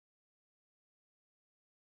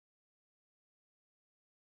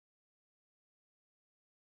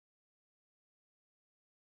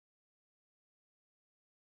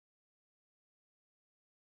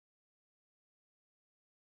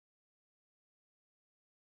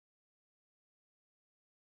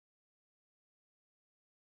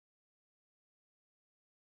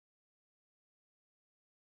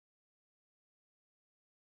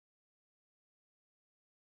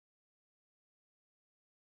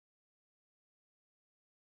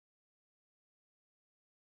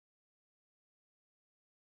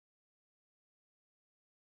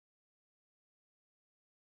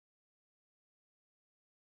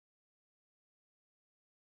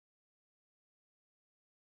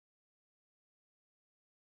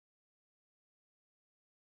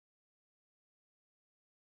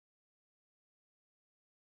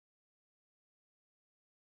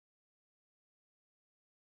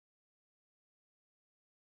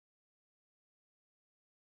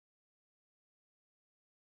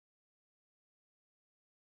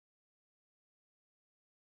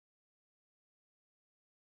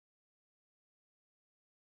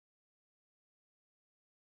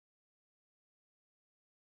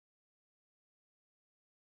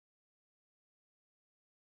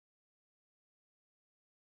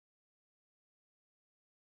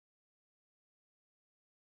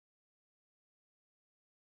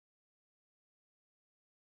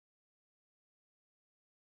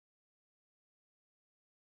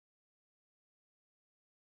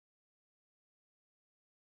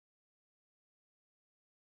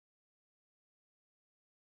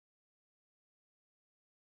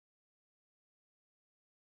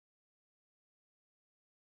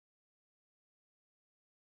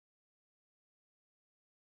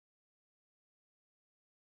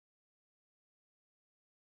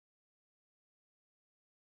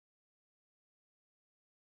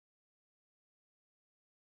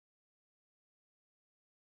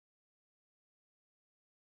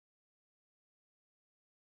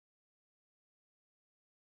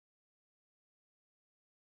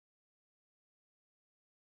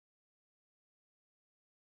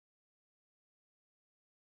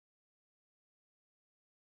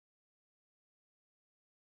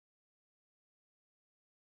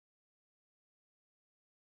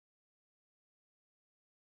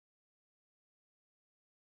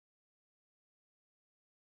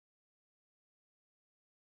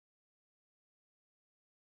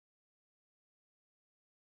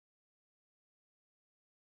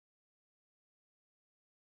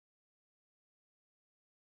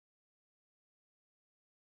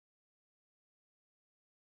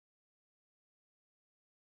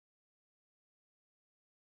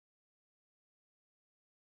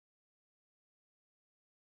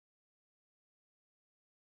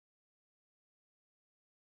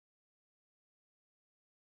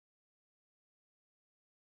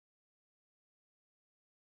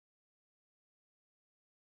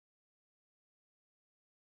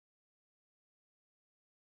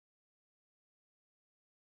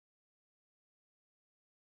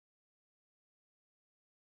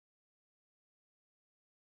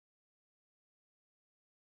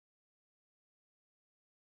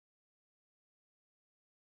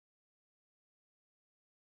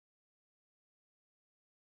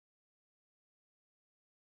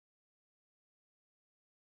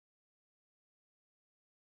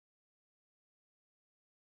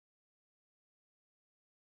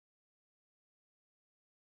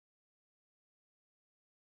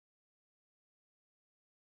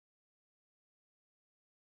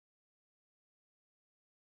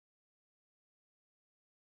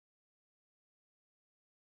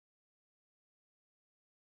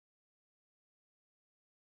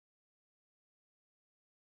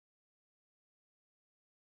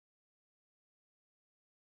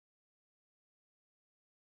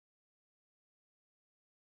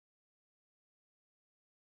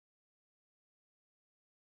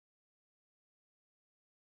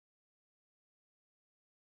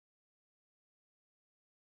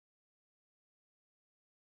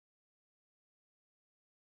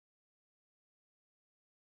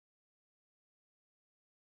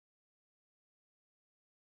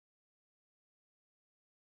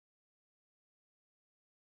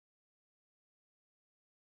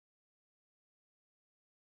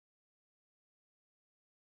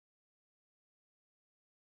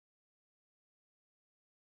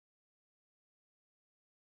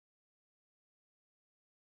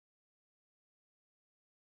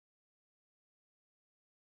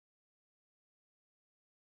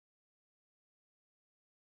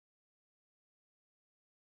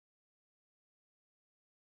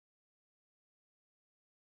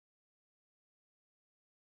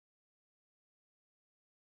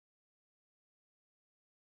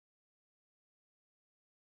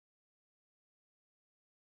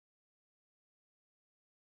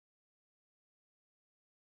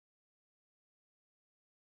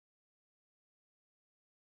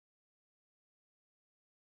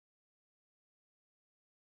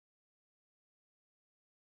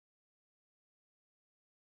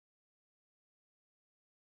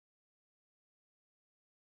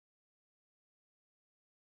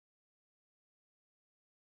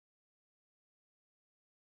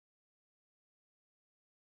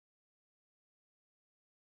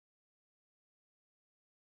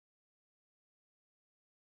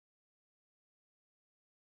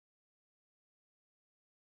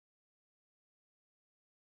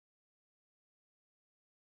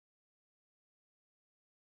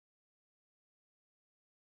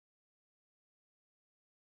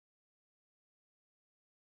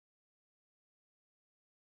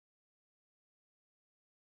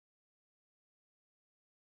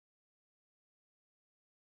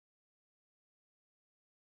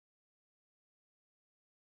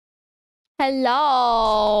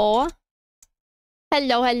Hello.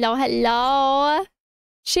 Hello, hello, hello.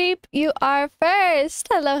 Sheep, you are first.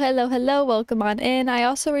 Hello, hello, hello. Welcome on in. I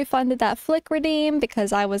also refunded that flick redeem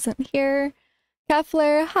because I wasn't here.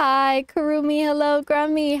 Keffler, hi. Karumi, hello.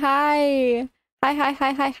 Grummy, hi. Hi, hi,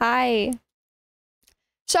 hi, hi, hi.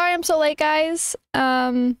 Sorry I'm so late, guys.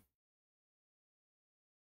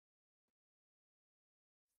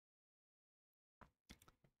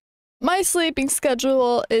 My sleeping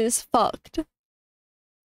schedule is fucked.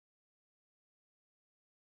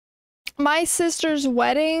 My sister's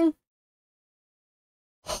wedding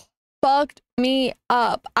fucked me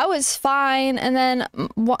up. I was fine, and then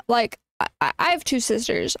like I have two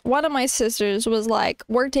sisters. One of my sisters was like,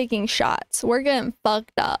 we're taking shots, we're getting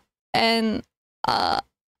fucked up, and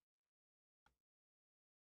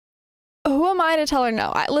who am I to tell her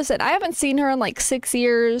no? Listen, I haven't seen her in like 6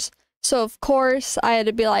 years, so of course I had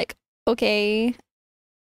to be like, okay,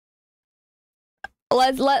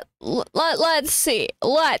 let's see.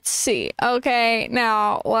 Okay,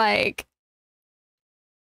 now, like,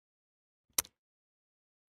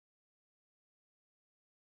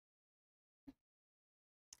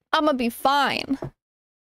 I'm gonna be fine.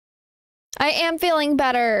 I am feeling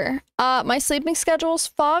better. My sleeping schedule's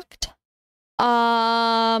fucked.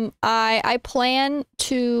 I plan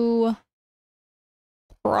to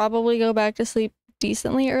probably go back to sleep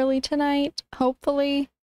decently early tonight, hopefully.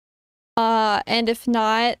 And if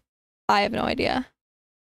not, I have no idea.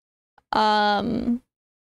 Yeah,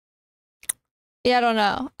 I don't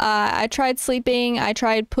know. I tried sleeping. I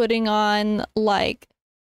tried putting on like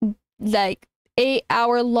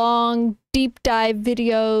 8-hour-long deep dive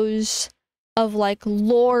videos of like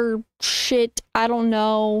lore shit. I don't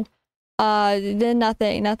know. Then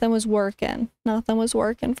nothing was working. Nothing was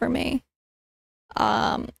working for me.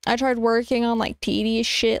 I tried working on like tedious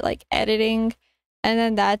shit like editing, and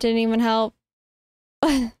then that didn't even help.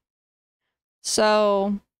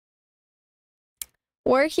 So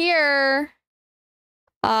we're here.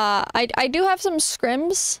 I do have some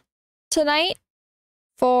scrims tonight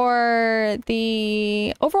for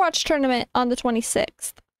the Overwatch tournament on the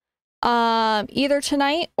 26th. Either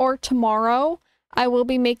tonight or tomorrow, I will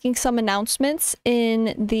be making some announcements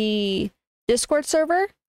in the Discord server,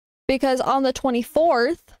 because on the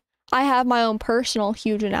 24th, I have my own personal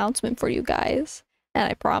huge announcement for you guys, and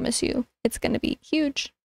I promise you, it's gonna be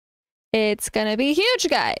huge. It's gonna be huge,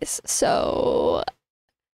 guys! So,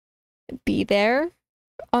 be there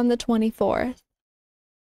on the 24th.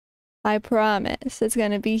 I promise, it's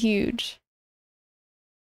gonna be huge.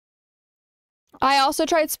 I also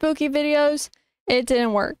tried spooky videos. It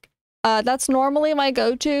didn't work. That's normally my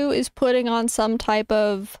go-to, is putting on some type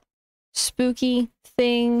of spooky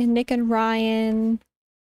thing. Nick and Ryan,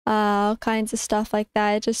 all kinds of stuff like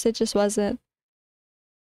that. It just wasn't.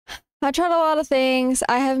 I tried a lot of things.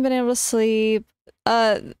 I haven't been able to sleep.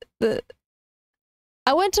 I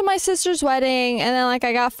went to my sister's wedding, and then like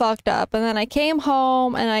I got fucked up, and then I came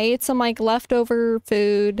home and I ate some like leftover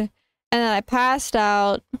food, and then I passed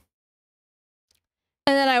out, and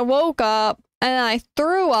then I woke up, and then I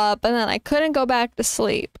threw up, and then I couldn't go back to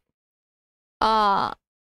sleep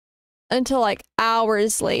until like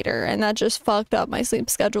hours later, and that just fucked up my sleep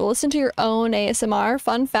schedule. Listen to your own ASMR.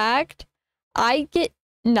 Fun fact, I get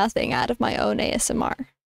nothing out of my own ASMR.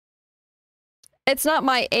 It's not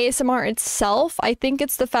my ASMR itself. I think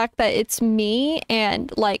it's the fact that it's me,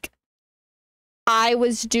 and like I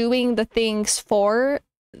was doing the things for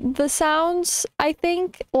the sounds, I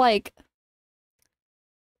think. Like,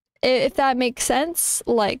 if that makes sense.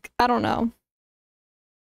 Like, I don't know.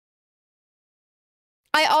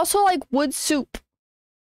 I also like wood soup.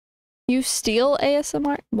 You steal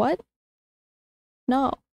ASMR? What?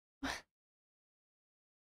 No.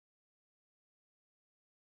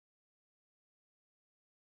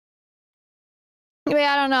 Anyway,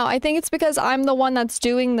 I don't know. I think it's because I'm the one that's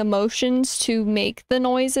doing the motions to make the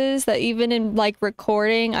noises, that even in like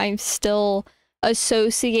recording, I still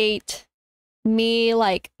associate me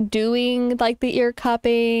like doing like the ear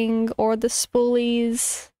cupping or the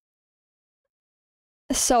spoolies.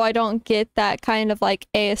 So I don't get that kind of like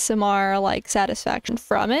ASMR like satisfaction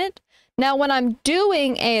from it. Now when I'm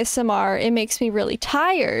doing ASMR, it makes me really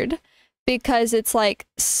tired because it's like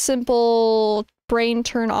simple brain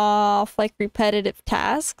turn off, like repetitive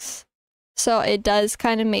tasks. So it does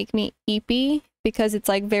kind of make me eepy because it's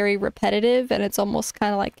like very repetitive, and it's almost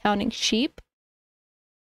kind of like counting sheep.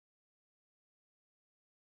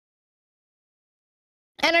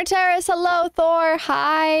 Enterterrace, hello, Thor.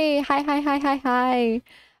 Hi. Hi.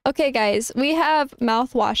 Okay, guys, we have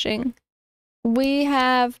mouth washing. We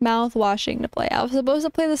have mouth washing to play. I was supposed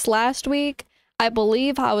to play this last week. I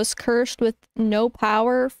believe I was cursed with no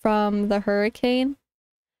power from the hurricane.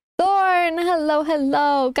 Thorn, hello,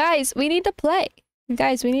 hello. Guys, we need to play.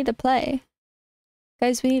 Guys, we need to play.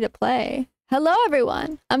 Guys, we need to play. Hello,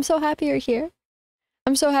 everyone. I'm so happy you're here.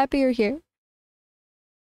 I'm so happy you're here.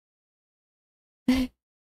 I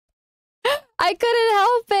couldn't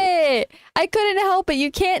help it. I couldn't help it. You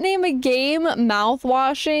can't name a game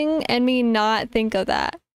mouthwashing and me not think of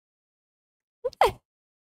that.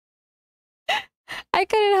 I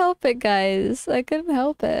couldn't help it, guys. I couldn't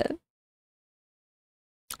help it.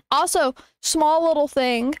 Also, small little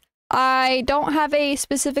thing. I don't have a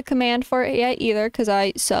specific command for it yet either because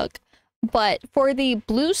I suck. But for the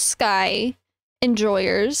Blue Sky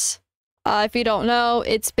enjoyers, if you don't know,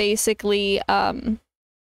 it's basically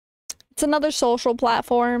it's another social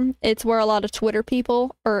platform. It's where a lot of Twitter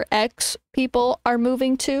people or X people are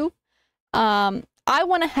moving to. I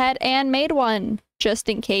went ahead and made one just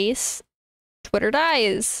in case Twitter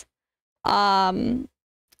dies. I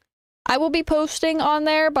will be posting on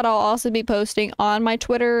there, but I'll also be posting on my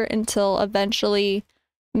Twitter until eventually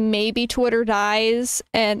maybe Twitter dies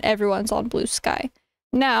and everyone's on Blue Sky.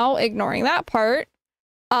 Now, ignoring that part,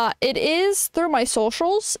 it is through my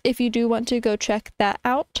socials if you do want to go check that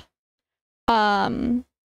out. I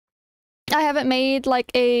haven't made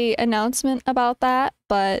like a announcement about that,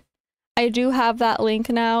 but I do have that link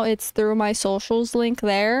now. It's through my socials link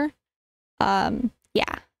there.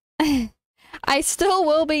 Yeah. I still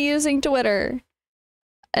will be using Twitter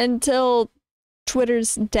until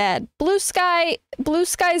Twitter's dead. Blue Sky's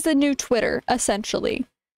the new Twitter, essentially.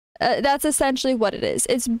 That's essentially what it is.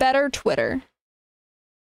 It's better Twitter.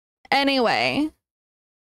 Anyway,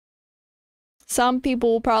 some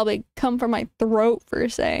people will probably come for my throat for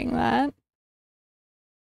saying that.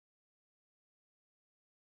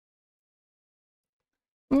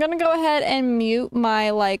 I'm gonna go ahead and mute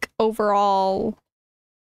my, like, overall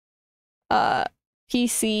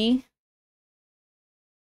PC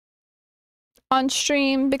on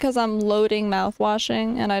stream because I'm loading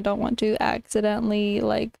mouthwashing and I don't want to accidentally,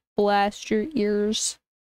 like, blast your ears.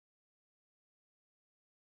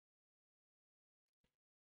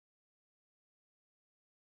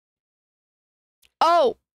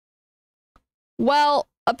 Oh! Well,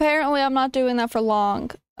 apparently I'm not doing that for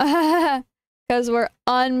long. Because we're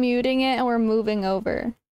unmuting it and we're moving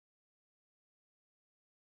over.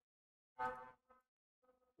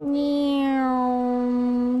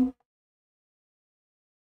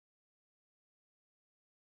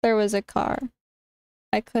 There was a car.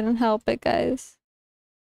 I couldn't help it, guys.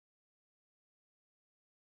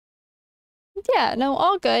 Yeah, no,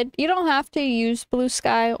 all good. You don't have to use Blue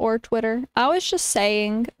Sky or Twitter. I was just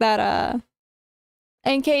saying that,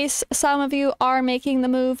 in case some of you are making the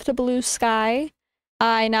move to Blue Sky,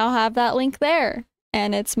 I now have that link there,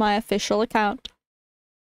 and it's my official account.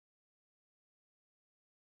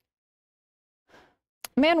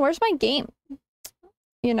 Man, where's my game?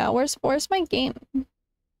 You know, where's my game?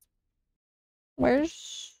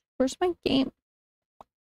 Where's my game?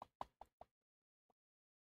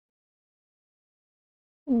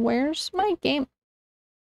 Where's my game?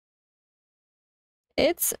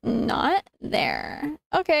 It's not there.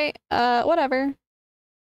 Okay, whatever.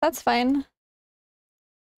 That's fine.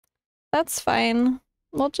 That's fine.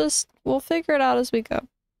 We'll figure it out as we go.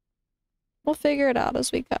 We'll figure it out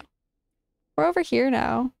as we go. We're over here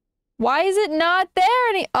now. Why is it not there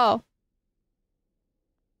any- Oh.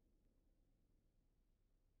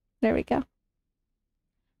 There we go.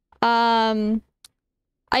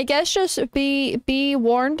 I guess just be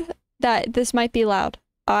warned that this might be loud.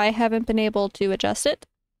 I haven't been able to adjust it.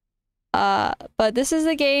 But this is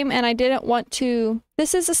a game and I didn't want to...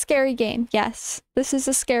 This is a scary game. Yes, this is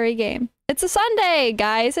a scary game. It's a Sunday,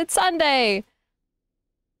 guys. It's Sunday.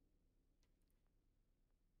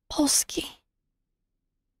 Polski.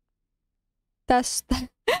 That's...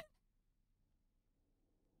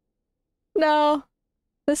 No.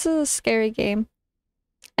 This is a scary game.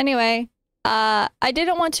 Anyway, I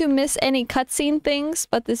didn't want to miss any cutscene things,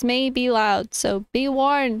 but this may be loud, so be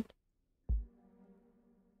warned.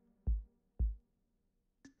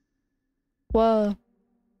 Whoa.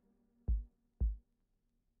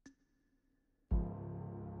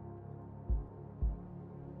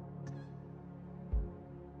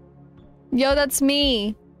 Yo, that's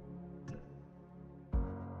me.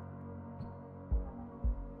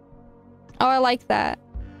 Oh, I like that.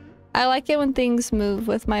 I like it when things move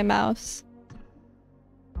with my mouse.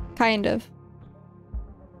 Kind of.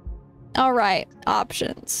 Alright,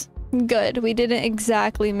 options. Good, we didn't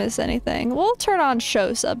exactly miss anything. We'll turn on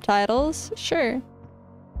show subtitles, sure.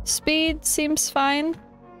 Speed seems fine.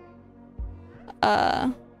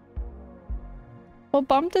 We'll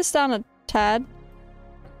bump this down a tad.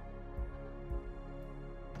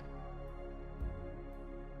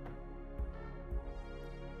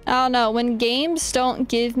 I don't know, when games don't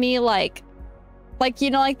give me like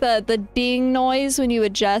you know, like the ding noise when you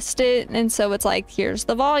adjust it, and so it's like, here's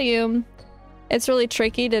the volume. It's really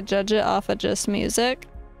tricky to judge it off of just music.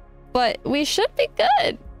 But we should be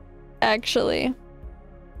good, actually.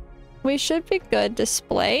 We should be good.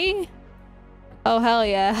 Display? Oh, hell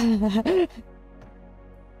yeah.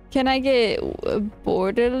 Can I get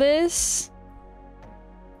borderless?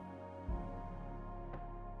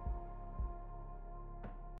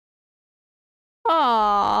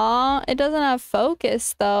 Aww, it doesn't have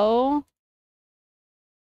focus though.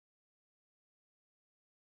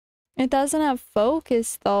 It doesn't have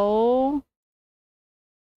focus though.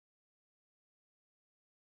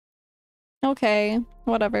 Okay,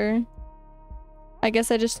 whatever. I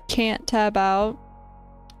guess I just can't tab out.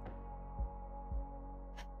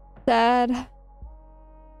 Sad.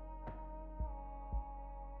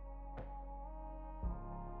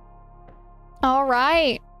 All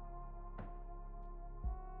right.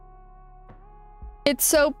 It's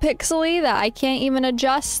so pixely that I can't even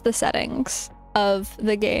adjust the settings of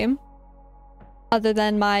the game other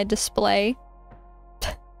than my display.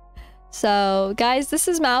 So, guys, this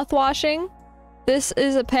is mouthwashing. This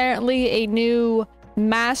is apparently a new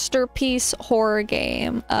masterpiece horror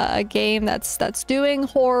game. A game that's doing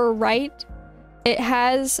horror right. It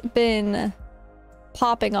has been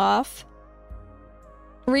popping off.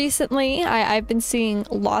 Recently, I've been seeing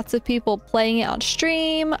lots of people playing it on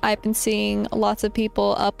stream. I've been seeing lots of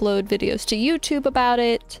people upload videos to YouTube about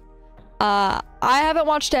it. I haven't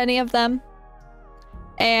watched any of them,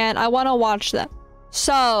 and I want to watch them.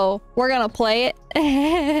 So, we're gonna play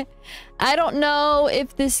it. I don't know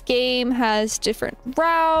if this game has different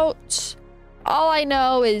routes. All I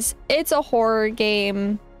know is it's a horror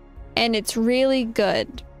game, and it's really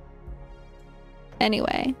good.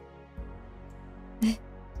 Anyway.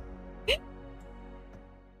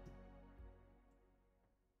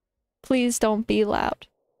 Please don't be loud.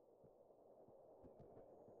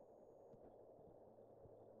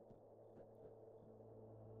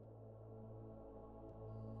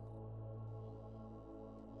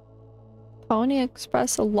 Pony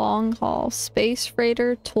Express a long haul. Space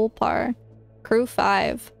Freighter Tulpar. Crew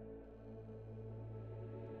 5.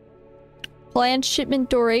 Planned shipment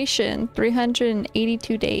duration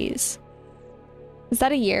 382 days. Is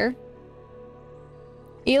that a year?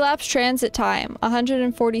 Elapsed transit time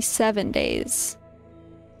 147 days.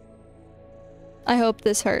 I hope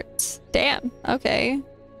this hurts. Damn, okay.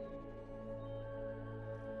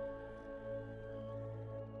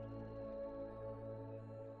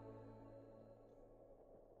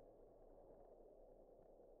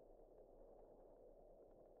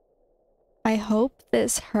 I hope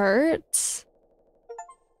this hurts.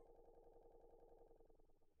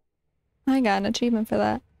 I got an achievement for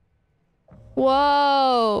that.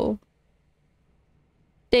 Whoa.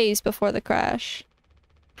 Days before the crash.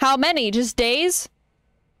 How many? Just days?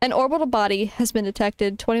 An orbital body has been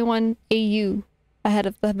detected 21 AU ahead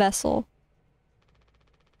of the vessel.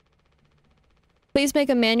 Please make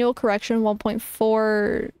a manual correction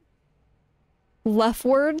 1.4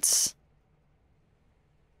 leftwards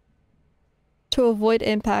to avoid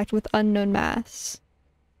impact with unknown mass.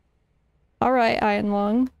 Alright, Iron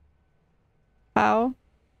Lung. How?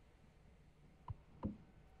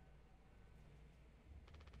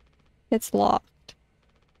 It's locked.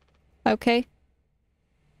 Okay.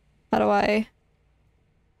 How do I...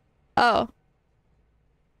 Oh.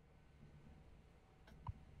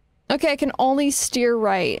 Okay, I can only steer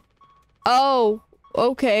right. Oh,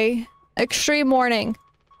 okay. Extreme warning.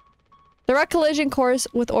 Direct collision course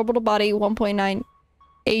with orbital body 1.9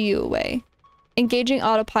 AU away. Engaging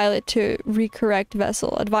autopilot to recorrect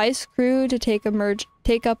vessel. Advise crew to take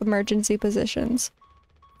up emergency positions.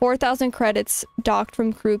 4,000 credits docked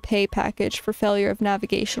from crew pay package for failure of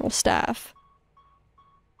navigational staff.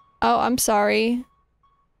 Oh, I'm sorry.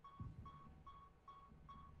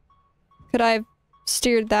 Could I have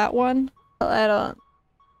steered that one? I don't...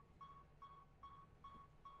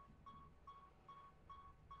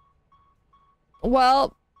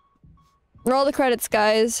 Well, roll the credits,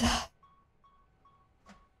 guys.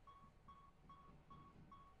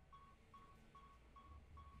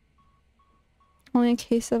 Only in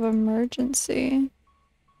case of emergency.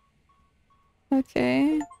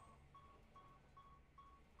 Okay.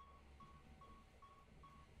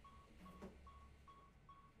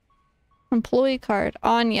 Employee card.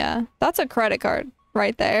 Anya. That's a credit card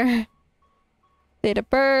right there. Date of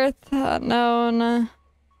birth. Unknown.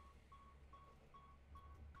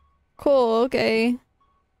 Cool, okay.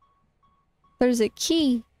 There's a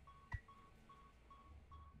key.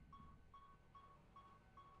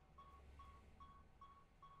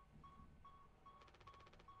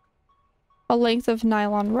 A length of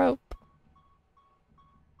nylon rope.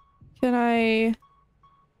 Can I...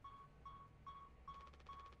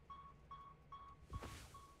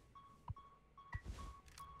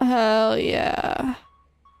 Hell yeah.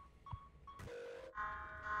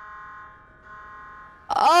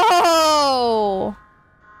 Oh!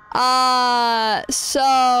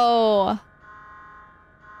 So...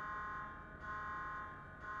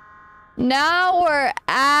 Now we're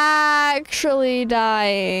actually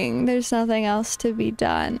dying. There's nothing else to be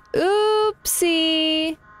done.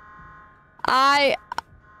 Oopsie.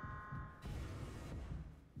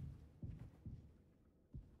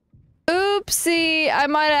 Oopsie. I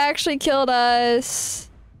might have actually killed us.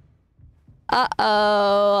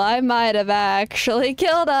 Uh-oh. I might have actually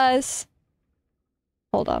killed us.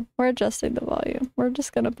 Hold on. We're adjusting the volume. We're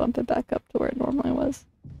just gonna bump it back up to where it normally was.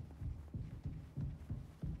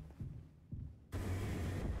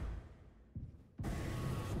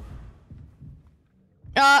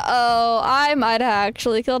 Uh-oh, I might have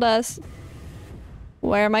actually killed us.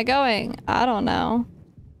 Where am I going? I don't know.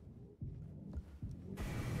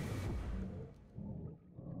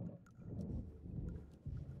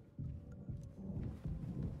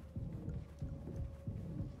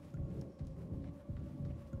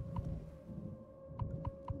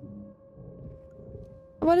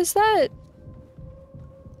 What is that?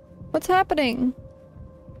 What's happening?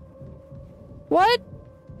 What?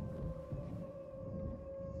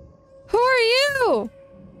 Who are you?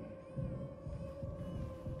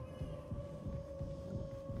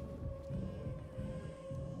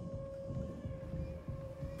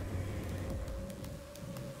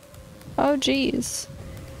 Oh, geez.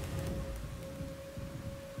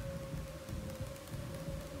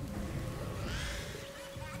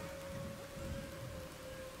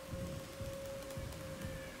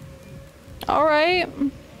 All right.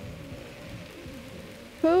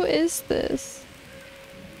 Who is this?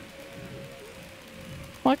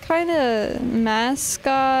 What kind of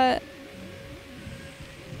mascot?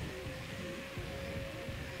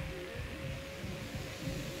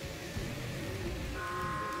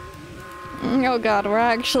 Oh god, we're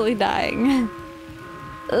actually dying.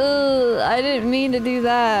 Ugh, I didn't mean to do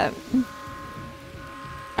that.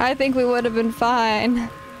 I think we would have been fine.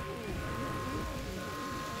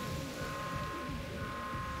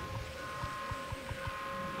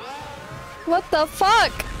 What the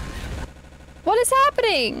fuck? What is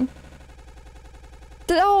happening?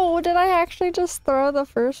 Did I actually just throw the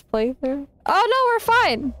first playthrough? Oh no, we're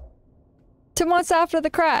fine. 2 months after the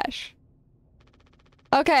crash.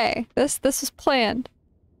 Okay, this was planned.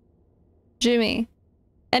 Jimmy.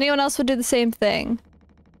 Anyone else would do the same thing.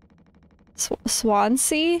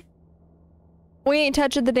 Swansea? We ain't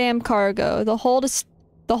touching the damn cargo. The hold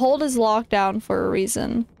is locked down for a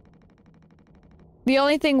reason. The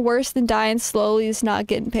only thing worse than dying slowly is not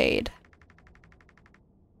getting paid.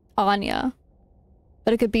 Anya.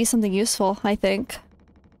 But it could be something useful, I think.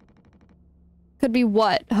 Could be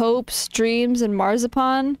what? Hopes, dreams, and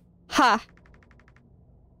marzipan? Ha!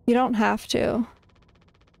 You don't have to.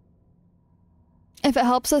 If it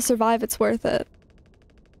helps us survive, it's worth it.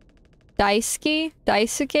 Daisuke?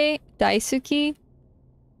 Daisuke? Daisuke?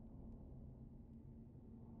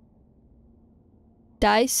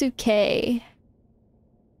 Daisuke.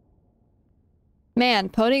 Man,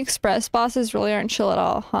 Pony Express bosses really aren't chill at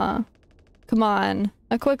all, huh? Come on.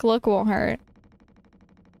 A quick look won't hurt.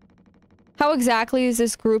 How exactly is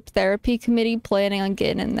this group therapy committee planning on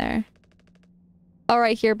getting in there?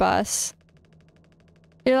 Alright here, boss.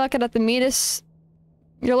 You're looking at the meanest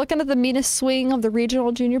swing of the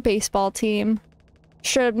regional junior baseball team.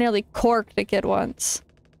 Straight up nearly corked a kid once.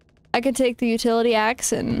 I could take the utility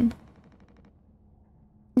axe and...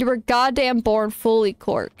 You were goddamn born fully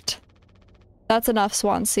corked. That's enough,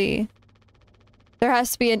 Swansea. There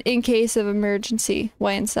has to be an in case of emergency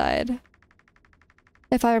way inside.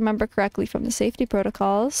 If I remember correctly from the safety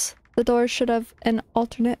protocols, the doors should have an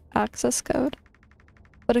alternate access code.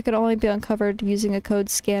 But it could only be uncovered using a code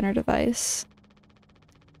scanner device.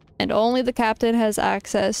 And only the captain has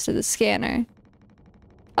access to the scanner.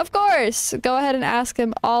 Of course! Go ahead and ask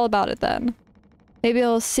him all about it then. Maybe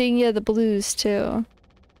he'll sing you the blues too.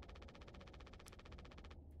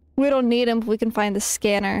 We don't need him if we can find the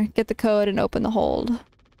scanner, get the code, and open the hold.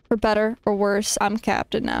 For better or worse, I'm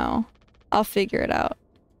captain now. I'll figure it out.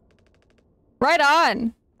 Right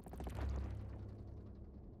on!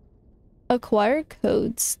 Acquire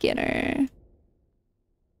code scanner.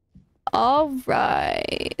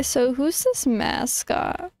 Alright. So who's this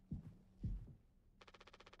mascot?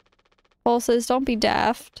 Paul says, don't be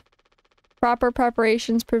daft. Proper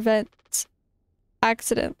preparations prevent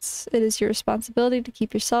accidents. It is your responsibility to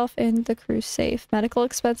keep yourself and the crew safe. Medical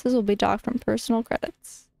expenses will be docked from personal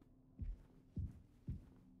credits.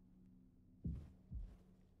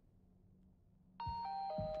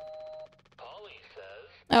 Polly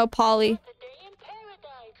says, oh, Polly.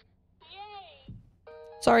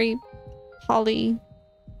 Sorry, Polly.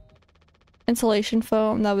 Insulation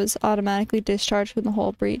foam that was automatically discharged when the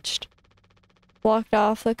hole breached. Blocked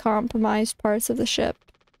off the compromised parts of the ship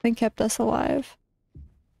and kept us alive.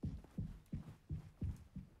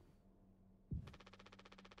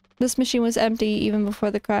 This machine was empty even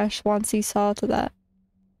before the crash. Swansea saw to that.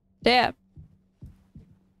 Damn.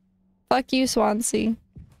 Fuck you, Swansea.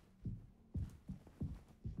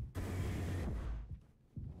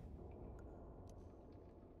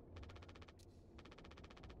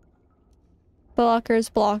 The locker is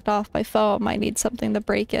blocked off by foam. I need something to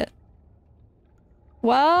break it.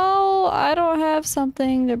 Well, I don't have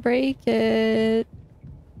something to break it.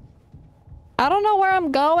 I don't know where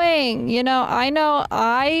I'm going. You know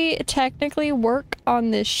I technically work on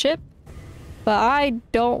this ship, but I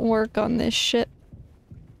don't work on this ship.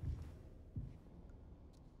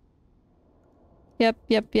 Yep.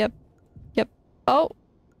 Oh.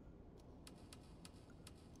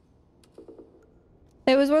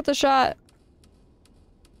 It was worth a shot.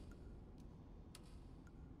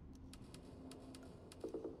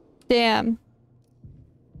 Damn.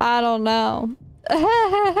 I don't know.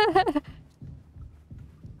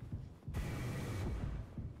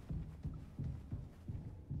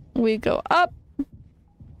 We go up.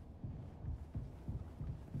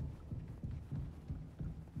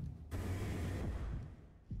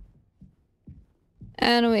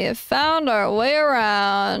 And we have found our way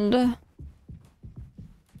around.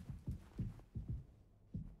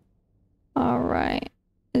 All right.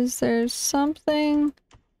 Is there something?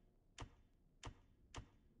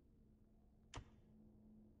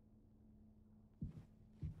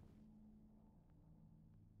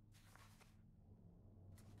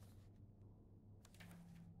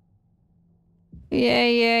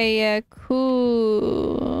 Yeah,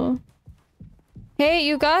 cool. Hey,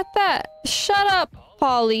 you got that? Shut up,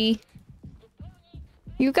 Polly.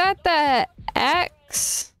 You got that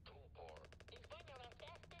axe?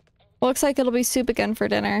 Looks like it'll be soup again for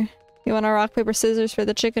dinner. You want a rock, paper, scissors for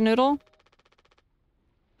the chicken noodle?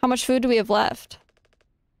 How much food do we have left?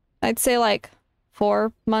 I'd say like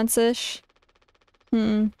 4 months-ish.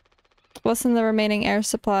 Less than the remaining air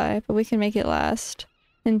supply, but we can make it last.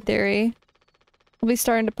 In theory. We'll be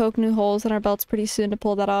starting to poke new holes in our belts pretty soon to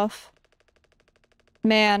pull that off.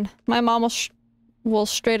 Man, my mom will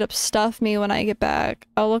straight up stuff me when I get back.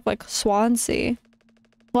 I'll look like Swansea.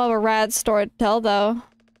 We'll have a rad story to tell though.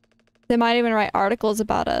 They might even write articles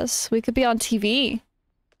about us. We could be on TV.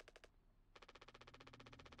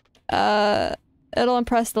 It'll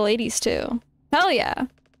impress the ladies too. Hell yeah.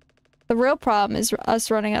 The real problem is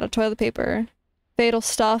us running out of toilet paper. Fatal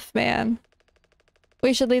stuff, man.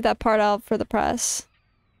 We should leave that part out for the press.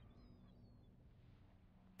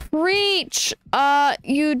 Preach!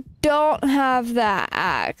 You don't have that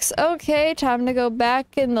axe. Okay, time to go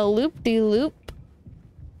back in the loop-de-loop.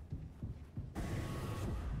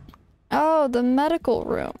 Oh, the medical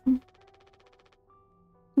room.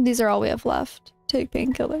 These are all we have left. Take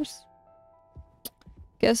painkillers.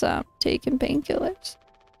 Guess I'm taking painkillers.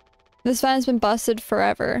 This van's been busted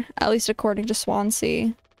forever, at least according to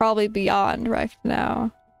Swansea. Probably beyond right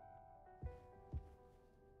now.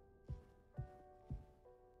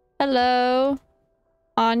 Hello,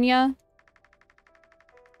 Anya.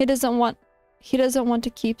 He doesn't want to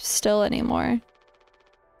keep still anymore.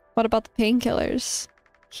 What about the painkillers?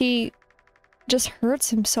 He just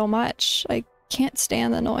hurts him so much. I can't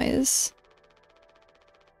stand the noise.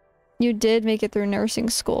 You did make it through nursing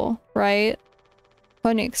school, right?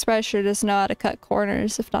 Pony Express sure does know how to cut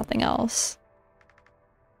corners, if nothing else.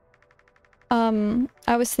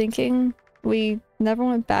 I was thinking we never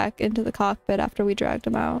went back into the cockpit after we dragged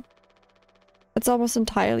him out. It's almost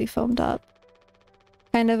entirely foamed up.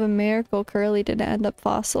 Kind of a miracle Curly didn't end up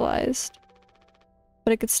fossilized.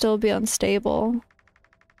 But it could still be unstable.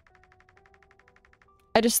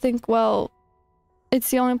 I just think, well,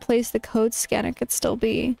 it's the only place the code scanner could still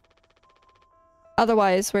be.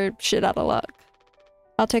 Otherwise, we're shit out of luck.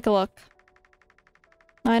 I'll take a look.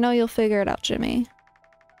 I know you'll figure it out, Jimmy.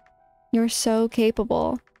 You're so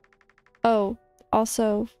capable. Oh,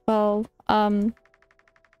 also, well, I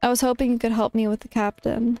was hoping you could help me with the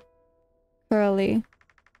captain. Curly.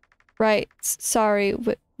 Right, sorry,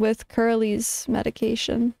 with Curly's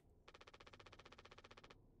medication.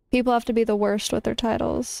 People have to be the worst with their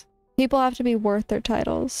titles. People have to be worth their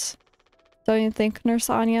titles. Don't you think, Nurse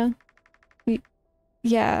Anya?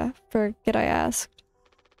 Yeah, forget I asked.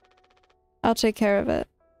 I'll take care of it.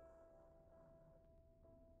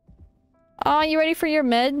 Oh, you ready for your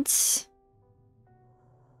meds?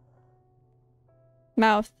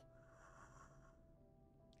 Mouth.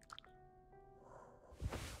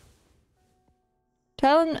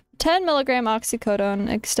 Ten milligram oxycodone,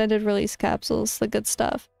 extended release capsules, the good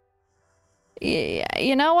stuff. Yeah,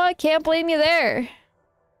 you know what? Can't blame you there.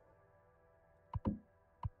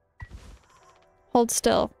 Hold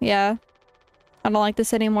still. Yeah. I don't like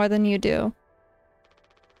this any more than you do.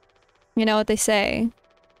 You know what they say.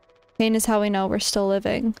 Pain is how we know we're still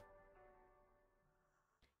living.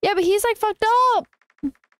 Yeah, but he's like fucked up!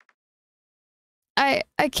 I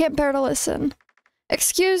can't bear to listen.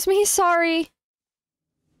 Excuse me, sorry.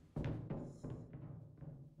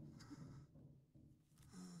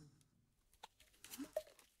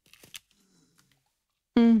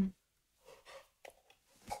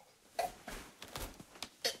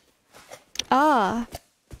 Ah.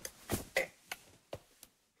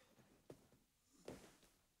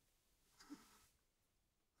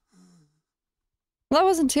 That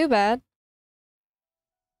wasn't too bad.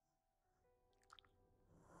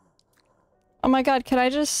 Oh my god, can I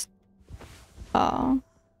just... Oh.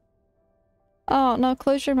 Oh, no,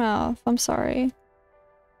 close your mouth. I'm sorry.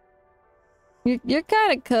 You're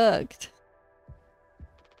kind of cooked.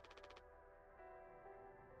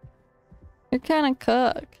 You're kind of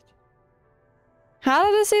cooked. How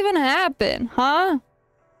did this even happen, huh?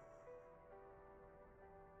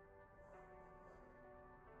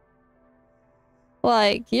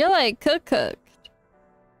 Like, you're like cooked.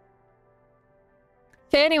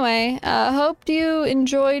 Okay, anyway, hope you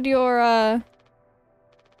enjoyed your,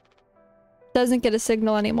 doesn't get a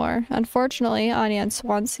signal anymore. Unfortunately, Anya and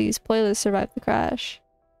Swansea's playlist survived the crash.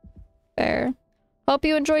 Fair. Hope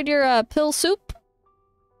you enjoyed your, pill soup.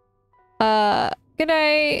 Good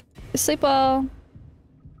night. Sleep well.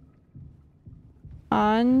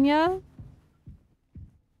 Anya?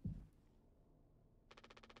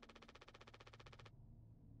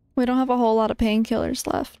 We don't have a whole lot of painkillers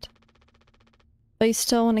left. But you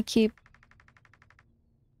still want to keep...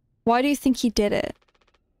 Why do you think he did it?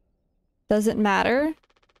 Does it matter?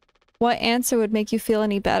 What answer would make you feel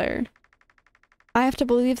any better? I have to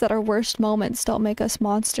believe that our worst moments don't make us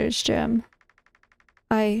monsters, Jim.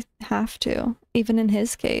 I have to, even in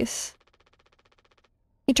his case.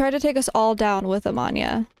 He tried to take us all down with him,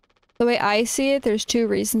 Anya. The way I see it, there's two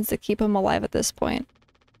reasons to keep him alive at this point.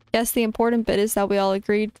 Yes, the important bit is that we all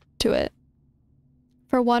agreed to it.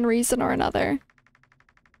 For one reason or another.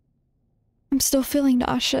 I'm still feeling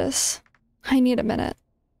nauseous. I need a minute.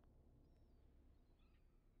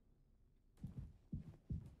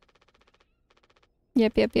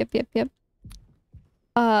 Yep.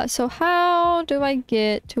 So how do I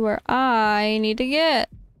get to where I need to get?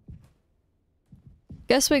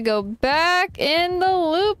 Guess we go back in the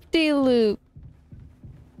loop-de-loop.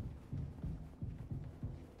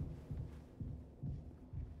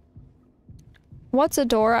 What's a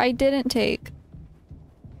door I didn't take?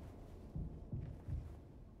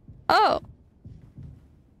 Oh.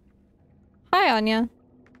 Hi, Anya.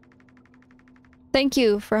 Thank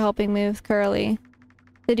you for helping me with Curly.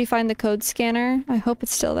 Did you find the code scanner? I hope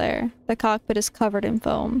it's still there. The cockpit is covered in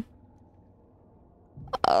foam.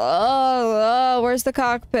 Oh, where's the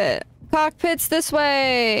cockpit? Cockpit's this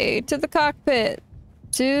way! To the cockpit!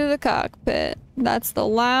 To the cockpit. That's the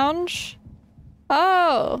lounge.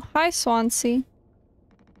 Oh, hi, Swansea.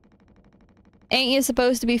 Ain't you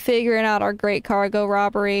supposed to be figuring out our great cargo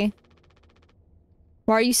robbery?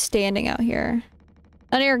 Why are you standing out here?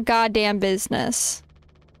 None of your goddamn business.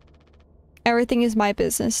 Everything is my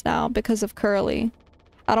business now because of Curly.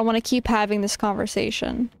 I don't want to keep having this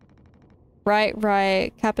conversation.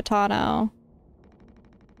 Right, Capitano.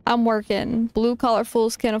 I'm working. Blue-collar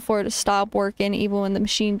fools can't afford to stop working even when the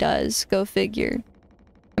machine does. Go figure.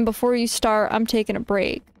 And before you start, I'm taking a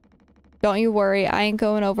break. Don't you worry, I ain't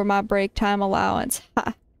going over my break time allowance.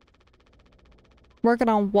 Ha! Working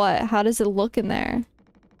on what? How does it look in there?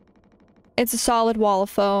 It's a solid wall of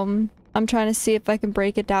foam. I'm trying to see if I can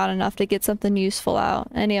break it down enough to get something useful out.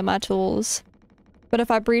 Any of my tools. But if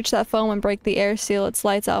I breach that foam and break the air seal, it's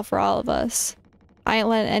lights out for all of us. I ain't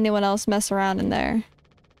letting anyone else mess around in there.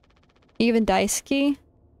 Even Daisuke?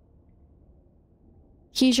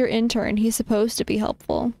 He's your intern. He's supposed to be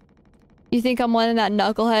helpful. You think I'm letting that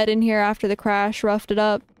knucklehead in here after the crash roughed it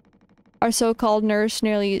up? Our so-called nurse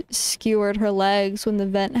nearly skewered her legs when the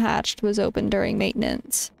vent hatch was open during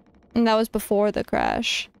maintenance. And that was before the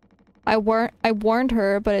crash. I warned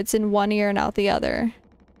her, but it's in one ear and out the other.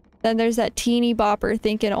 Then there's that teeny bopper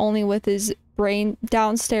thinking only with his brain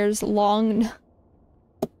downstairs long...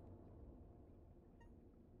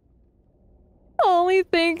 only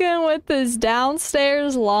thinking with his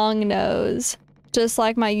downstairs long nose. Just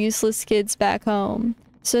like my useless kids back home.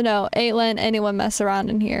 So no, ain't letting anyone mess around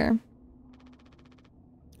in here.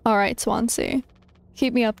 Alright, Swansea.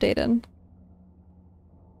 Keep me updated.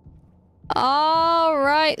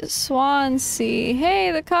 Alright, Swansea.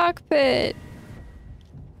 Hey, the cockpit!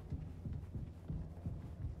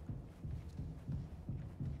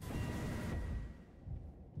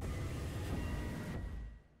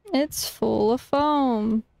 It's full of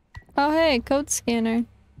foam. Oh hey, code scanner.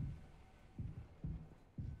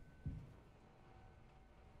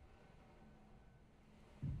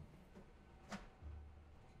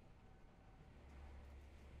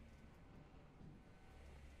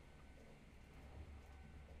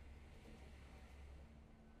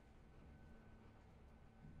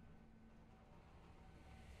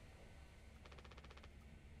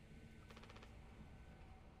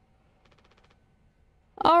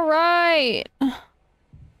 All right.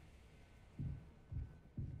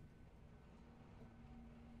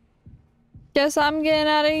 Guess I'm getting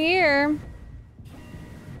out of here.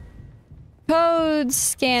 Code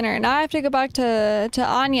scanner. Now I have to go back to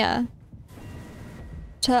Anya.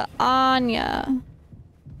 To Anya.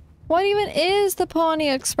 What even is the Pony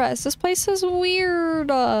Express? This place is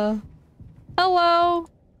weird. Hello.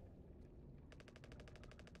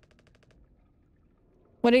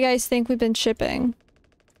 What do you guys think we've been shipping?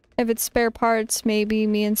 If it's spare parts, maybe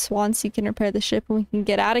me and Swansea can repair the ship and we can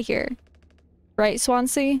get out of here. Right,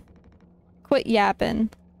 Swansea? Quit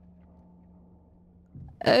yapping.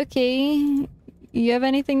 Okay. You have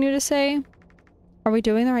anything new to say? Are we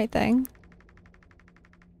doing the right thing?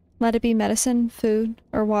 Let it be medicine, food,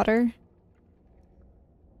 or water.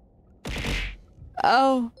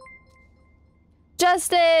 Oh.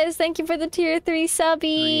 Justice! Thank you for the tier 3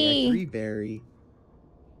 subby! 3 berry.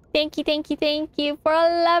 Thank you, thank you, thank you for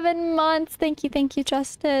 11 months. Thank you,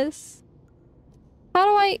 Justice. How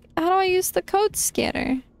do I use the code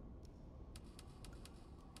scanner?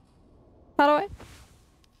 How do I?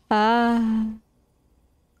 Ah.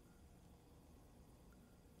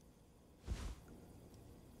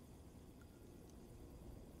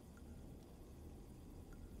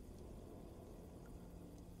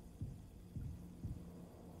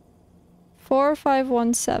 Four, 5,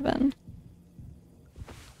 1, 7.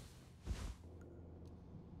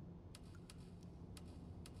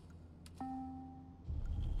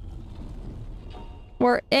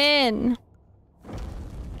 We're in.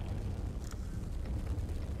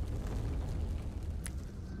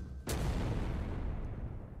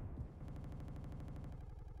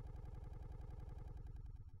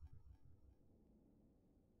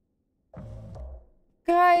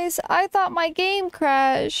 Guys, I thought my game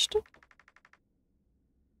crashed.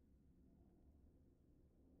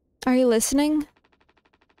 Are you listening?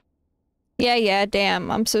 Yeah, damn.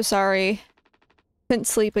 I'm so sorry. Couldn't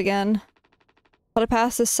sleep again. But I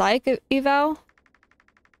passed the psych eval?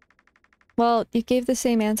 Well, you gave the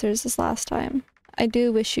same answers as last time. I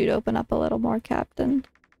do wish you'd open up a little more, Captain.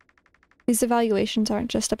 These evaluations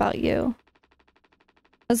aren't just about you.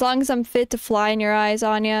 As long as I'm fit to fly in your eyes,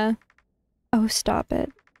 Anya. Oh, stop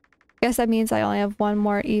it. Guess that means I only have one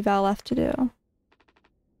more eval left to do.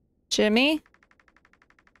 Jimmy?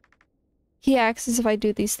 He acts as if I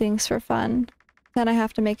do these things for fun. Then I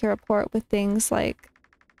have to make a report with things like,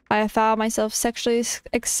 I have found myself sexually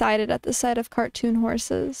excited at the sight of cartoon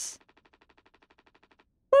horses.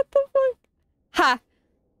 What the fuck? Ha!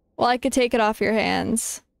 Well, I could take it off your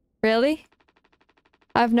hands. Really?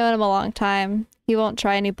 I've known him a long time. He won't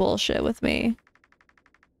try any bullshit with me.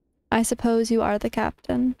 I suppose you are the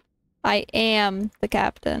captain. I am the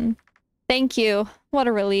captain. Thank you. What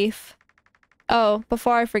a relief. Oh,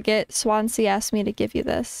 before I forget, Swansea asked me to give you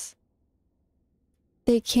this.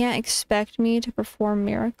 They can't expect me to perform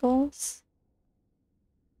miracles?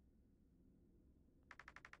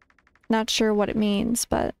 Not sure what it means,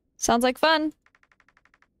 but sounds like fun.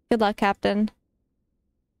 Good luck, Captain.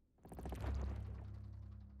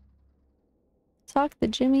 Talk to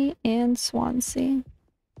Jimmy and Swansea.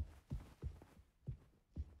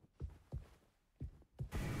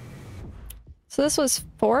 So this was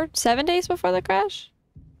 7 days before the crash?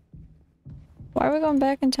 Why are we going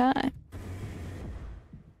back in time?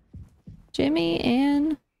 Jimmy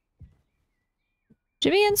and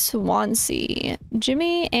Swansea.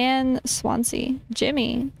 Jimmy and Swansea.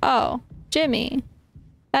 Jimmy. Oh. Jimmy.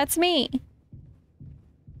 That's me.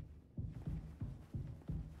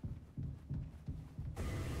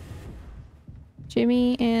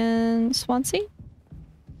 Jimmy and Swansea?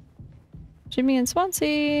 Jimmy and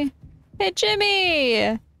Swansea. Hey,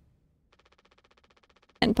 Jimmy!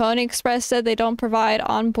 And Pony Express said they don't provide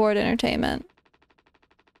onboard entertainment.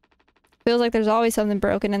 Feels like there's always something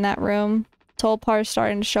broken in that room. Toll par's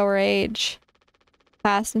starting to show her age.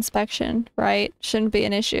 Past inspection, right? Shouldn't be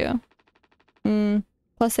an issue.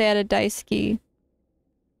 Plus they had a Daisuke.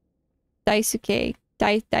 Daisuke.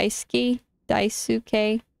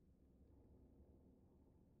 Daisuke.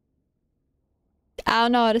 I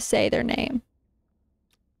don't know how to say their name.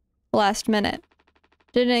 Last minute.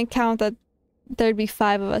 Didn't count that there'd be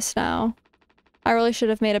 5 of us now. I really should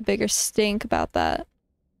have made a bigger stink about that.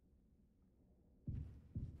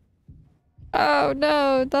 Oh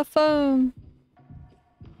no, the phone.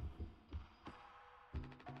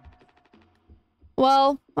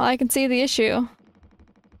 Well, I can see the issue.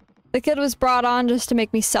 The kid was brought on just to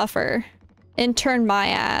make me suffer. Intern my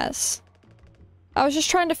ass. I was just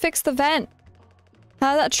trying to fix the vent.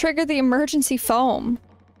 How did that trigger the emergency foam?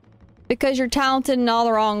 Because you're talented in all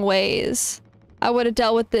the wrong ways. I would have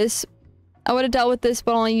dealt with this, but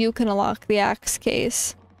only you can unlock the axe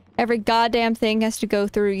case. Every goddamn thing has to go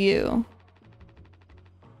through you.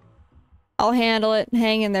 I'll handle it.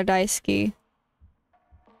 Hang in there, Daisuke.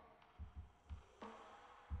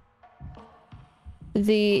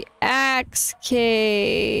 The axe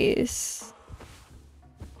case.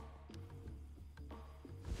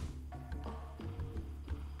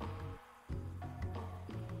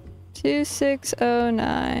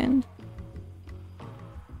 $2609.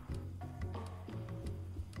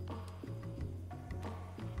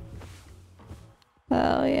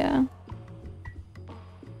 Hell yeah.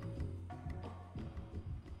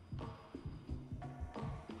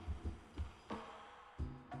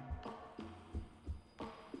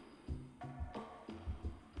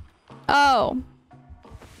 Oh.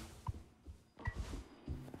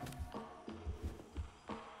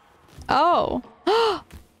 Oh.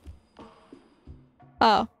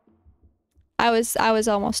 Oh. I was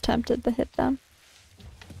almost tempted to hit them.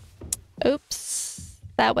 Oops.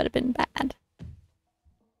 That would have been bad.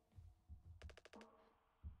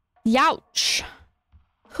 Youch.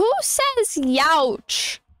 Who says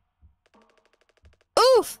youch?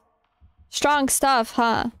 Oof. Strong stuff,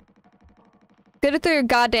 huh? Get it through your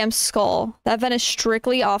goddamn skull. That vent is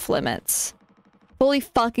strictly off limits. Fully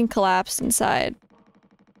fucking collapsed inside.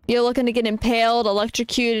 You're looking to get impaled,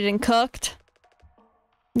 electrocuted, and cooked?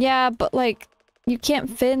 Yeah, but like, you can't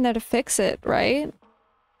fit in there to fix it, right?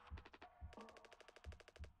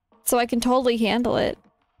 So I can totally handle it.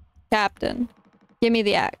 Captain, give me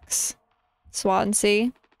the axe.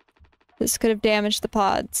 Swansea, this could have damaged the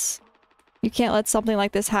pods. You can't let something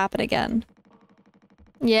like this happen again.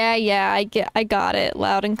 Yeah, I got it,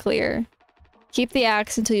 loud and clear. Keep the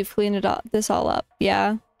axe until you've cleaned it up, this all up,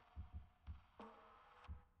 yeah?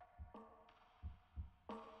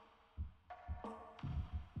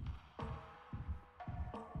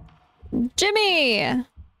 Jimmy!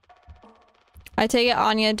 I take it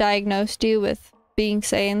Anya diagnosed you with being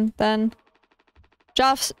sane, then?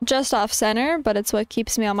 Just off center, but it's what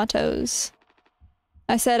keeps me on my toes.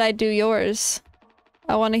 I said I'd do yours.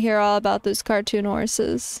 I want to hear all about those cartoon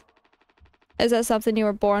horses. Is that something you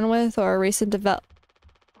were born with, or a recent develop-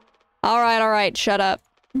 Alright, shut up.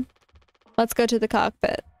 Let's go to the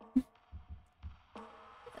cockpit.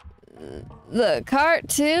 The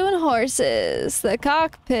cartoon horses. The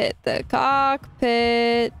cockpit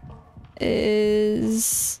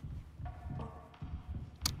is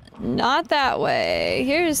not that way.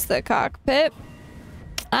 Here's the cockpit.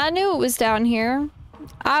 I knew it was down here.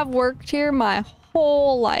 I've worked here my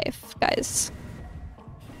whole life, guys.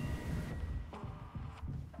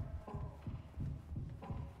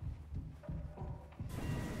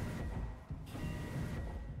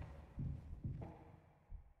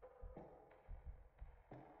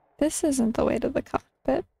 This isn't the way to the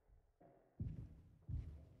cockpit.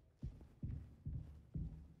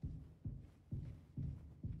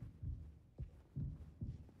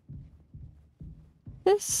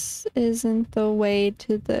 This isn't the way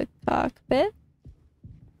to the cockpit.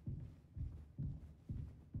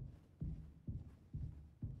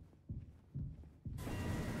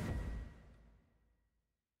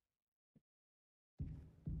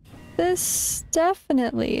 This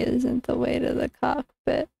definitely isn't the way to the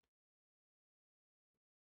cockpit.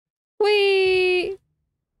 Whee!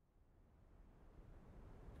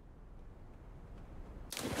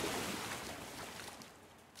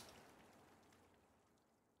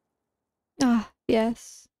 Ah,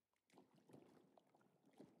 yes.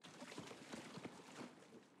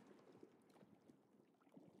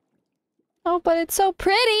 Oh, but it's so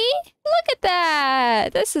pretty! Look at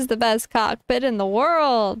that! This is the best cockpit in the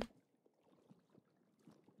world!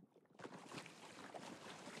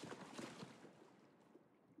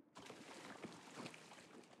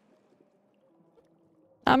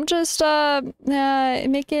 I'm just,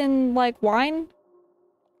 making, like, wine.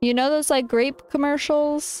 You know those, like, grape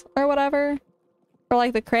commercials or whatever? Or,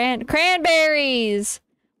 like, the cranberries!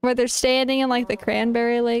 Where they're standing in, like, the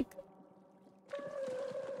cranberry lake.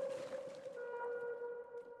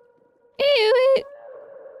 Ew.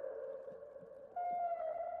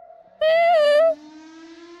 Ew.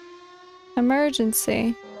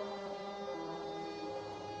 Emergency.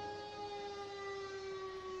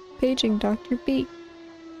 Paging Dr. B.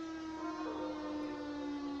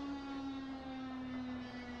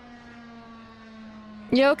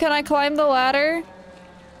 Yo, can I climb the ladder?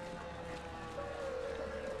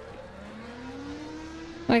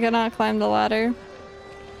 I cannot climb the ladder.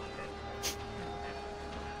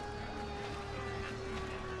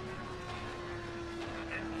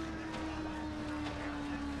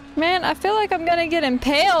 Man, I feel like I'm gonna get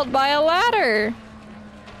impaled by a ladder.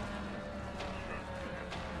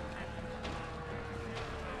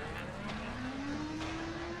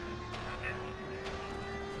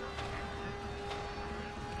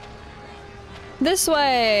 This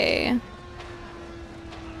way.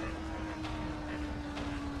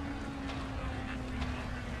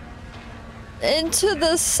 Into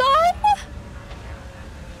the sun?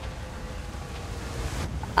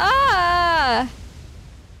 Ah!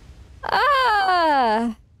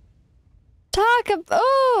 Ah!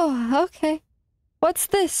 Oh, okay. What's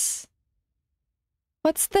this?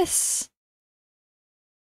 What's this?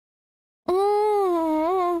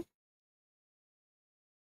 Mm.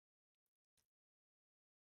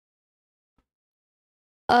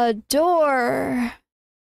 A door.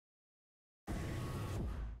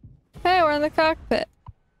 Hey, we're in the cockpit.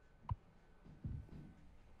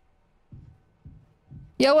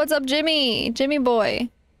 Yo, what's up, Jimmy? Jimmy boy.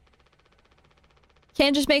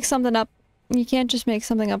 Can't just make something up. You can't just make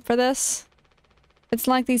something up for this. It's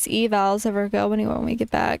not like these evals ever go anywhere when we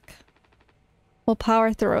get back. We'll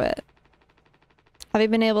power through it. Have you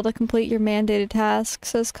been able to complete your mandated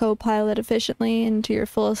tasks as co-pilot efficiently and to your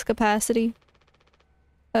fullest capacity?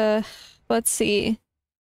 Let's see.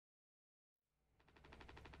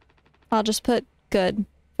 I'll just put good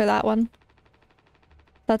for that one.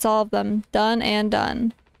 That's all of them. Done and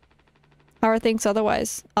done. How are things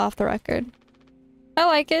otherwise? Off the record. I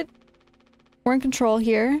like it. We're in control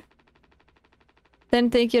here.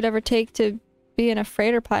 Didn't think you'd ever take to being a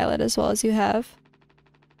freighter pilot as well as you have.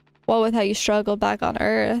 What with how you struggled back on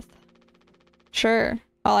Earth. Sure,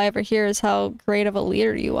 all I ever hear is how great of a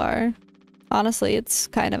leader you are. Honestly, it's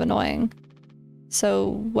kind of annoying.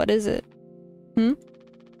 So, what is it? Hmm?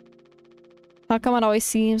 How come it always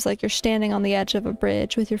seems like you're standing on the edge of a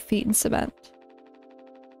bridge with your feet in cement?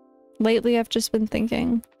 Lately, I've just been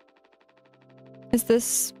thinking, is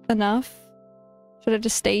this enough? Should I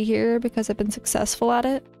just stay here because I've been successful at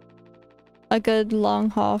it? A good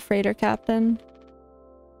long-haul freighter captain?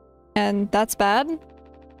 And that's bad?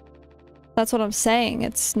 That's what I'm saying,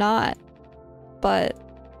 it's not. But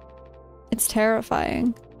it's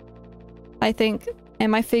terrifying. I think,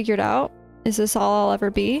 am I figured out? Is this all I'll ever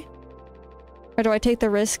be? Or do I take the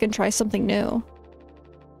risk and try something new?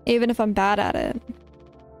 Even if I'm bad at it.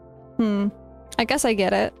 I guess I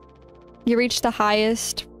get it. You reached the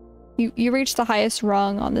highest... You reached the highest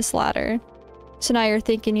rung on this ladder. So now you're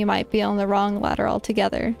thinking you might be on the wrong ladder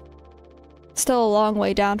altogether. Still a long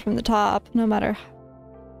way down from the top, no matter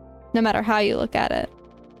how you look at it.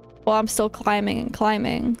 Well, I'm still climbing and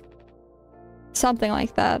climbing. Something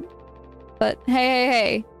like that. But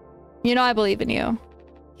hey. You know I believe in you.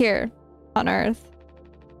 Here, on Earth.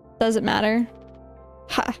 Doesn't matter.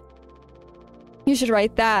 Ha! You should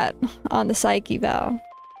write that on the psyche eval.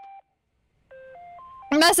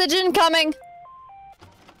 Message incoming!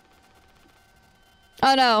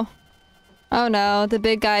 Oh no. Oh no, the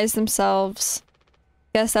big guys themselves.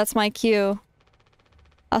 Guess that's my cue.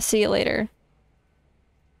 I'll see you later.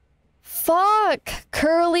 Fuck!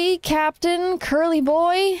 Curly, Captain, Curly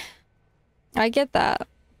boy. I get that.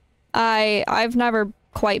 I've never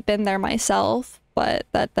quite been there myself, but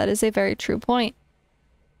that is a very true point.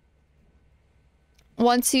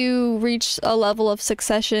 Once you reach a level of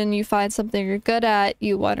succession, you find something you're good at,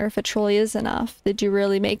 you wonder if it truly is enough. Did you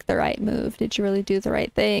really make the right move? Did you really do the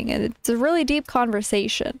right thing? And it's a really deep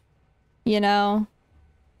conversation, you know?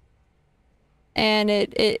 And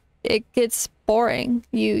it gets boring.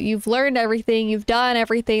 You've learned everything, you've done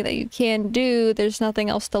everything that you can do, there's nothing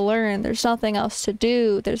else to learn, there's nothing else to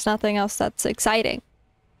do, there's nothing else that's exciting.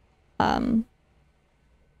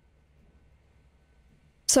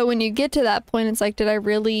 So when you get to that point, it's like, did I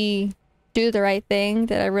really do the right thing?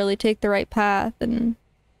 Did I really take the right path? And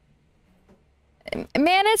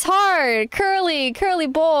man, it's hard. Curly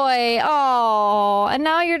boy. Oh, and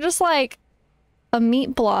now you're just like a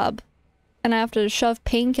meat blob, and I have to shove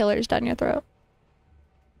painkillers down your throat.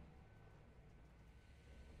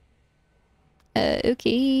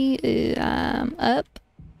 Okay. Up.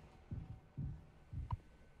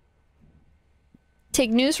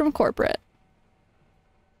 Take news from corporate.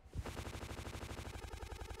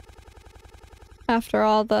 After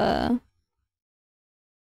all the...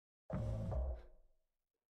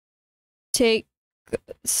 Take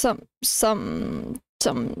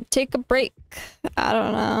take a break. I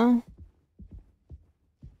don't know.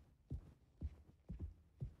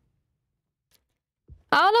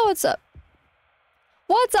 I don't know what's up.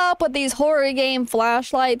 What's up with these horror game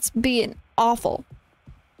flashlights being awful?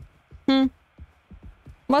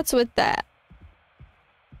 What's with that?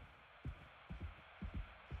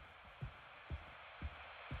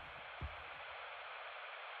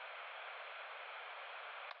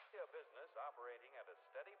 A business operating at a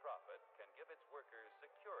steady profit can give its workers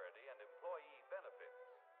security and employee benefits.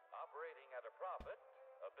 Operating at a profit,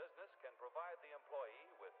 a business can provide the employee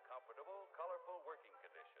with comfortable, colorful working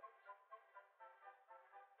conditions,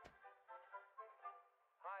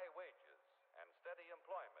 high wages, and steady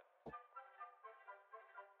employment.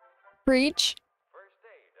 Preach. First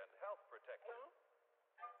aid and health protection.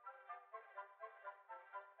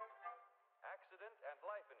 Accident and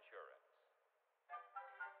life insurance.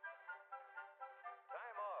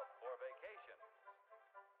 Time off for vacation.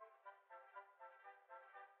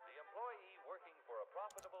 The employee working for a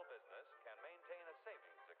profitable business can maintain a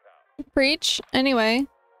savings account. Preach. Anyway.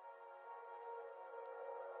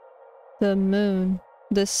 The moon.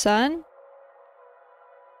 The sun.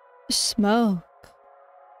 Smoke.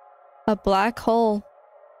 A black hole.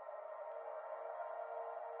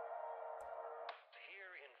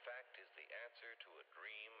 Here, in fact, is the answer to a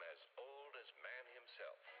dream as old as man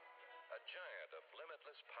himself. A giant of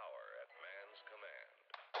limitless power at man's command.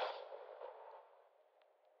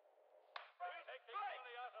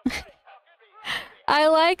 I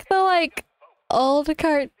like the, like, old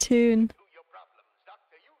cartoon.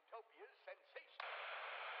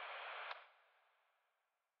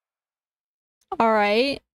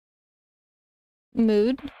 Alright.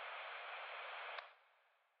 Mood.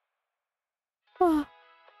 Oh.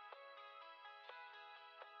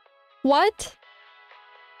 What?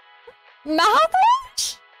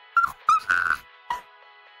 Mouthwash?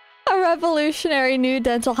 A revolutionary new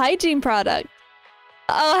dental hygiene product.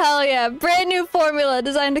 Oh hell yeah, brand new formula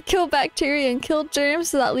designed to kill bacteria and kill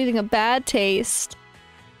germs without leaving a bad taste.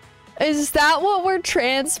 Is that what we're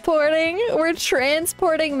transporting? We're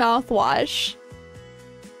transporting mouthwash.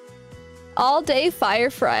 All day fire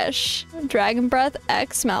fresh. Dragon Breath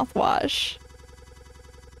X mouthwash.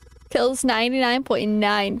 Kills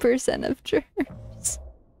 99.9% of germs.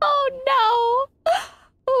 Oh no!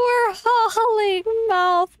 We're hauling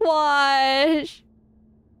mouthwash.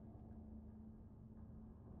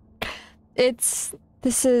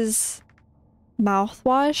 This is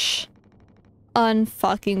mouthwash.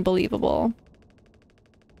 Unfucking believable.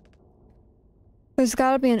 There's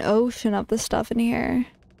gotta be an ocean of this stuff in here.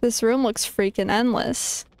 This room looks freaking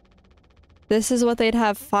endless. This is what they'd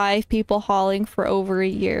have 5 people hauling for over a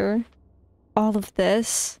year. All of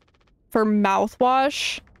this for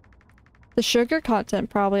mouthwash. The sugar content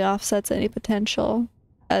probably offsets any potential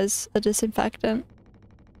as a disinfectant.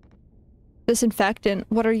 Disinfectant,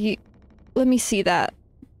 what are you? Let me see that.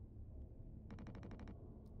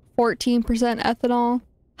 14% ethanol.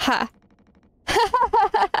 Ha.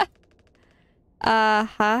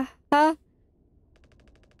 Ha.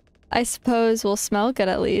 I suppose we'll smell good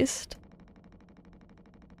at least.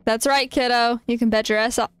 That's right, kiddo. You can bet your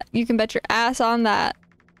ass on that.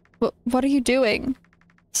 What are you doing?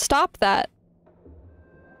 Stop that.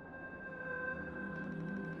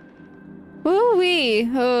 Woo-wee.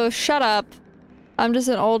 Oh, shut up. I'm just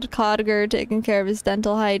an old codger taking care of his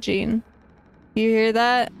dental hygiene. You hear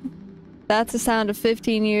that? That's the sound of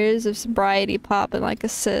 15 years of sobriety popping like a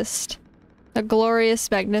cyst. A glorious,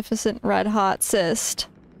 magnificent, red-hot cyst.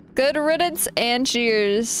 Good riddance and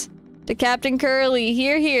cheers. To Captain Curly,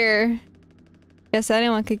 hear hear. Guess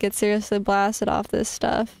anyone could get seriously blasted off this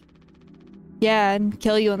stuff. Yeah, and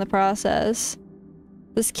kill you in the process.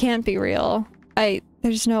 This can't be real.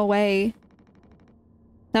 There's no way.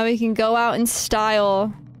 Now we can go out in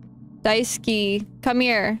style. Daisuke, come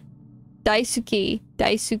here. Daisuke.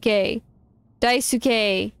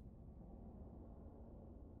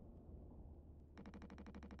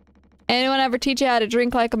 Anyone ever teach you how to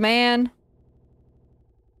drink like a man?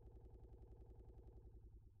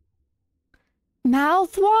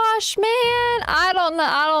 Mouthwash, man. I don't know.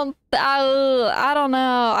 I don't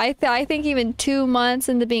know. I think even 2 months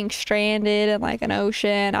into being stranded in like an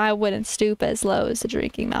ocean, I wouldn't stoop as low as to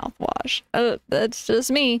drinking mouthwash. That's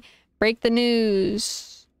just me. Break the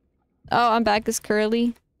news. Oh, I'm back as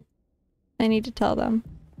Curly. I need to tell them.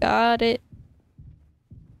 Got it.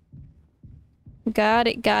 Got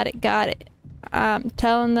it, got it, got it. I'm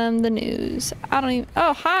telling them the news. I don't even-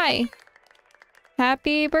 Oh, hi!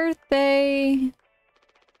 Happy birthday!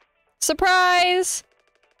 Surprise!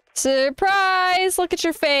 Surprise! Look at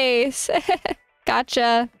your face!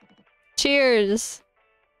 Gotcha. Cheers.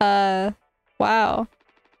 Wow.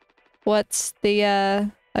 What's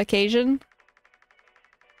the, occasion?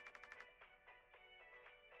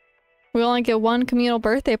 We only get one communal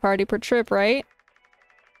birthday party per trip, right?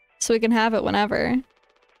 So we can have it whenever.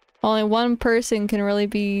 Only one person can really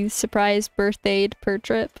be surprise birthdayed per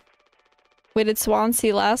trip. We did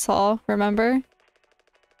Swansea last haul, remember?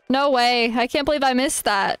 No way! I can't believe I missed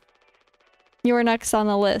that! You were next on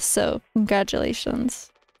the list, so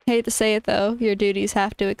congratulations. Hate to say it though, your duties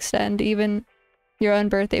have to extend even your own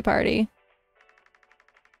birthday party.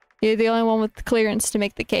 You're the only one with the clearance to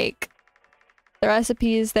make the cake. The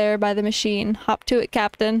recipe is there by the machine. Hop to it,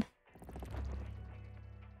 Captain.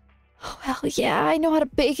 Oh, hell yeah, I know how to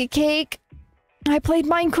bake a cake. I played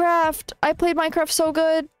Minecraft. I played Minecraft so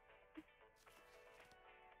good.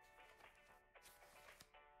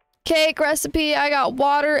 Cake recipe, I got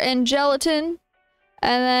water and gelatin.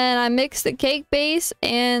 And then I mix the cake base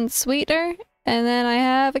and sweetener. And then I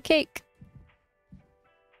have a cake.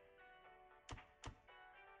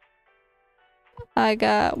 I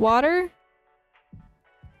got water.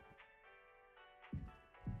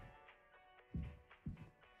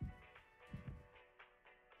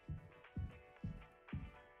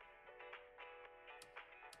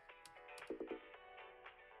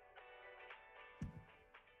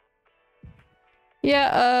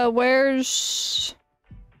 Yeah, where's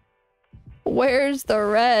the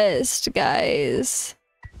rest, guys?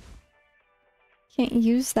 Can't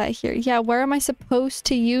use that here. Yeah, where am I supposed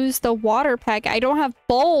to use the water pack? I don't have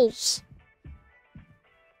bowls.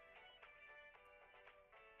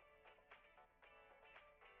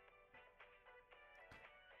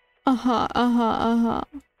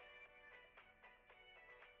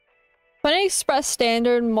 Pony Express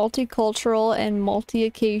standard, multicultural, and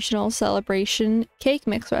multi-occasional celebration cake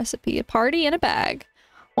mix recipe. A party in a bag.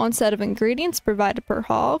 One set of ingredients provided per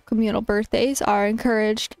haul. Communal birthdays are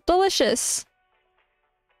encouraged. Delicious!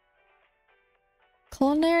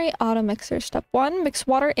 Culinary auto mixer. Step 1, mix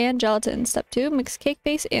water and gelatin. Step 2, mix cake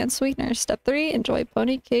base and sweeteners. Step 3, enjoy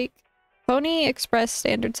Pony Express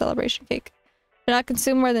standard celebration cake. Do not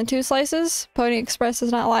consume more than 2 slices. Pony Express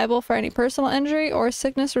is not liable for any personal injury or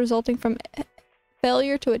sickness resulting from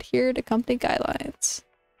failure to adhere to company guidelines.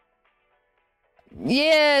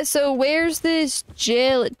 Yeah, so where's this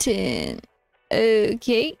gelatin?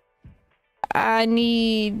 Okay. I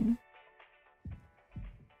need...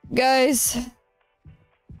 Guys...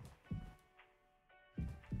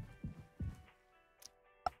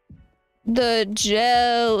 The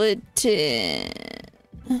gelatin.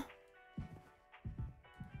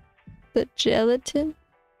 The gelatin?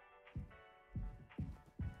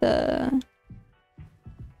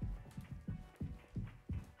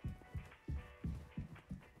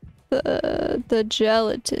 The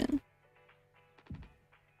gelatin.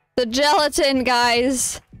 The gelatin,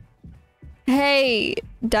 guys! Hey,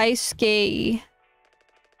 Daisuke.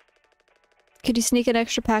 Could you sneak an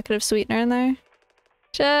extra packet of sweetener in there?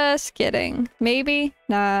 Just kidding. Maybe?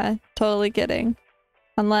 Nah, totally kidding.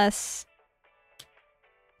 Unless...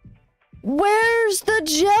 Where's the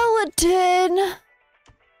gelatin?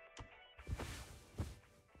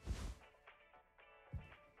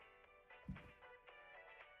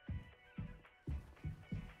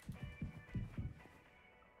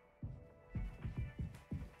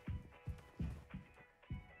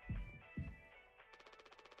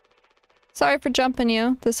 Sorry for jumping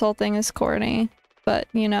you. This whole thing is corny. But,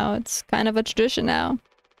 you know, it's kind of a tradition now.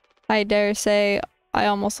 I dare say I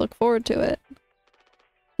almost look forward to it.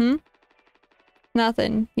 Hmm?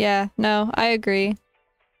 Nothing. Yeah, no, I agree.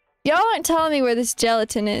 Y'all aren't telling me where this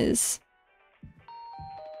gelatin is.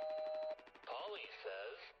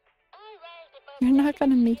 You're not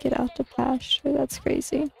gonna make it out to pasture. That's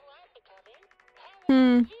crazy.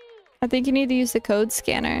 I think you need to use the code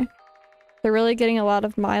scanner. They're really getting a lot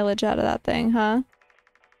of mileage out of that thing, huh?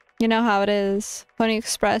 You know how it is. Pony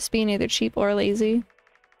Express being either cheap or lazy.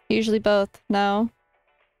 Usually both. No.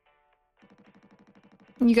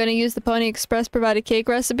 You gonna use the Pony Express provided cake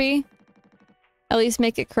recipe? At least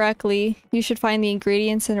make it correctly. You should find the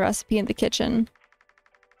ingredients and recipe in the kitchen.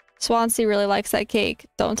 Swansea really likes that cake.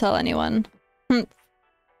 Don't tell anyone.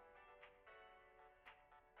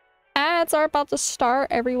 Ads are about to start,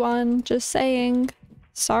 everyone. Just saying.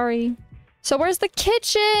 Sorry. So where's the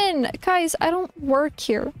kitchen? Guys, I don't work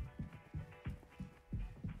here.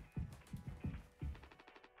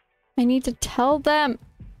 I need to tell them.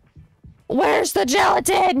 Where's the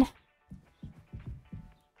gelatin?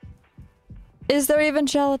 Is there even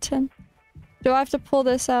gelatin? Do I have to pull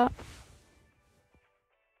this out?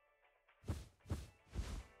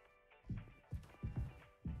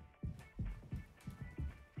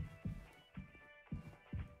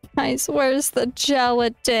 Guys, where's the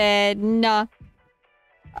gelatin? Oh,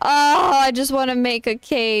 I just want to make a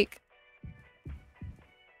cake.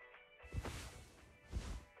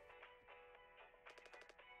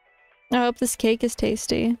 I hope this cake is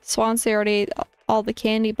tasty. Swansea already ate all the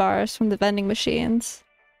candy bars from the vending machines.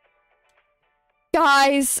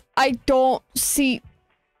 Guys, I don't see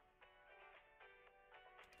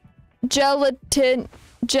gelatin.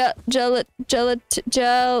 Gelatin.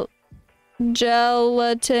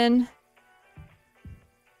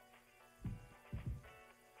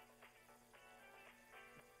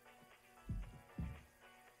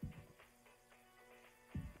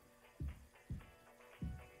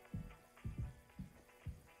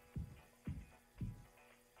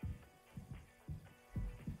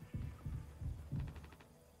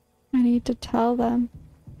 I need to tell them.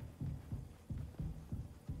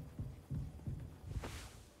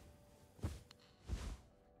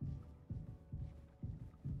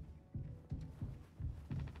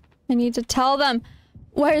 I need to tell them.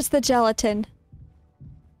 Where's the gelatin?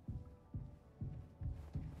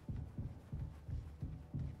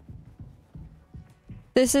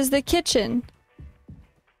 This is the kitchen.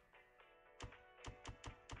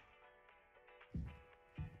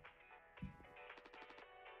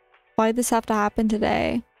 Why'd this have to happen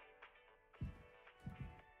today?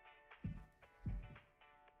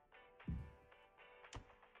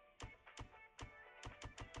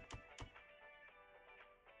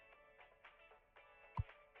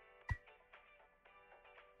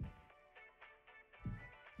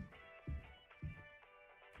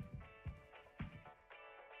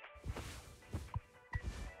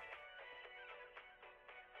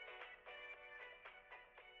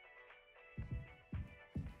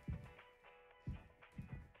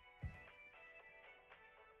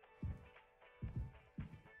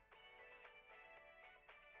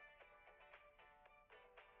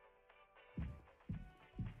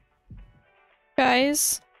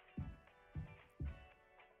 Guys.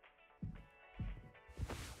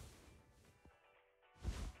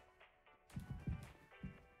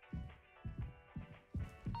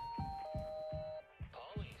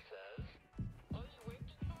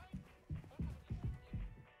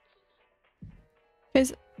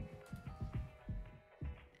 Guys.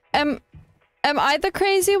 Am I the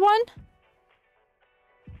crazy one?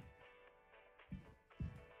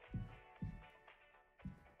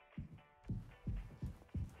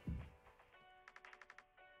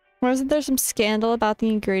 Wasn't there some scandal about the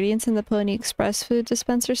ingredients in the Pony Express food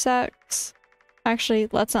dispenser sacks? Actually,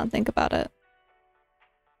 let's not think about it.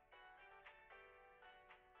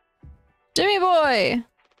 Jimmy boy!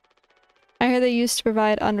 I hear they used to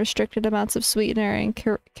provide unrestricted amounts of sweetener and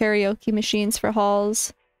karaoke machines for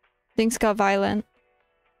halls. Things got violent.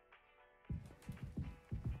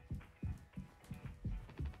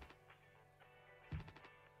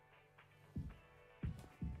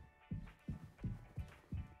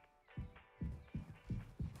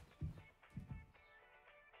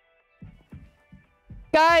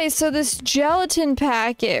 Guys, so this gelatin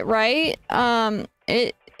packet, right?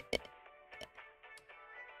 It...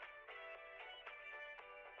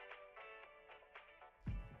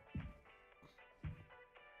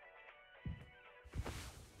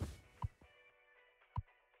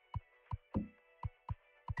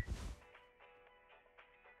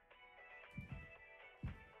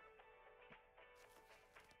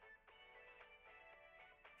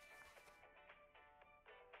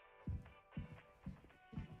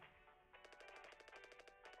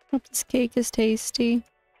 Hope this cake is tasty.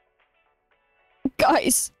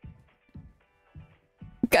 Guys!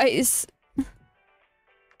 Guys!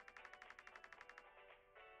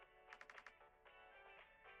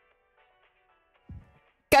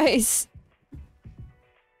 Guys!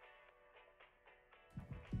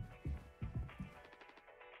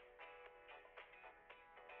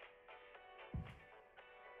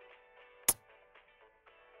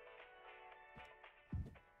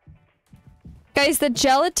 Guys, the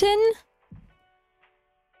gelatin?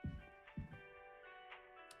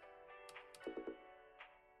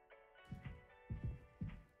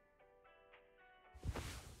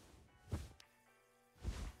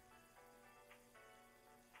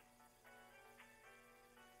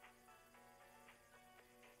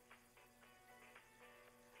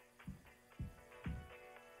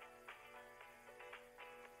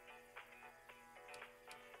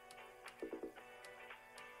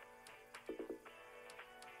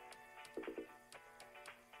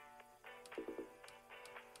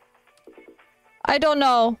 I don't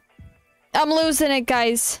know. I'm losing it,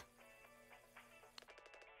 guys.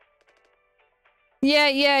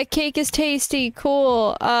 Yeah, cake is tasty.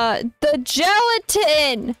 Cool. The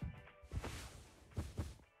gelatin!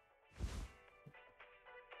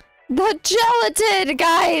 The gelatin,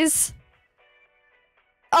 guys!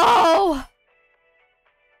 Oh!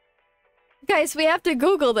 Guys, we have to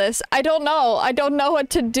Google this. I don't know. I don't know what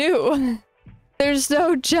to do. There's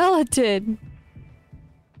no gelatin.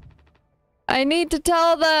 I need to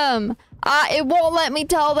tell them. It won't let me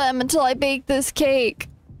tell them until I bake this cake.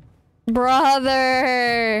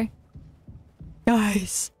 Brother.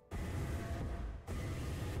 Guys.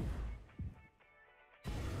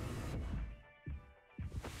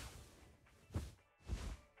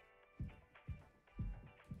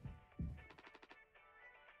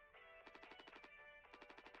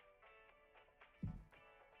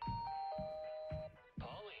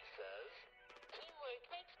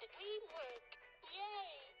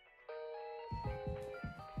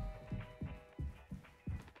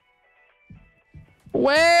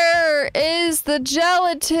 Where is the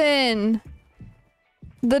gelatin?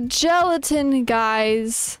 The gelatin,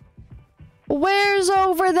 guys. Where's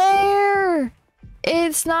over there?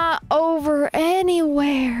 It's not over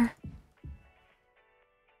anywhere.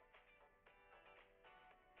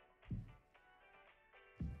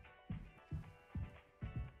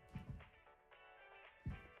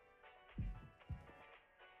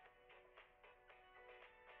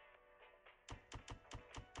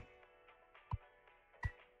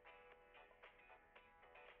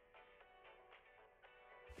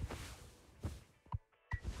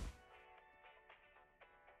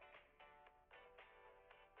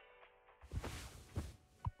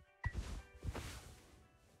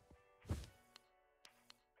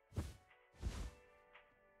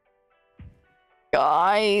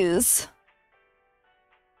 Guys.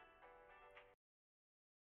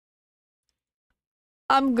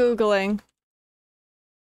 I'm Googling.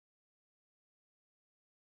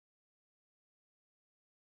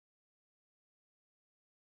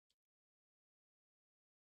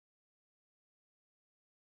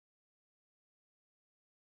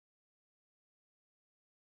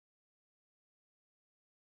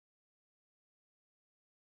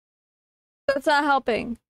 That's not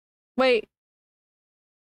helping. Wait.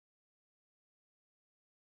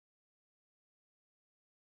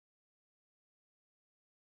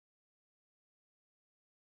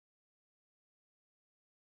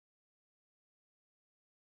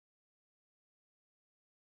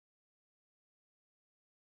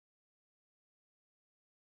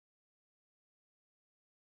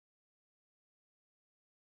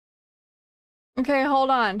 Okay, hold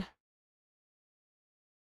on.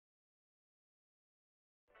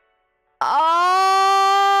 Oh!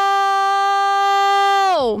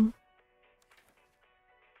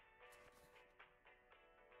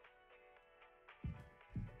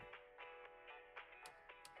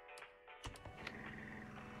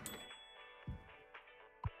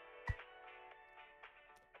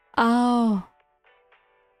 Oh.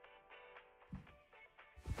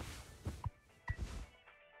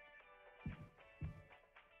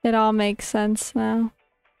 It all makes sense now.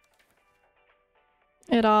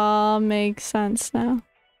 It all makes sense now.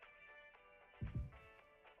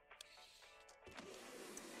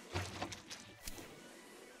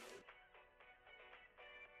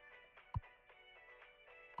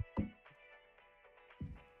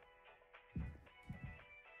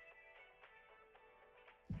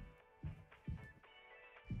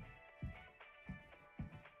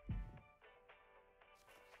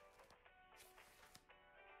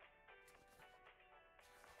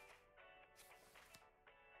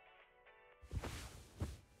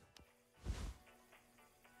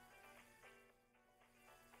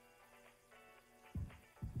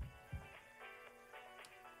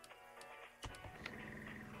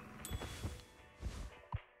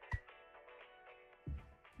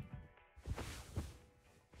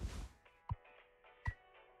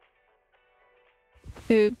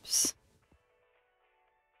 Oops.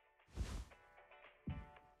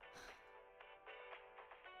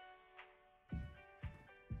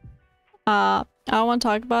 I don't want to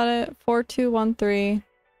talk about it. 4213.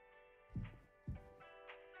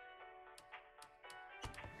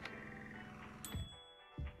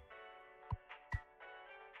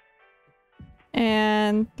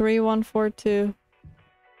 And 3142.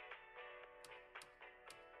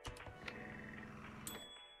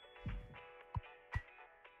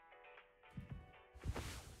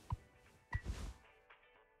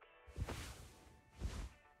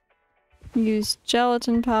 Use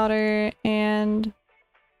gelatin powder and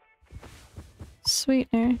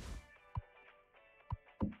sweetener.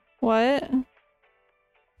 What?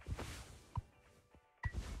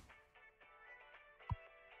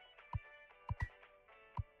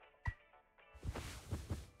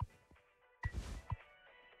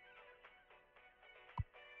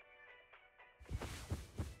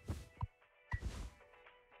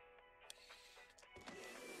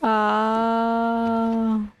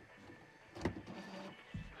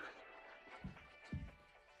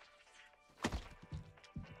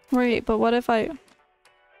 Wait, but what if I...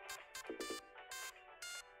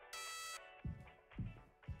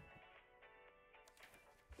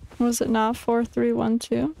 Was it not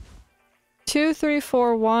 4312?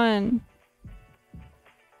 2341.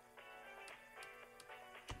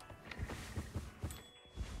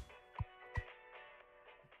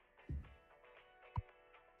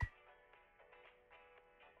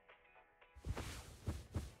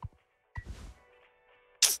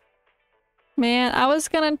 Man, I was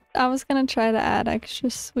gonna try to add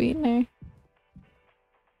extra sweetener.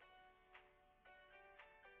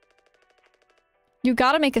 You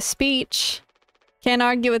gotta make a speech. Can't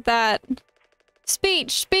argue with that.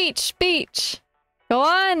 Speech, speech, speech. Go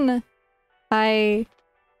on. Hey.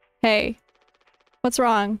 What's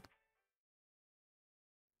wrong?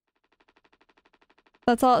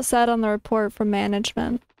 That's all it said on the report from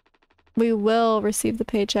management. We will receive the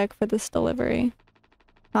paycheck for this delivery.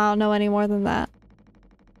 I don't know any more than that.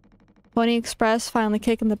 Pony Express finally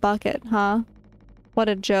kicking the bucket, huh? What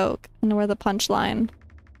a joke. And we're the punchline.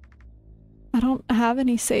 I don't have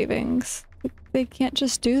any savings. They can't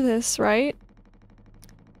just do this, right?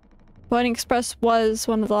 Pony Express was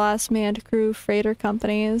one of the last manned crew freighter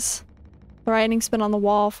companies. The writing's been on the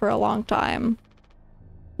wall for a long time.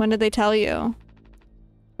 When did they tell you?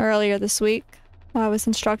 Earlier this week. I was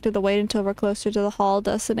instructed to wait until we're closer to the haul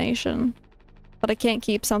destination. But I can't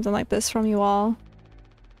keep something like this from you all.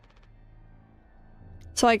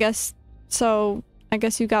 So I guess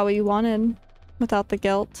you got what you wanted. Without the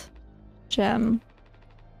guilt. Jim.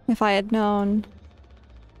 If I had known.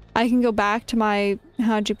 I can go back to my,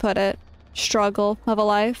 how'd you put it, struggle of a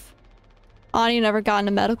life. Ani never got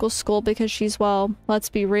into medical school because she's, well, let's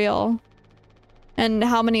be real. And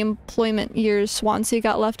how many employment years Swansea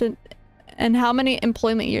got left in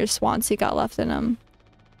him?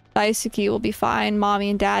 Daisuke will be fine. Mommy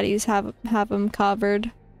and daddies have him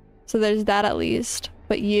covered. So there's that at least.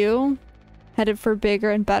 But you? Headed for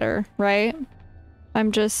bigger and better, right?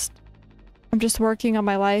 I'm just working on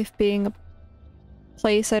my life being a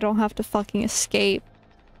place I don't have to fucking escape.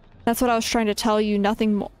 That's what I was trying to tell you,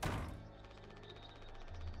 nothing more.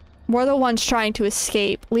 We're the ones trying to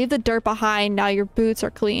escape. Leave the dirt behind, now your boots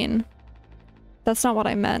are clean. That's not what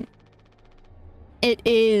I meant. It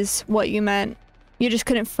is what you meant. You just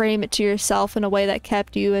couldn't frame it to yourself in a way that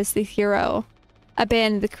kept you as the hero.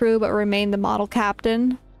 Abandoned the crew but remained the model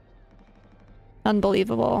captain.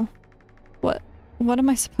 Unbelievable. What am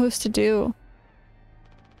I supposed to do?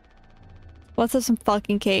 Let's have some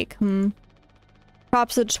fucking cake,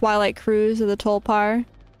 Props to the Twilight Cruise of the Tolpar.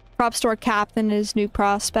 Props to our captain and his new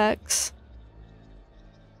prospects.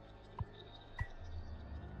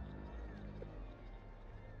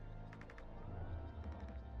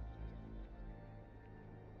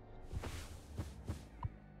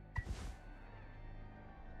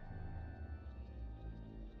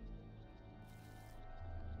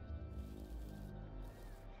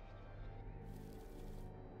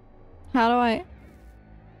 How do I...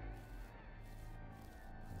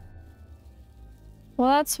 Well,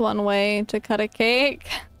 that's one way to cut a cake.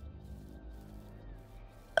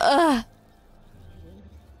 Ugh.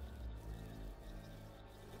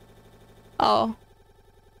 Oh.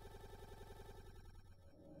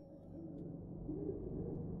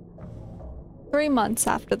 Three months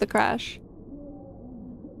after the crash.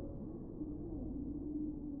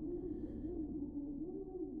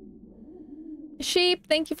 Sheep,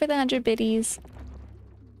 thank you for the 100 biddies.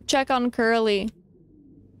 Check on Curly.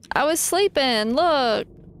 I was sleeping, look!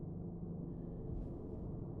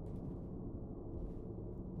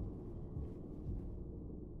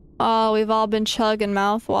 Oh, we've all been chugging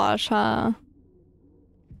mouthwash, huh?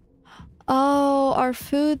 Oh, our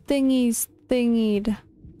food thingies thingied.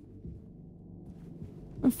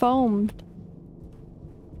 Foamed.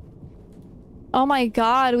 Oh my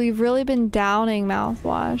god, we've really been downing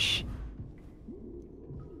mouthwash.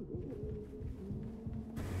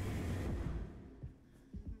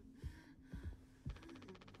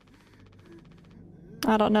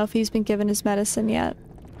 I don't know if he's been given his medicine yet.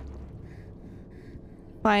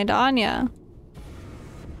 Find Anya.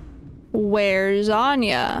 Where's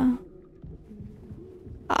Anya?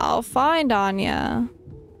 I'll find Anya.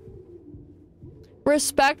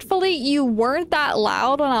 Respectfully, you weren't that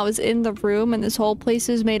loud when I was in the room and this whole place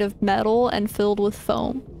is made of metal and filled with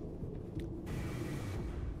foam.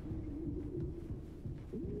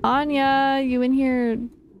 Anya, you in here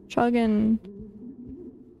chugging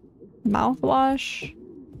mouthwash?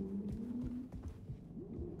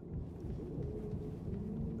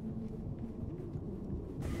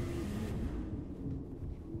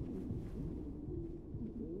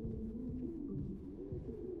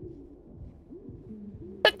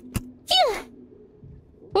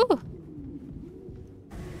 Woo.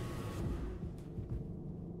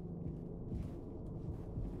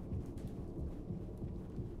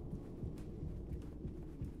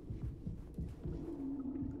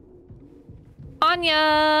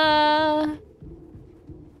 Anya!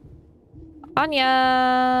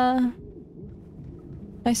 Anya!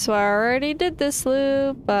 I swear I already did this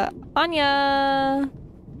loop, but Anya!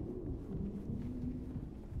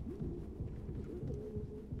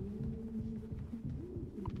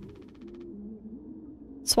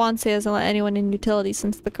 Swansea hasn't let anyone in utility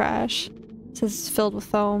since the crash. It says it's filled with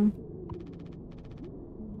foam.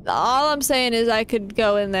 All I'm saying is I could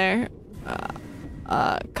go in there.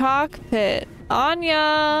 Cockpit.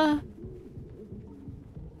 Anya!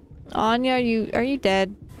 Anya, are you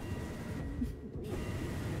dead?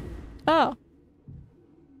 Oh.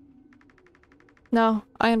 No,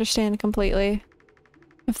 I understand completely.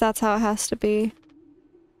 If that's how it has to be.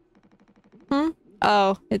 Hmm?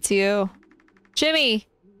 Oh, it's you. Jimmy!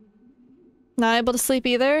 Not able to sleep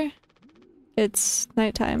either? It's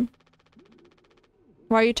nighttime.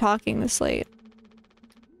 Why are you talking this late?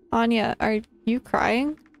 Anya, are you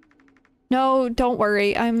crying? No, don't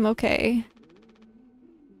worry. I'm okay.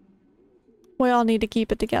 We all need to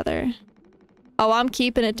keep it together. Oh, I'm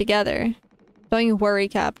keeping it together. Don't you worry,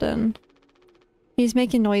 Captain. He's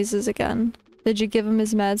making noises again. Did you give him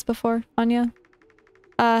his meds before, Anya?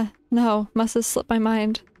 No. Must have slipped my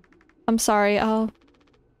mind. I'm sorry. I'll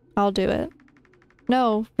do it.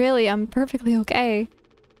 No, really, I'm perfectly okay.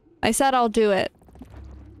 I said I'll do it.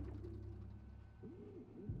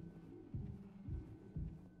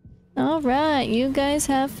 Alright, you guys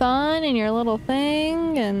have fun in your little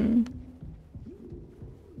thing, and...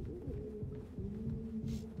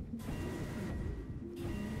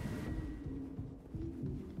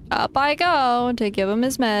 up I go to give him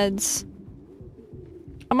his meds.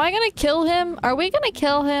 Am I gonna kill him? Are we gonna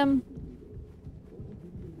kill him?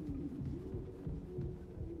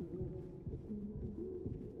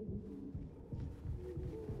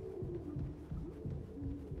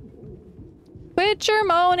 Quit your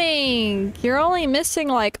moaning! You're only missing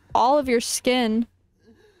like all of your skin.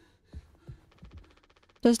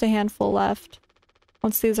 Just a handful left.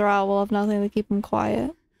 Once these are out, we'll have nothing to keep him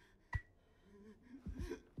quiet.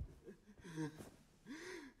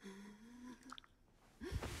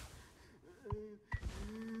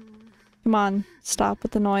 Come on, stop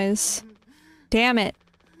with the noise. Damn it.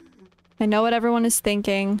 I know what everyone is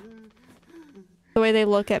thinking. The way they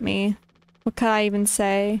look at me. What could I even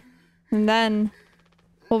say? And then,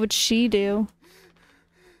 what would she do?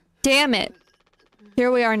 Damn it!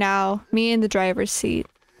 Here we are now, me in the driver's seat.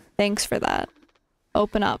 Thanks for that.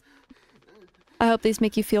 Open up. I hope these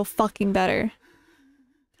make you feel fucking better.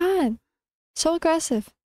 God, so aggressive.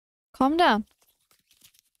 Calm down.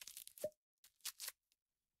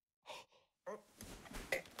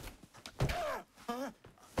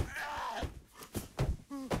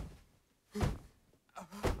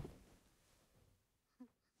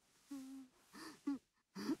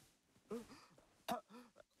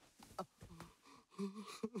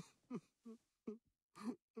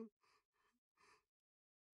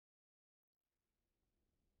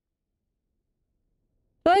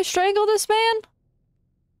 Did I strangle this man?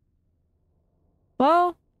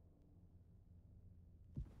 Well,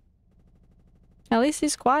 at least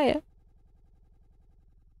he's quiet.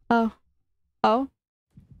 Oh. Oh.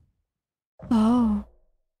 Oh.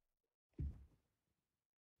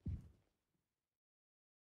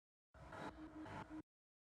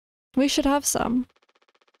 We should have some.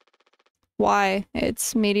 Why?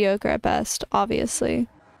 It's mediocre at best, obviously.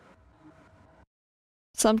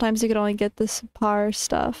 Sometimes you can only get the subpar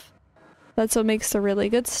stuff. That's what makes the really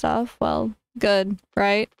good stuff. Well, good,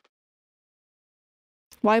 right?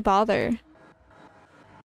 Why bother?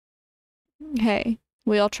 Hey,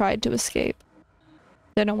 we all tried to escape.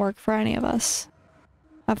 Didn't work for any of us.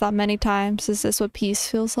 I've thought many times, is this what peace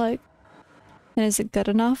feels like? And is it good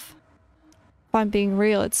enough? If I'm being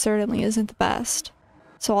real, it certainly isn't the best.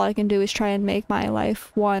 So all I can do is try and make my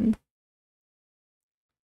life one.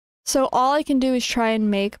 So all I can do is try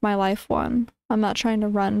and make my life one. I'm not trying to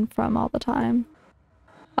run from all the time.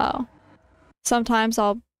 Oh. Sometimes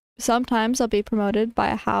I'll be promoted by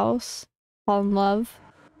a house, fall in love,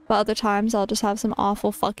 but other times I'll just have some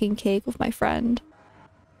awful fucking cake with my friend.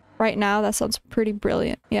 Right now, that sounds pretty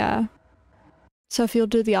brilliant, yeah. So if you'll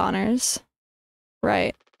do the honors.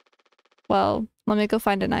 Right. Well, let me go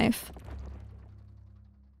find a knife.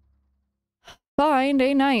 Find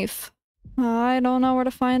a knife. I don't know where to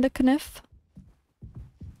find a knife.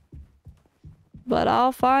 But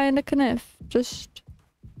I'll find a knife. Just...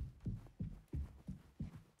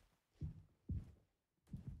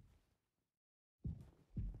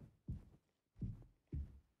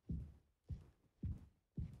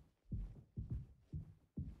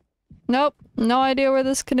 Nope. No idea where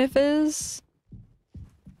this knife is.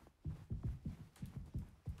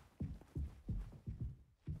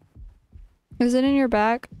 Is it in your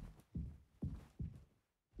back?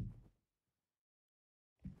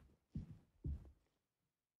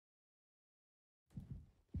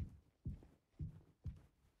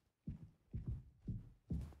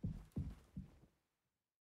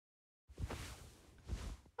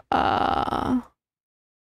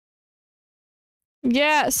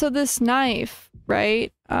 Yeah, so this knife,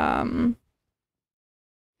 right?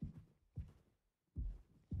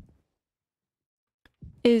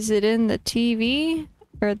 Is it in the TV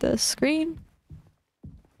or the screen?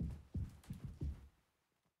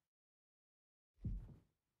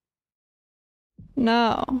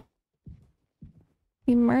 No.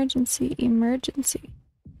 Emergency, emergency.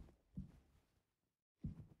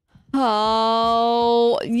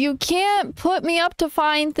 Oh, you can't put me up to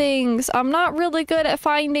find things. I'm not really good at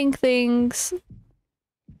finding things.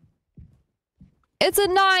 It's a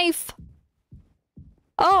knife.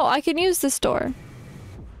 Oh, I can use this door.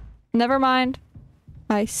 Never mind.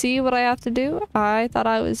 I see what I have to do. I thought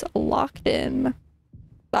I was locked in.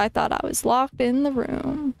 I thought I was locked in the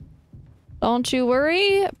room. Don't you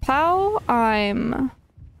worry, pal. I'm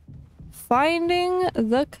finding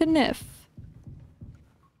the knife.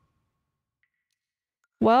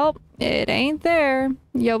 Well, it ain't there.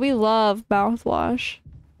 Yo, we love mouthwash.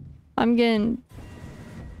 I'm getting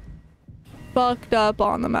fucked up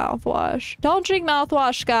on the mouthwash. Don't drink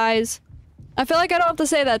mouthwash, guys. I feel like I don't have to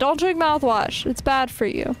say that. Don't drink mouthwash. It's bad for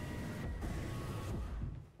you.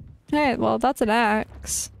 Hey, well, that's an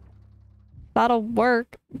axe. That'll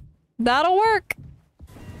work. That'll work!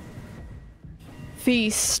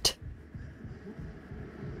 Feast.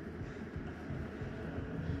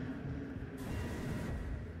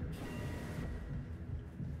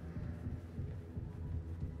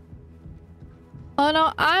 Oh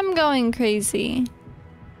no, I'm going crazy.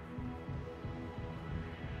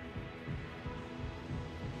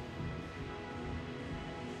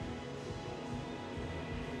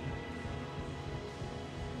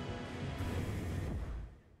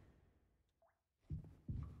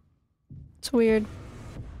 It's weird.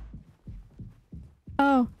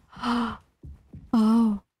 Oh. Oh.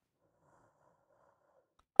 Oh,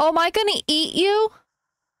 am I gonna eat you?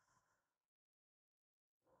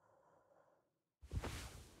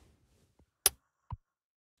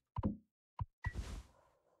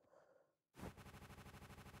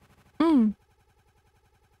 Mm.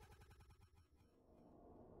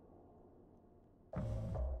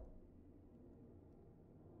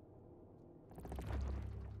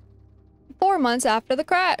 Four months after the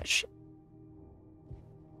crash.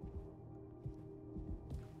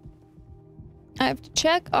 I have to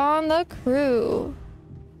check on the crew.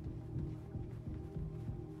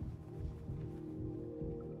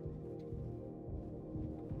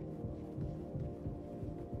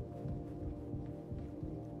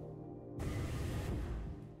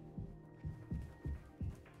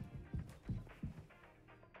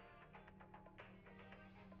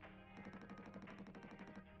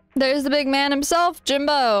 There's the big man himself,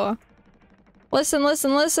 Jimbo. Listen,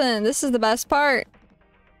 listen, listen. This is the best part.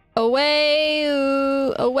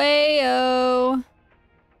 Away-oo, away-oh.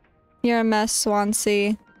 You're a mess,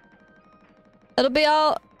 Swansea. It'll be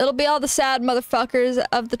all the sad motherfuckers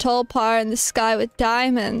of the Tulpar in the sky with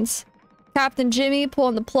diamonds. Captain Jimmy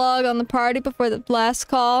pulling the plug on the party before the last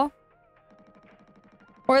call.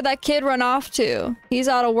 Where'd that kid run off to? He's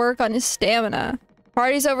out of work on his stamina.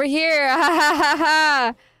 Party's over here! Ha ha ha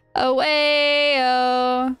ha!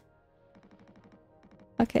 Away-oh!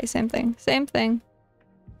 Okay, same thing. Same thing.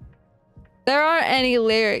 There aren't any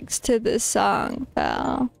lyrics to this song,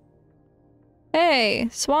 pal. Hey,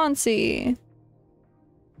 Swansea.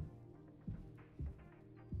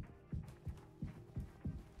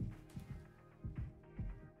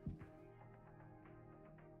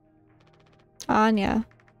 Anya.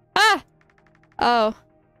 Ah! Oh,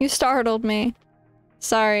 you startled me.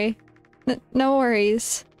 Sorry. No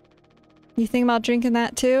worries. You think about drinking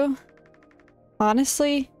that too?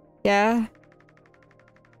 Honestly, yeah.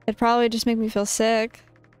 It'd probably just make me feel sick.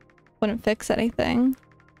 Wouldn't fix anything.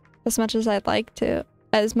 As much as I'd like to.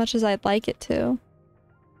 As much as I'd like it to.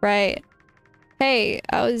 Right. Hey,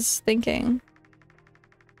 I was thinking.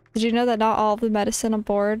 Did you know that not all of the medicine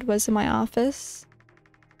aboard was in my office?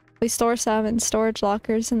 We store some in storage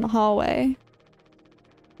lockers in the hallway.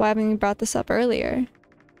 Why haven't you brought this up earlier?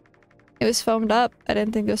 It was foamed up. I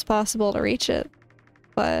didn't think it was possible to reach it.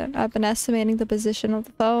 But I've been estimating the position of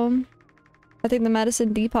the foam. I think the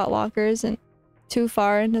medicine depot locker isn't too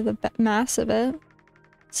far into the mass of it.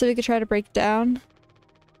 So we could try to break it down.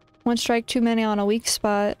 One strike too many on a weak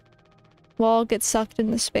spot. We'll all get sucked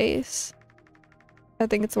into space. I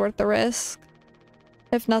think it's worth the risk.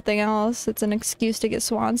 If nothing else, it's an excuse to get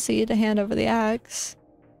Swansea to hand over the axe.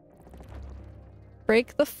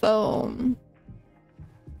 Break the foam.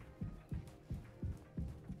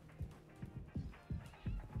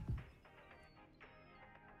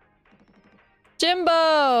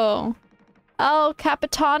 Jimbo! El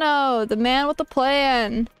Capitano, the man with the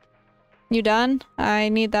plan. You done? I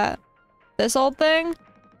need that. This old thing?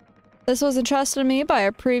 This was entrusted to me by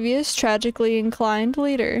a previous tragically inclined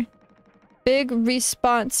leader. Big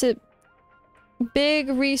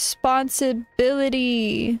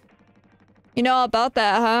responsibility. You know all about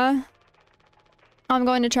that, huh? I'm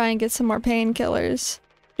going to try and get some more painkillers.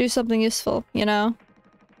 Do something useful, you know?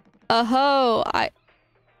 Oh,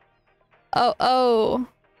 Oh,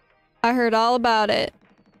 I heard all about it.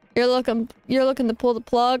 You're looking to pull the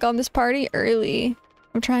plug on this party early.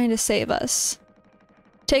 I'm trying to save us.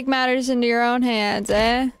 Take matters into your own hands,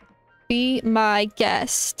 eh? Be my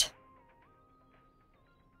guest.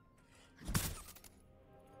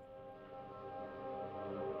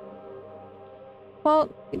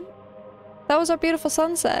 Well, that was our beautiful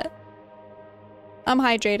sunset. I'm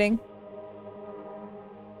hydrating.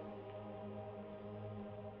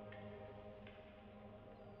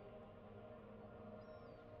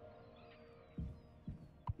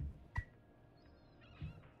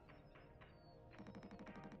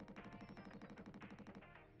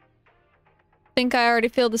 Think I already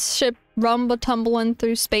feel the ship rumble tumbling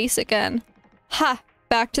through space again. Ha!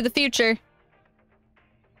 Back to the future.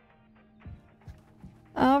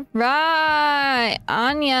 Alright,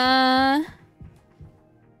 Anya.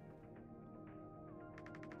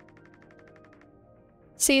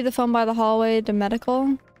 See the phone by the hallway to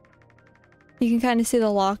medical? You can kind of see the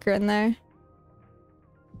locker in there.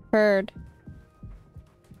 Heard.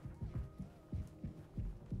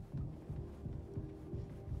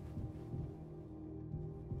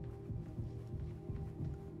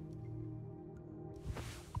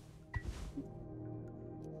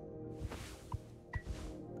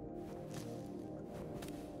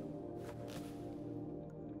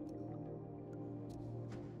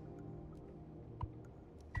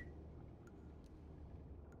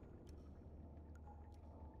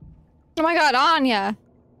 Oh my god, Anya!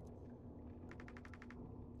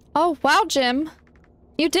 Oh, wow, Jim.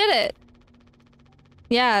 You did it!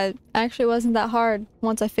 Yeah, it actually wasn't that hard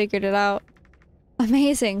once I figured it out.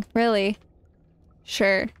 Amazing, really.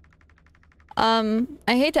 Sure. I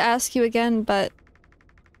hate to ask you again, but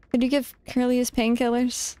could you give Curly his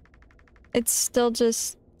painkillers? It's still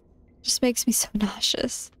just makes me so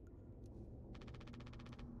nauseous.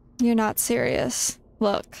 You're not serious.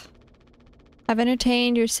 Look. I've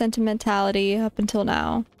entertained your sentimentality up until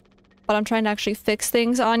now, but I'm trying to actually fix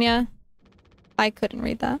things, Anya. I couldn't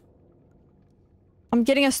read that. I'm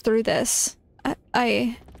getting us through this.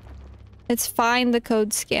 It's find the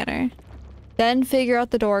code scanner. Then figure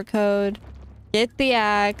out the door code. Get the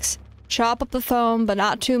axe. Chop up the foam, but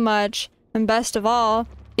not too much. And best of all,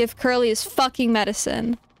 give Curly his fucking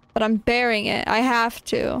medicine. But I'm bearing it. I have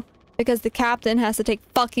to. Because the captain has to take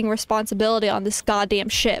fucking responsibility on this goddamn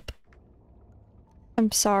ship.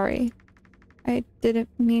 I'm sorry. I didn't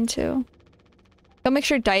mean to. Go make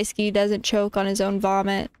sure Daisuke doesn't choke on his own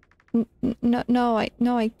vomit. No, I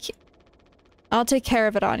can't. I'll take care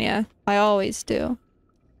of it, Anya. I always do.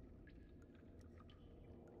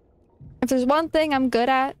 If there's one thing I'm good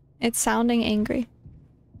at, it's sounding angry.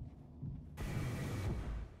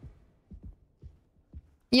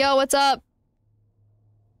 Yo, what's up?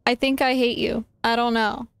 I think I hate you. I don't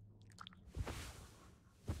know.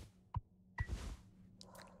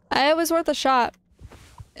 It was worth a shot.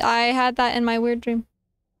 I had that in my weird dream.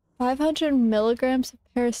 500 milligrams of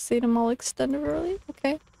paracetamol extended relief?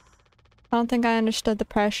 Okay. I don't think I understood the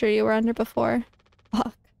pressure you were under before.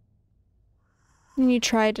 Fuck. And you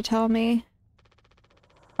tried to tell me.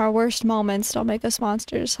 Our worst moments don't make us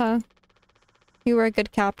monsters, huh? You were a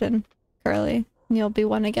good captain, Curly. And you'll be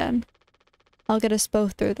one again. I'll get us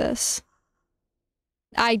both through this.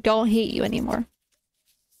 I don't hate you anymore.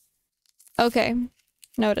 Okay.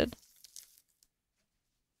 Noted.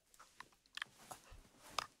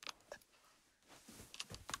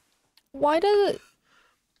 Why does it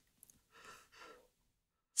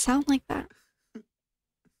sound like that?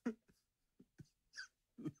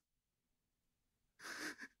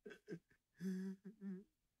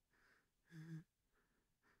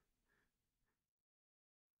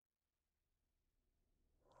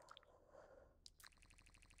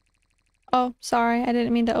 Oh, sorry. I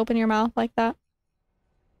didn't mean to open your mouth like that.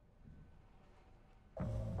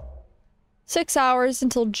 6 hours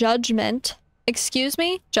until judgment. Excuse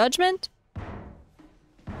me? Judgment?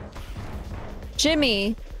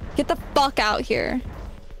 Jimmy, get the fuck out here.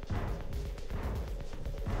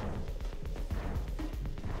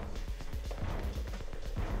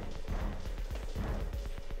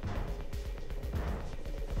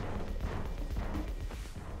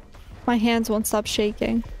 My hands won't stop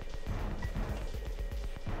shaking.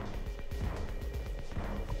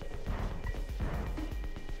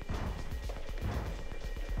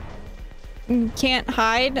 You can't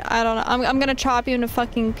hide? I don't know. I'm gonna chop you into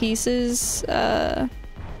fucking pieces.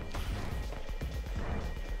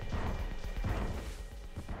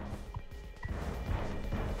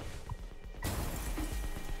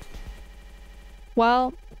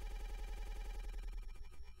 Well.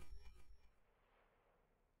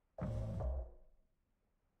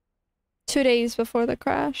 Two days before the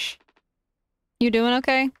crash. You doing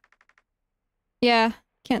okay? Yeah,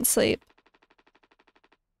 can't sleep.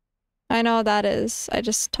 I know how that is. I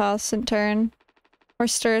just toss and turn. Or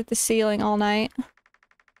stare at the ceiling all night.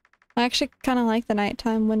 I actually kind of like the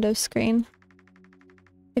nighttime window screen.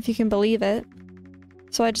 If you can believe it.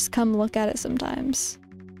 So I just come look at it sometimes.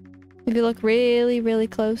 If you look really, really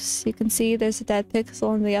close, you can see there's a dead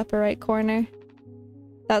pixel in the upper right corner.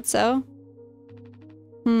 That so?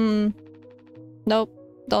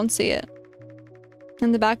 Nope, don't see it.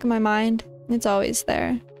 In the back of my mind, it's always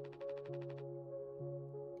there.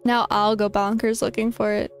 Now I'll go bonkers looking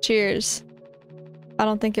for it. Cheers. I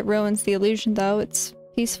don't think it ruins the illusion though, it's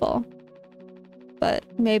peaceful. But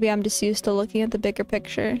maybe I'm just used to looking at the bigger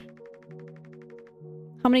picture.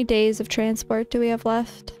 How many days of transport do we have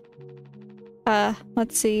left?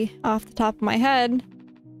 Let's see, off the top of my head,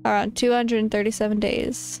 around 237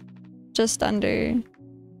 days. Just under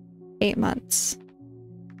 8 months.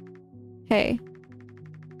 Hey.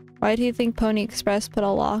 Why do you think Pony Express put a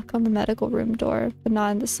lock on the medical room door, but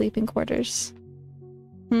not in the sleeping quarters?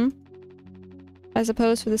 I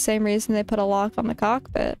suppose for the same reason they put a lock on the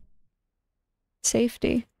cockpit.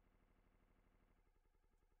 Safety.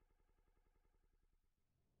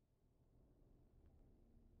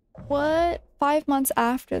 What? 5 months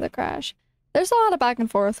after the crash. There's a lot of back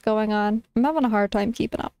and forth going on. I'm having a hard time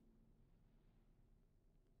keeping up.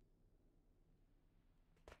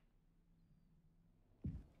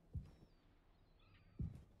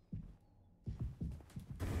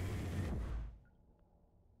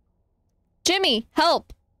 Jimmy,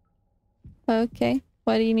 help! Okay,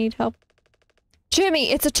 why do you need help?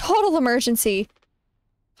 Jimmy, it's a total emergency!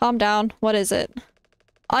 Calm down, what is it?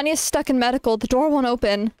 Anya's stuck in medical, the door won't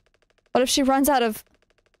open. What if she runs out of...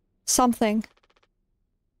 something?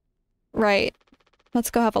 Right.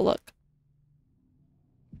 Let's go have a look.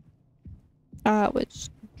 I was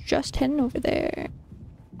just heading over there.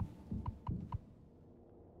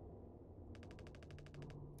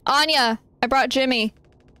 Anya! I brought Jimmy.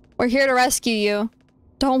 We're here to rescue you.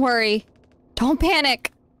 Don't worry. Don't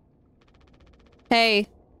panic. Hey,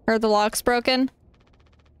 are the locks broken?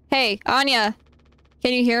 Hey, Anya!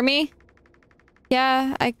 Can you hear me?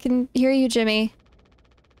 Yeah, I can hear you, Jimmy.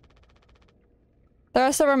 The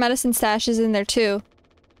rest of our medicine stash is in there too.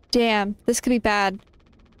 Damn, this could be bad.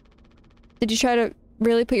 Did you try to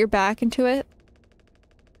really put your back into it?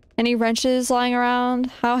 Any wrenches lying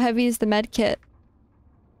around? How heavy is the med kit?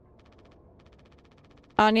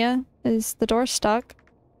 Anya, is the door stuck?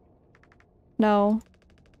 No.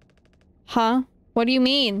 Huh? What do you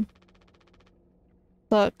mean?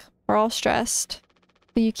 Look, We're all stressed.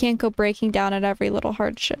 But you can't go breaking down at every little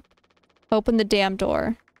hardship. Open the damn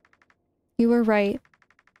door. You were right.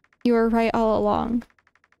 You were right all along.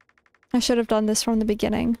 I should have done this from the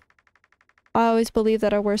beginning. I always believed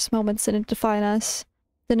that our worst moments didn't define us,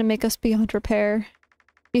 didn't make us beyond repair.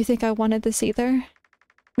 You think I wanted this either?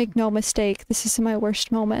 Make no mistake, this isn't my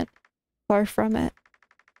worst moment. Far from it.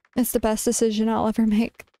 It's the best decision I'll ever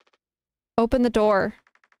make. Open the door.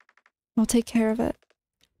 I'll take care of it.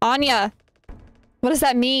 Anya! What does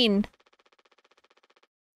that mean?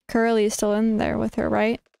 Curly is still in there with her,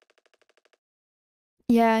 right?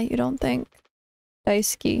 Yeah, you don't think.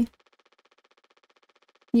 Daisuke.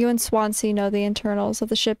 You and Swansea know the internals of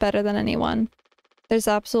the ship better than anyone. There's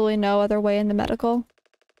absolutely no other way into medical.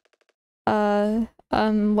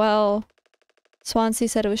 Well, Swansea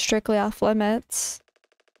said it was strictly off limits.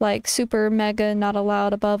 Like, super mega not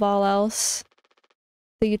allowed above all else.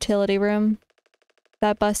 The utility room.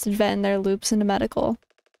 That busted vent in there loops into medical.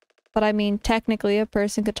 But I mean, technically a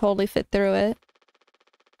person could totally fit through it.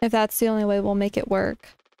 If that's the only way we'll make it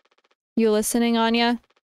work. You listening, Anya?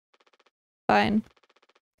 Fine.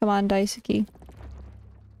 Come on, Daisuke.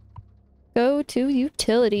 Go to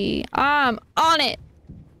utility. I'm on it!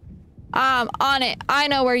 I'm on it! I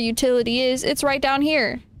know where utility is. It's right down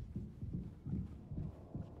here.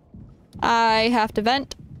 I have to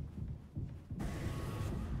vent.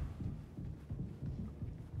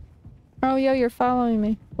 Oh, yo, you're following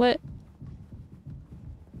me. Lit.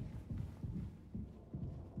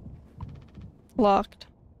 Locked.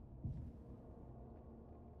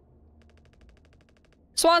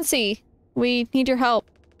 Swansea! We need your help.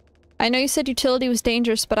 I know you said utility was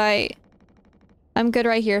dangerous, but I'm good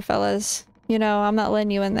right here, fellas. You know, I'm not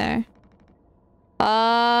letting you in there.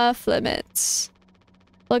 Off limits.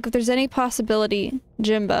 Look, if there's any possibility,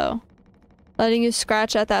 Jimbo, letting you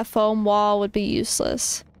scratch at that foam wall would be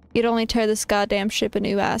useless. You'd only tear this goddamn ship a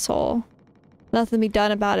new asshole. Nothing to be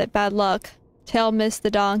done about it. Bad luck. Tail missed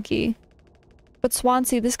the donkey. But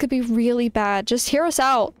Swansea, this could be really bad. Just hear us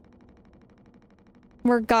out.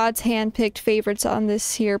 We're God's hand-picked favorites on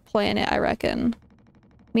this here planet, I reckon.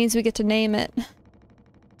 Means we get to name it.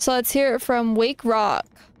 So let's hear it from Wake Rock.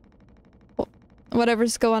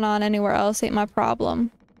 Whatever's going on anywhere else ain't my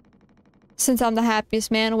problem. Since I'm the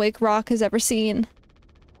happiest man Wake Rock has ever seen.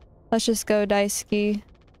 Let's just go, Daisuke.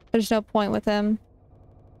 There's no point with him.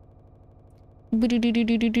 And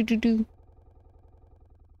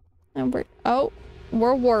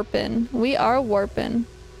we're warping. We are warping.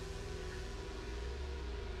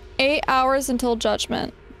 8 hours until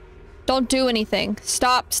judgment. Don't do anything.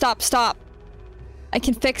 Stop, stop, stop. I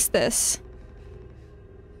can fix this.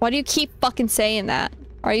 Why do you keep fucking saying that?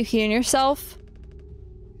 Are you hearing yourself?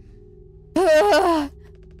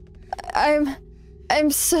 I'm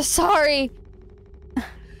so sorry.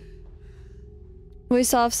 We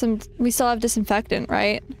still have disinfectant,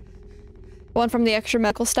 right? One from the extra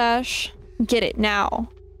medical stash. Get it now.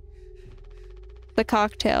 The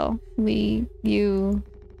cocktail. The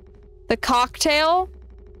cocktail?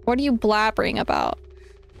 What are you blabbering about?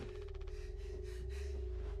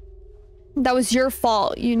 That was your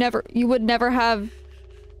fault. You would never have...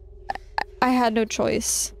 I had no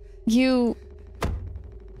choice. You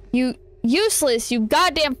useless, you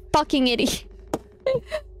goddamn fucking idiot.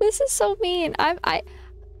 This is so mean.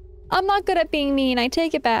 I'm not good at being mean. I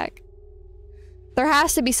take it back. There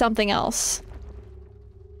has to be something else.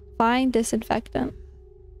 Find disinfectant.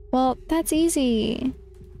 Well, that's easy.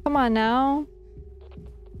 Come on now.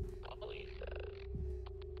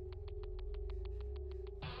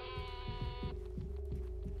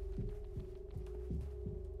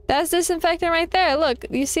 That's disinfectant right there. Look,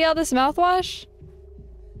 you see all this mouthwash?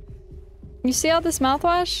 You see all this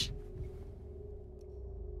mouthwash?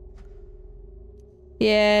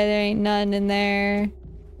 Yeah, there ain't none in there.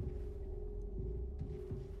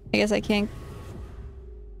 I guess I can't.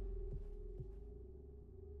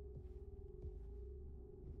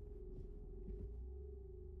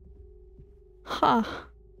 Huh.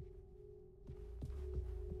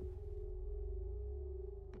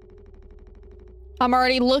 I'm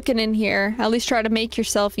already looking in here. At least try to make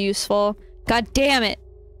yourself useful. God damn it.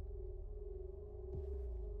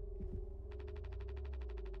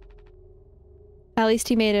 At least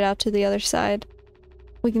he made it out to the other side.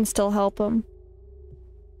 We can still help him.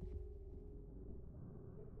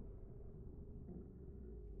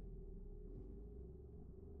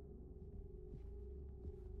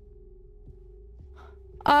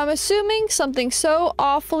 I'm assuming something so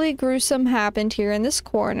awfully gruesome happened here in this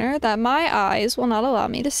corner that my eyes will not allow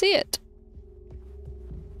me to see it.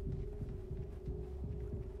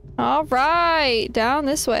 Alright, down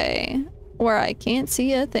this way. where I can't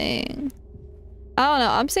see a thing. I don't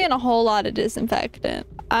know. I'm seeing a whole lot of disinfectant.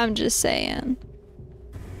 I'm just saying.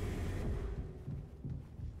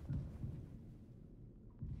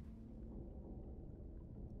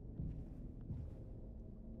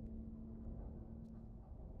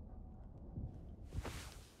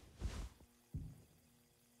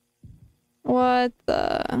 What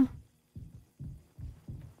the?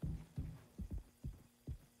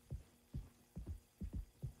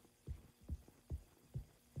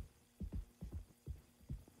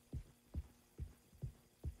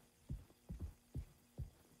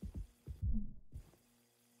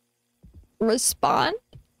 Respond?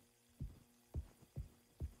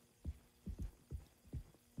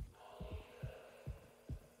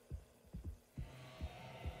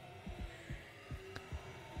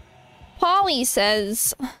 Polly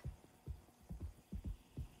says...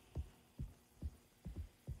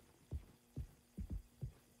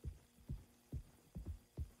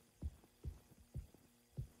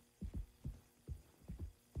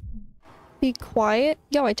 Be quiet?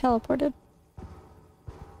 Yo, I teleported.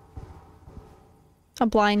 A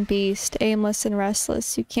blind beast, aimless and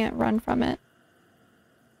restless. You can't run from it.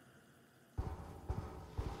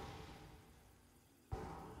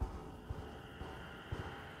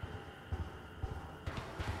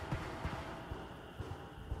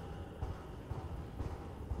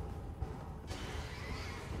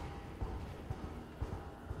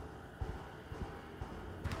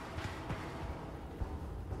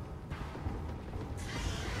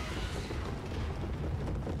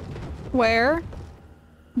 Where?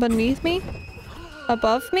 Beneath me?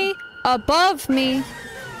 Above me? Above me!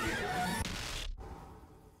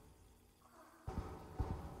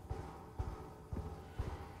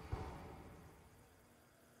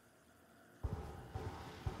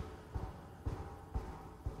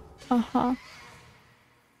 Uh-huh.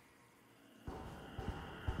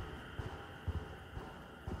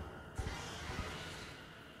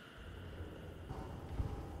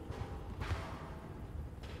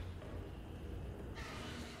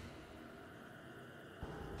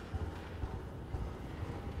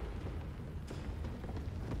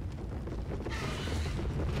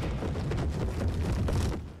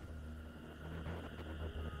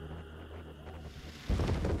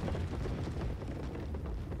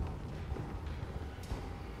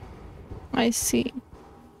 I see.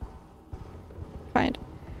 Fine.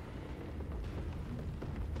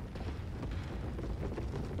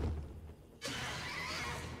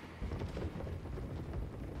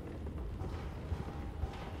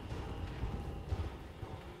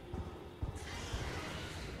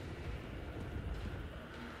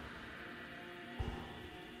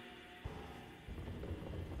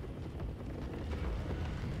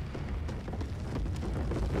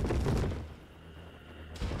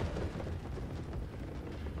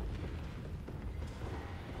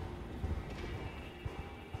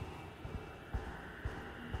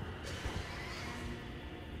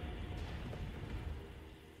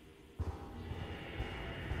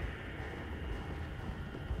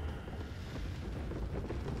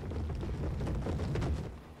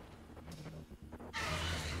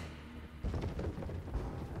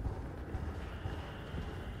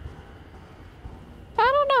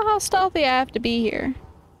 I don't know how stealthy I have to be here.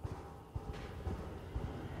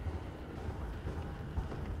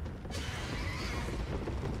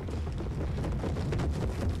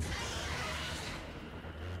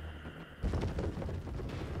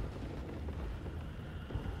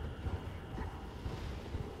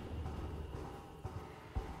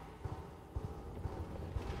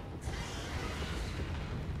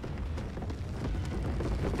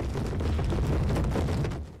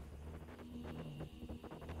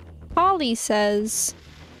 Polly says...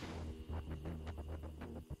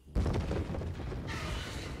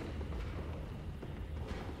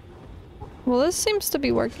 Well, this seems to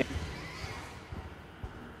be working.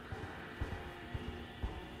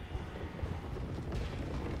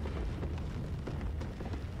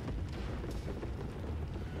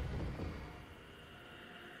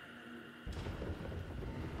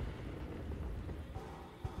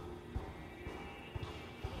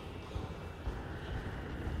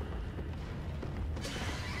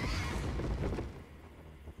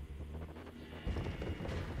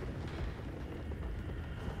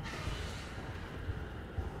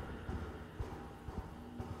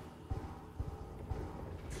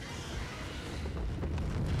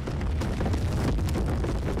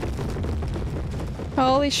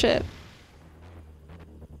 Holy shit.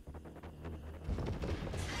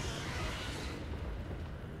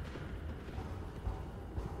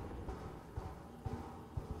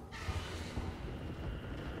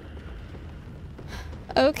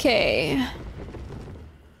 Okay.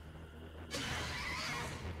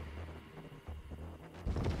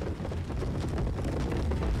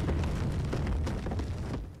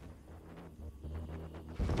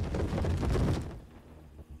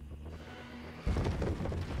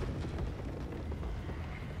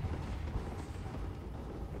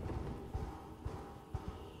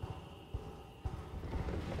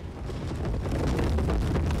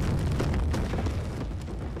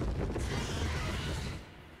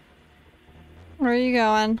 Where are you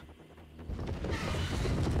going?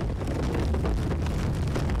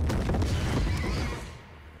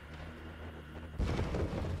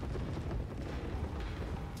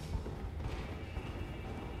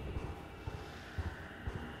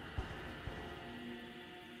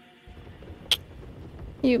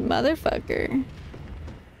 You motherfucker.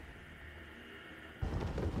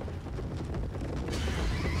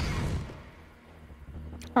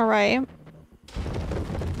 All right.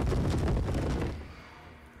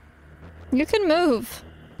 You can move.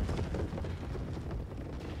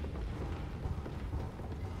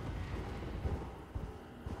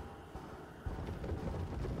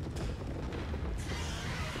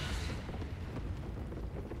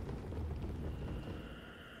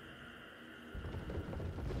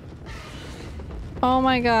 Oh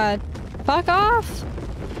my god. Fuck off!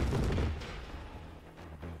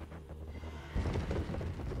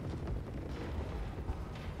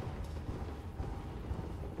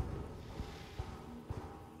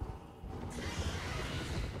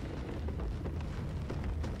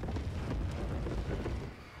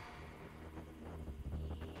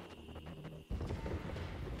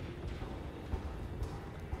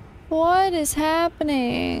 What is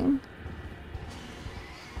happening?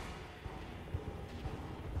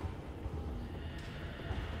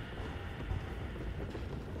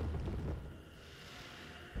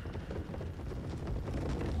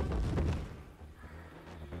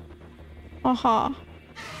 Uh-huh.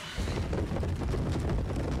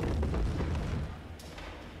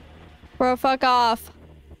 Bro, fuck off.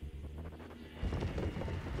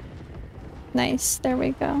 Nice, there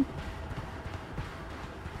we go.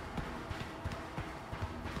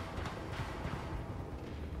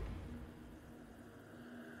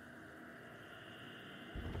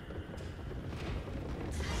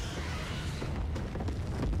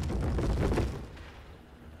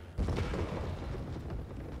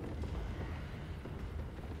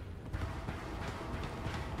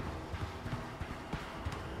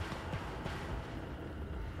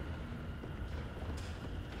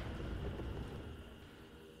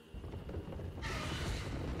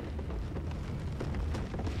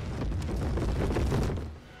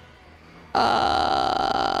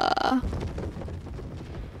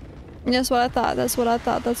 That's what I thought, that's what I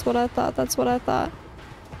thought, that's what I thought, that's what I thought.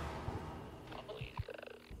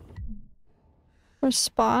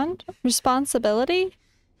 Respond? Responsibility?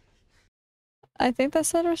 I think that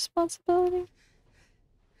said responsibility.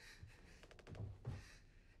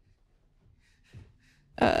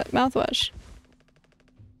 Mouthwash.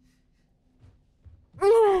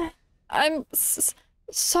 I'm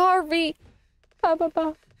sorry.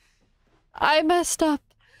 I messed up.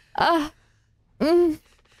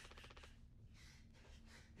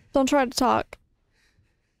 Don't try to talk.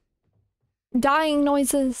 Dying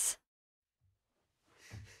noises.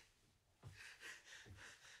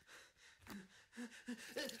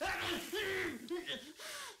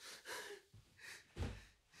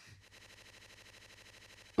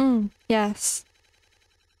 Yes.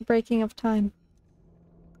 Breaking of time.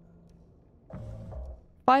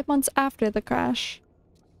 5 months after the crash.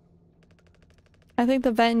 I think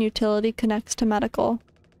the vent utility connects to medical.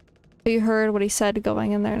 But you heard what he said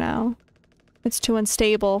going in there now. It's too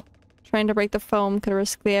unstable. Trying to break the foam could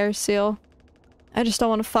risk the air seal. I just don't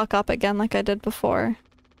want to fuck up again like I did before.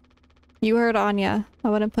 You heard Anya. I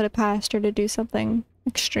wouldn't put it past her to do something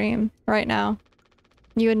extreme right now.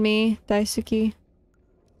 You and me, Daisuke.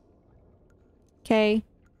 Kay.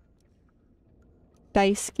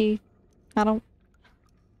 Daisuke. I don't...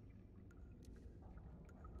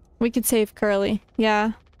 We could save Curly.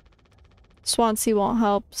 Yeah. Swansea won't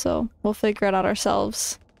help, so we'll figure it out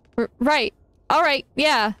ourselves. Right. Alright,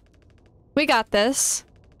 yeah. We got this.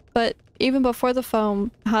 But even before the foam,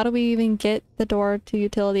 how do we even get the door to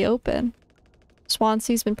utility open?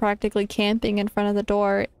 Swansea's been practically camping in front of the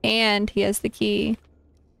door, and he has the key.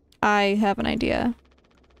 I have an idea.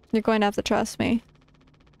 You're going to have to trust me.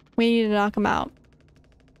 We need to knock him out.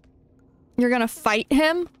 You're gonna fight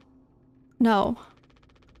him? No.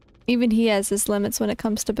 Even he has his limits when it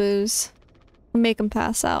comes to booze. We make him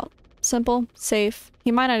pass out. Simple, safe.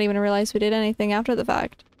 He might not even realize we did anything after the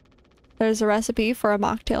fact. There's a recipe for a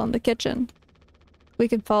mocktail in the kitchen. We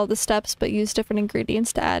can follow the steps but use different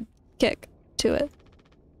ingredients to add kick to it.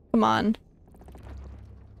 Come on.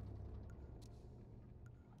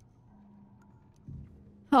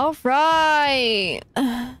 All right.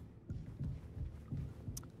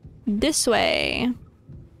 This way.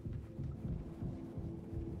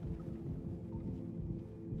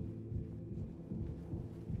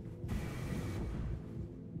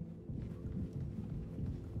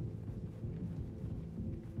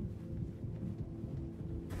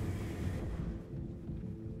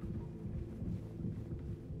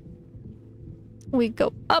 We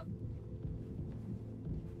go up.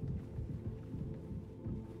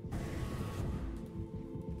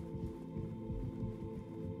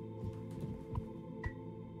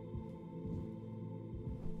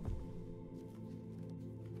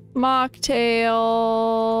 Mocktail.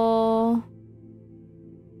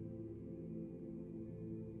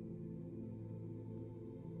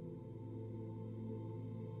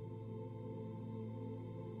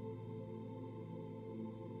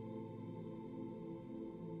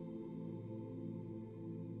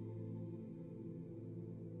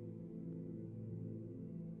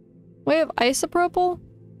 We have isopropyl?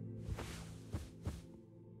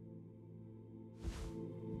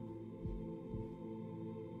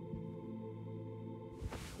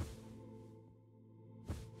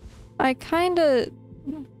 I kinda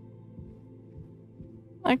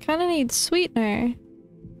need sweetener.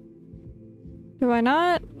 Do I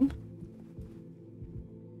not?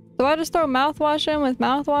 Do I just throw mouthwash in with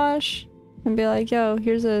mouthwash? And be like, yo,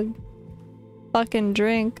 here's a fucking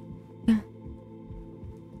drink.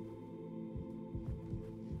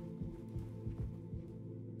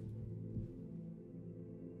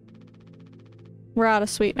 We're out of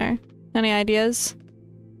sweetener. Any ideas?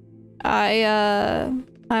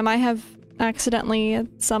 I might have accidentally at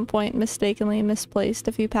some point mistakenly misplaced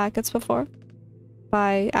a few packets before.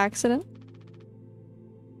 By accident.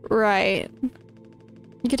 Right.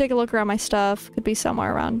 You could take a look around my stuff. Could be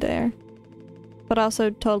somewhere around there. But also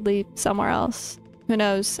totally somewhere else. Who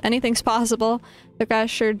knows? Anything's possible. The guy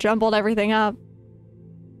sure jumbled everything up.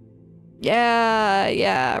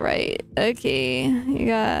 Yeah, right. Okay. You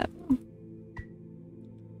got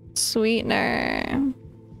sweetener.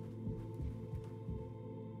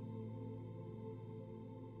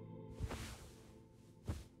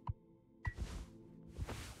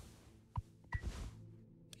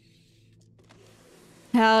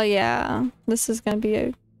 Hell yeah. This is gonna be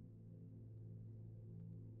a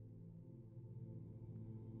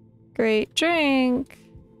great drink.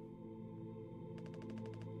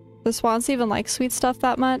 Does Swansea even like sweet stuff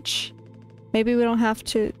that much? Maybe we don't have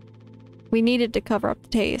to. We needed to cover up the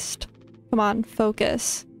taste. Come on,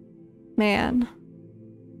 focus. Man.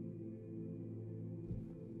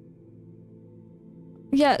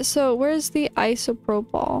 Yeah, so where's the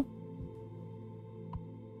isopropyl?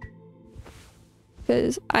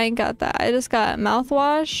 Because I ain't got that. I just got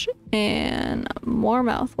mouthwash and more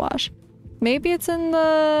mouthwash. Maybe it's in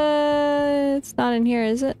the... It's not in here,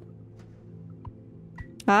 is it?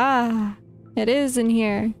 Ah, it is in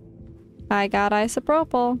here. I got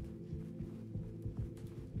isopropyl.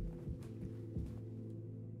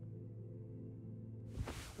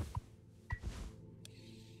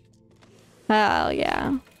 Hell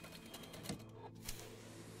yeah.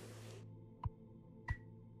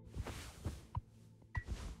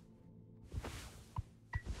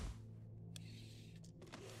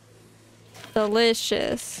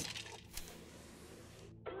 Delicious.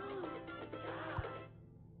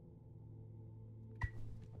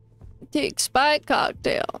 Take spike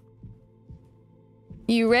cocktail.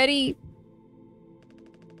 You ready?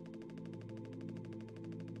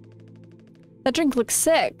 That drink looks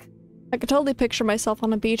sick. I could totally picture myself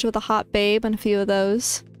on a beach with a hot babe and a few of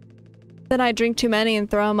those. Then I'd drink too many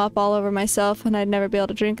and throw them up all over myself and I'd never be able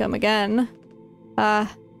to drink them again.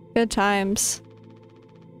 Ah, good times.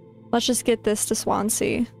 Let's just get this to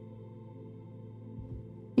Swansea.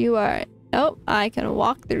 You are... Oh, I can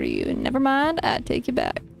walk through you. Never mind, I'd take you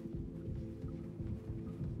back.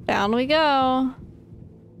 Down we go.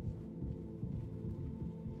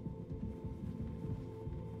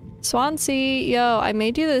 Swansea, yo, I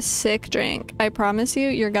made you this sick drink. I promise you,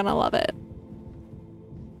 you're gonna love it.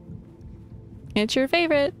 It's your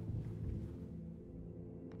favorite.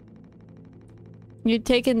 You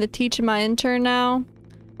taking the teaching my intern now?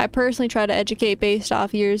 I personally try to educate based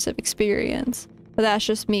off years of experience. But that's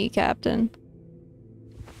just me, Captain.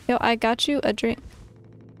 Yo, I got you a drink.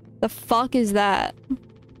 The fuck is that?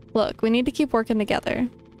 Look, we need to keep working together.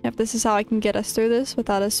 If this is how I can get us through this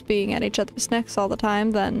without us being at each other's necks all the time,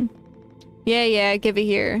 then... Yeah, give it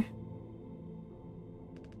here.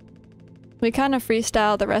 We kind of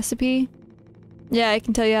freestyled the recipe. Yeah, I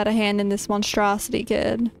can tell you how to hand in this monstrosity,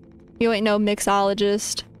 kid. You ain't no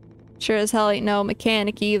mixologist. Sure as hell ain't no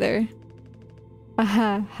mechanic either.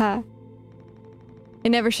 Aha, ha. I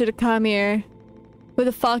never should have come here. Who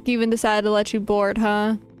the fuck even decided to let you board,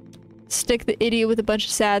 huh? Stick the idiot with a bunch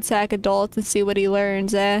of sad sack adults and see what he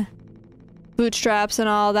learns, eh? Bootstraps and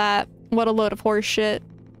all that. What a load of horse shit.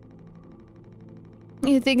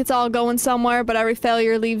 You think it's all going somewhere, but every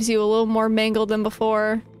failure leaves you a little more mangled than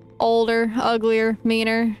before. Older, uglier,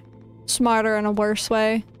 meaner, smarter in a worse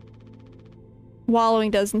way. Wallowing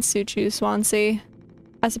doesn't suit you, Swansea.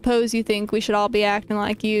 I suppose you think we should all be acting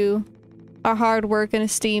like you. Our hard work and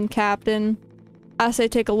esteemed captain. I say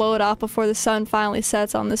take a load off before the sun finally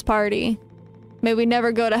sets on this party. May we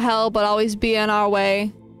never go to hell, but always be on our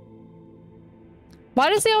way. Why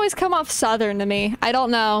does he always come off southern to me? I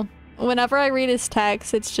don't know. Whenever I read his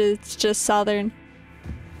text, it's just southern.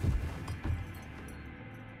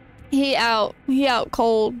 He out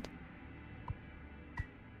cold.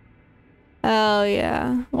 Oh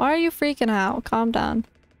yeah. Why are you freaking out? Calm down.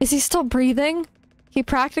 Is he still breathing? He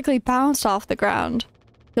practically bounced off the ground.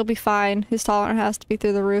 He'll be fine. His tolerance has to be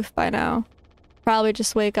through the roof by now. Probably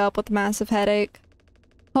just wake up with a massive headache.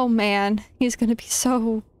 Oh man, he's gonna be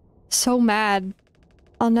so mad.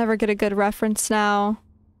 I'll never get a good reference now.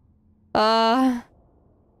 Don't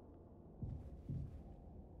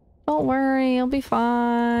worry, he'll be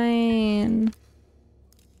fine.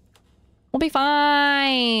 We'll be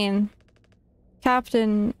fine.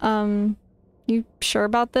 Captain, you sure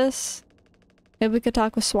about this? Maybe we could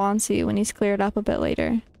talk with Swansea when he's cleared up a bit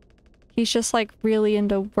later. He's just like really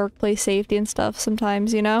into workplace safety and stuff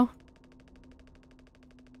sometimes, you know?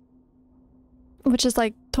 Which is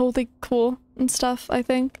like totally cool and stuff, I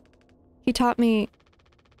think. He taught me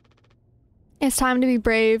it's time to be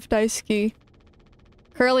brave, Daisuke.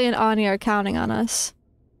 Curly and Ani are counting on us.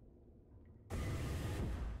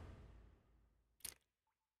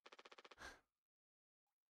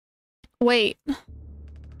 Wait.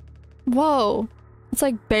 Whoa. It's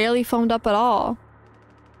like barely foamed up at all.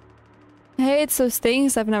 Hey, it's those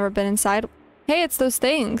things I've never been inside. Hey, it's those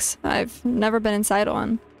things. I've never been inside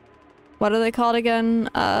one. What are they called again?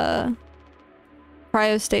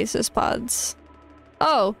 Cryostasis pods.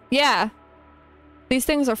 Oh, yeah. These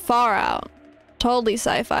things are far out. Totally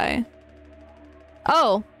sci-fi.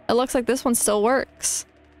 Oh, it looks like this one still works.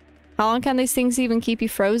 How long can these things even keep you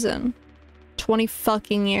frozen? 20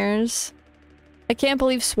 fucking years. I can't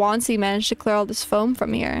believe Swansea managed to clear all this foam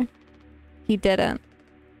from here. He didn't.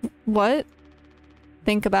 What?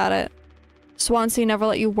 Think about it. Swansea never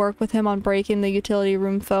let you work with him on breaking the utility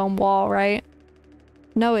room foam wall, right?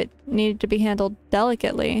 No, it needed to be handled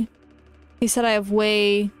delicately. He said I have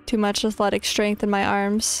way too much athletic strength in my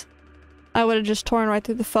arms. I would have just torn right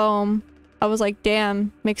through the foam. I was like,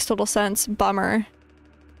 damn, makes total sense, bummer.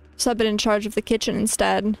 So I've been in charge of the kitchen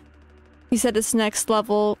instead. He said it's next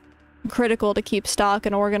level critical to keep stock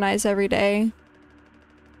and organize every day.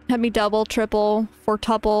 Had me double, triple,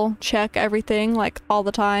 quadruple check everything, like, all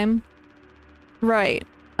the time. Right,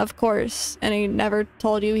 of course. And he never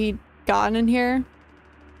told you he'd gotten in here?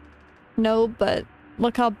 No, but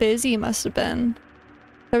look how busy he must have been.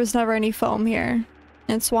 There was never any foam here.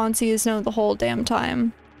 And Swansea is known the whole damn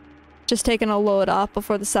time. Just taking a load off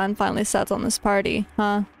before the sun finally sets on this party,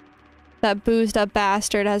 huh? That boozed up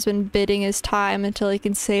bastard has been biding his time until he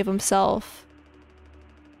can save himself.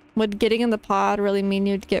 Would getting in the pod really mean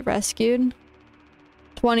you'd get rescued?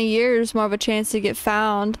 20 years, more of a chance to get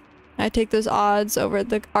found. I take those odds over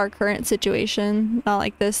our current situation. Not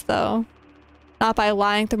like this, though. Not by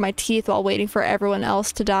lying through my teeth while waiting for everyone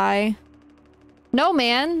else to die. No,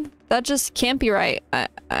 man. That just can't be right.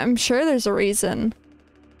 I'm sure there's a reason.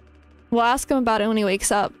 We'll ask him about it when he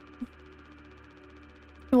wakes up.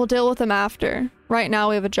 We'll deal with him after. Right now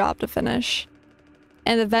we have a job to finish.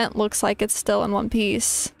 And the vent looks like it's still in one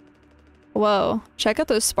piece. Whoa, check out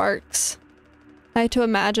those sparks. I had to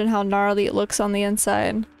imagine how gnarly it looks on the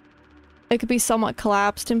inside. It could be somewhat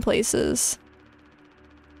collapsed in places.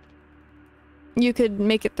 You could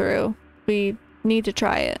make it through. We need to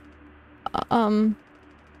try it.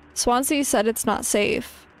 Swansea said it's not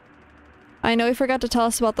safe. I know he forgot to tell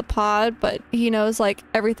us about the pod, but he knows, like,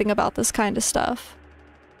 everything about this kind of stuff.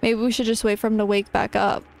 Maybe we should just wait for him to wake back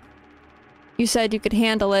up. You said you could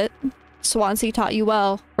handle it. Swansea taught you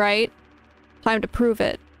well, right? Time to prove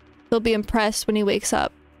it. He'll be impressed when he wakes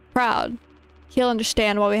up. Proud. He'll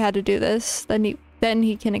understand why we had to do this. Then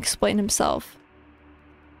he can explain himself.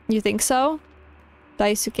 You think so?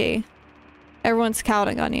 Daisuke. Everyone's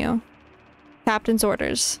counting on you. Captain's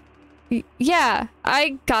orders. Yeah,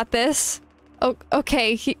 I got this. Oh,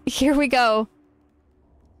 okay, here we go.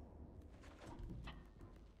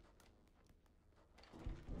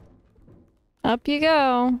 Up you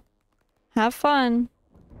go. Have fun.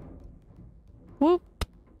 Whoop.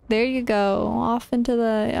 There you go. Off into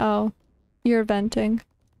the... Oh. You're venting.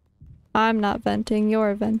 I'm not venting.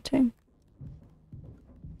 You're venting.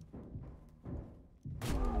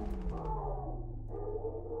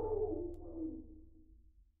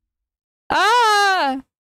 Ah!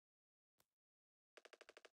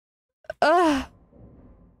 Ugh.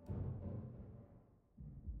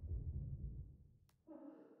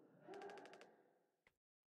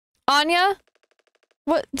 Anya?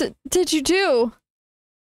 What did you do?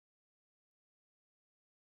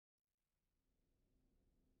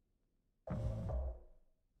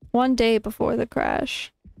 One day before the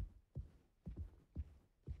crash.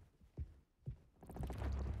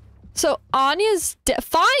 So Anya's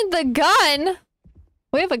find the gun!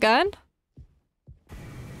 We have a gun?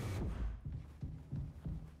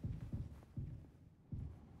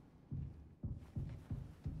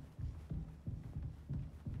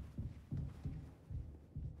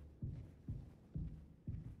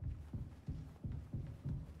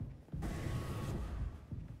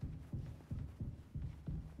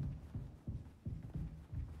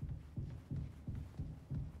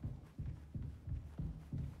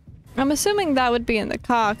 I'm assuming that would be in the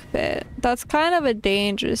cockpit. That's kind of a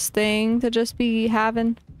dangerous thing to just be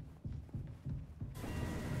having.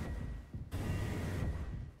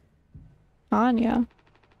 Anya.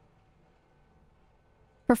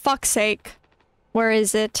 For fuck's sake. Where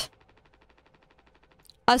is it?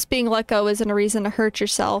 Us being let go isn't a reason to hurt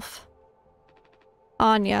yourself.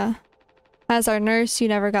 Anya. As our nurse, you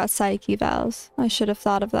never got psych evals. I should have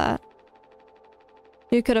thought of that.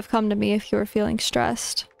 You could have come to me if you were feeling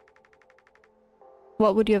stressed.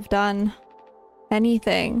 What would you have done?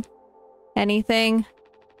 Anything. Anything.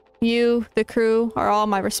 You, the crew, are all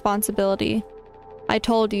my responsibility. I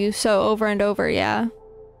told you so over and over, yeah?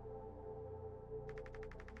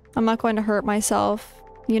 I'm not going to hurt myself.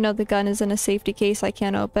 You know the gun is in a safety case I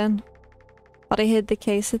can't open. But I hid the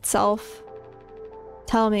case itself.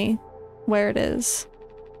 Tell me where it is.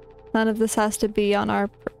 None of this has to be on our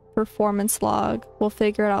performance log. We'll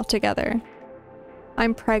figure it out together.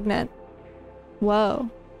 I'm pregnant. Whoa.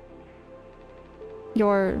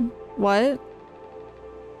 You're... what?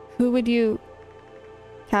 Who would you...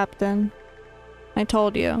 Captain. I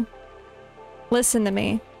told you. Listen to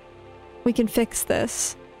me. We can fix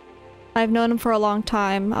this. I've known him for a long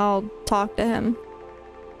time. I'll talk to him.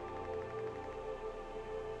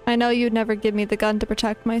 I know you'd never give me the gun to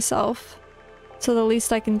protect myself. So the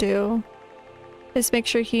least I can do is make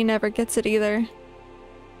sure he never gets it either.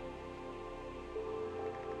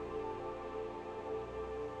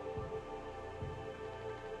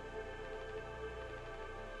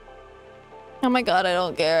 Oh my god, I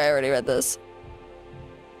don't care. I already read this.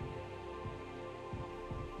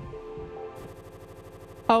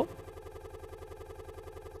 Oh.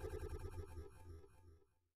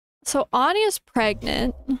 So Anya's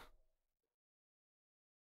pregnant.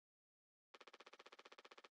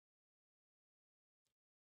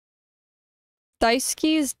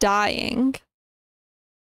 Daisuke's dying.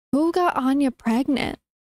 Who got Anya pregnant?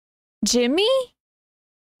 Jimmy?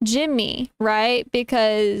 Jimmy, right?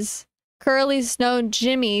 Because Curly's known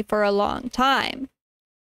Jimmy for a long time.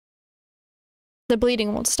 The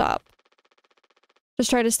bleeding won't stop.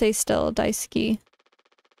 Just try to stay still, Daisuke.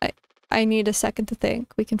 I need a second to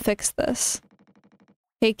think. We can fix this.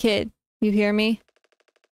 Hey kid, you hear me?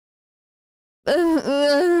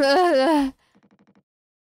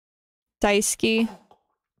 Daisuke.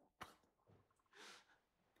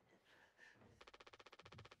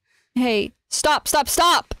 Hey, stop, stop,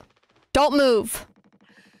 stop! Don't move!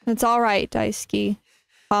 It's alright, Daisuke.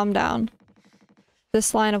 Calm down.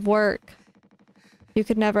 This line of work. You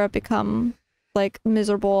could never have become, like,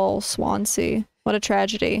 miserable Swansea. What a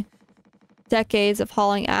tragedy. Decades of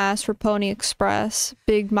hauling ass for Pony Express.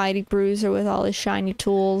 Big mighty bruiser with all his shiny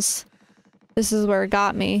tools. This is where it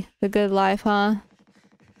got me. The good life, huh?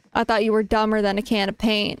 I thought you were dumber than a can of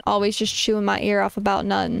paint. Always just chewing my ear off about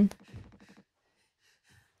nothing.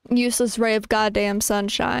 Useless ray of goddamn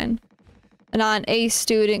sunshine. Not an A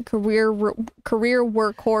student, career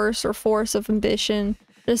workhorse, or force of ambition.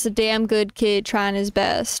 Just a damn good kid trying his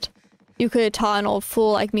best. You could have taught an old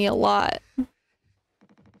fool like me a lot.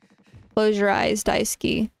 Close your eyes,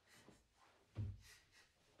 Daisuke.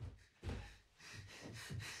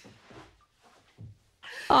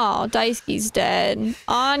 Oh, Daisuke's dead.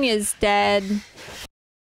 Anya's dead.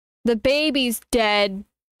 The baby's dead,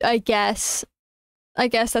 I guess. I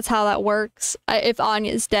guess that's how that works. If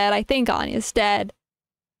Anya's dead, I think Anya's dead.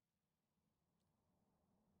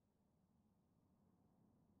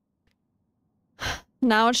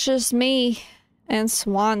 Now it's just me and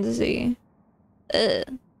Swansea.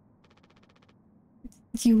 Ugh.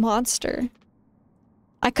 You monster.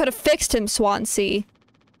 I could have fixed him, Swansea.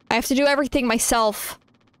 I have to do everything myself.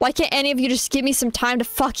 Why can't any of you just give me some time to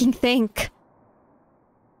fucking think?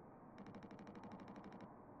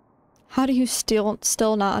 How do you still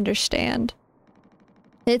not understand?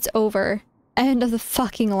 It's over. End of the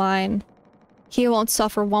fucking line. He won't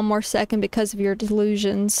suffer one more second because of your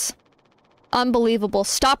delusions. Unbelievable.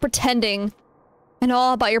 Stop pretending. I know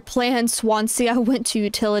all about your plans, Swansea. I went to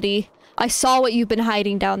utility. I saw what you've been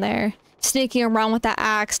hiding down there. Sneaking around with that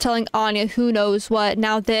axe, telling Anya who knows what.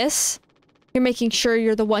 Now this? You're making sure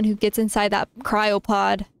you're the one who gets inside that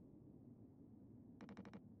cryopod.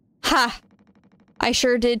 Ha! I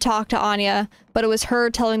sure did talk to Anya, but it was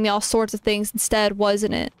her telling me all sorts of things instead,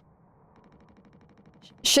 wasn't it?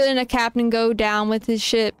 Shouldn't a captain go down with his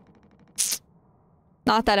ship?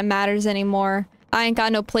 Not that it matters anymore. I ain't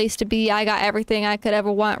got no place to be. I got everything I could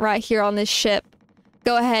ever want right here on this ship.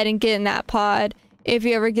 Go ahead and get in that pod. If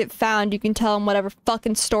you ever get found, you can tell them whatever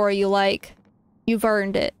fucking story you like. You've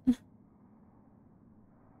earned it.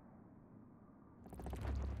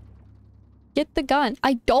 Get the gun.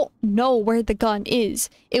 I don't know where the gun is.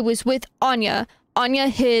 It was with Anya. Anya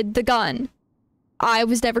hid the gun. I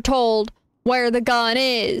was never told where the gun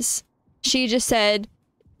is. She just said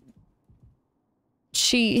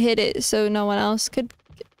she hid it so no one else could.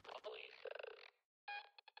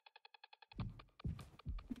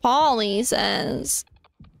 Polly says.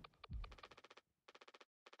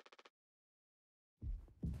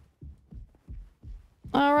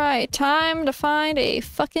 Alright, time to find a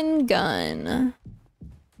fucking gun.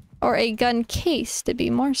 Or a gun case, to be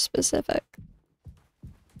more specific.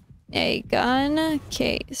 A gun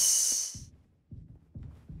case.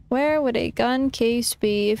 Where would a gun case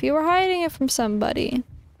be if you were hiding it from somebody?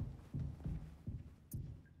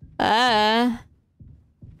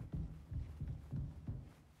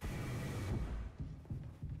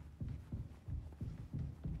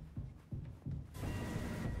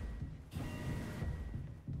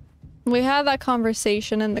 We had that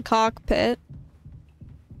conversation in the cockpit.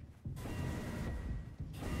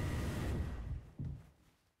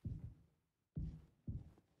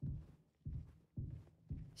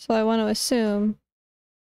 So I want to assume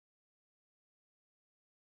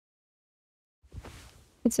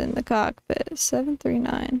it's in the cockpit.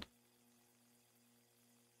 739.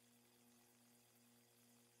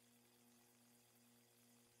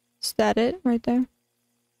 Is that it right there?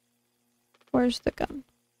 Where's the gun?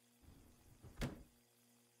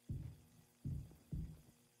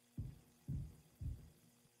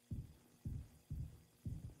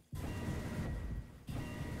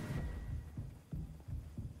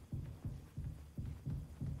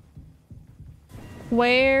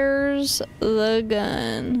 Where's the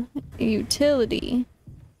gun? Utility.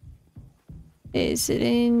 Is it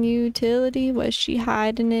in utility? Was she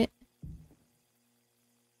hiding it?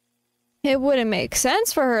 It wouldn't make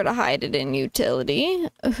sense for her to hide it in utility.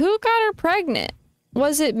 Who got her pregnant?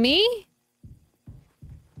 Was it me?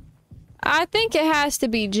 I think it has to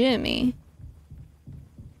be Jimmy.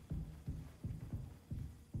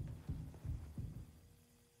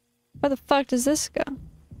 Where the fuck does this go?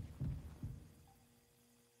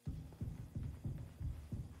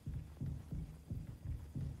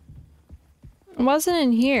 It wasn't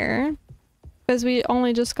in here, because we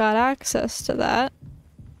only just got access to that.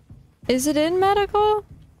 Is it in medical?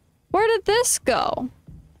 Where did this go?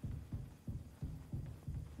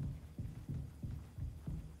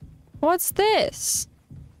 What's this?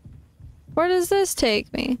 Where does this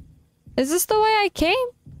take me? Is this the way I came?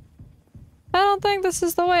 I don't think this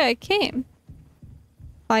is the way I came.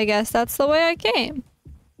 I guess that's the way I came.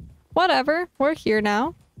 Whatever, we're here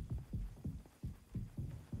now.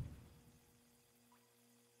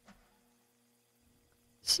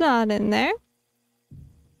 It's not in there.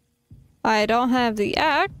 I don't have the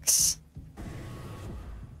axe.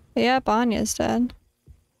 Yep, Anya's dead.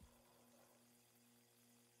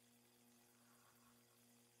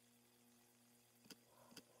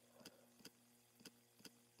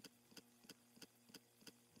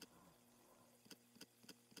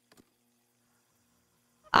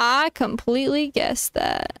 I completely guessed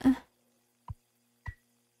that.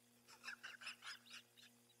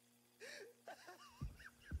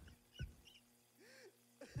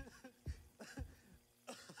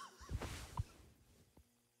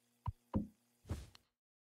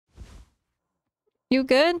 You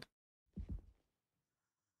good?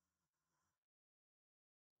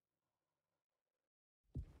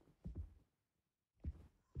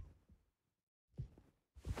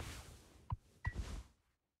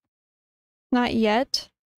 Not yet.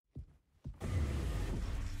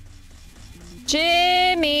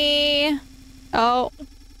 Jimmy! Oh.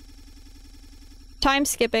 Time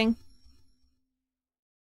skipping.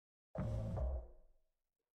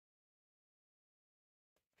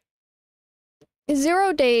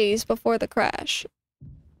 Zero days before the crash.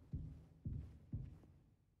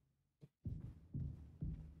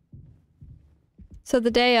 So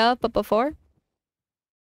the day of, but before?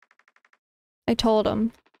 I told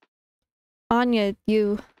him. Anya,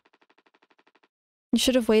 you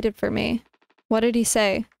should have waited for me. What did he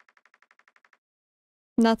say?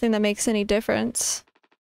 Nothing that makes any difference.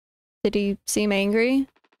 Did he seem angry?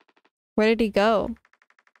 Where did he go?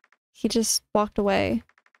 He just walked away.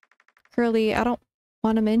 Curly, I don't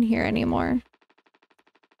want him in here anymore.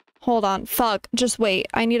 Hold on. Fuck. Just wait.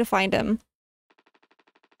 I need to find him.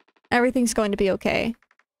 Everything's going to be okay.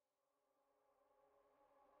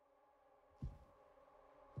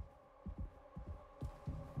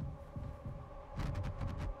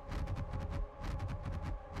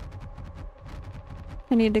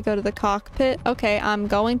 I need to go to the cockpit. Okay, I'm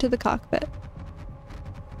going to the cockpit.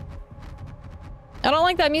 I don't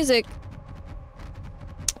like that music.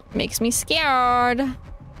 Makes me scared.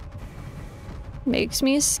 Makes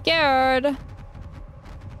me scared.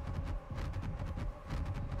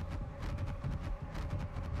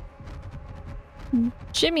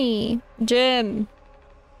 Jimmy. Jim.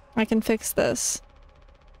 I can fix this.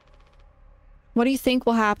 What do you think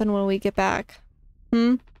will happen when we get back?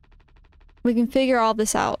 Hmm? We can figure all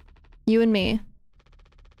this out. You and me.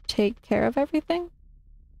 Take care of everything?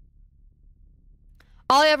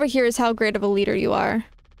 All I ever hear is how great of a leader you are.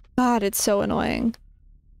 God, it's so annoying.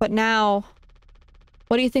 But now,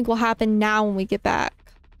 what do you think will happen now when we get back?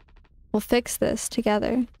 We'll fix this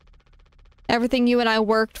together. Everything you and I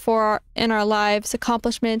worked for in our lives,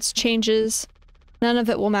 accomplishments, changes, none of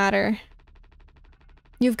it will matter.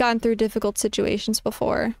 You've gone through difficult situations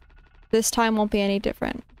before. This time won't be any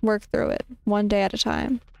different. Work through it, one day at a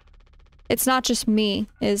time. It's not just me,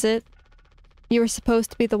 is it? You were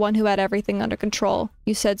supposed to be the one who had everything under control.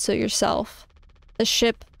 You said so yourself. The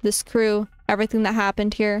ship, this crew, everything that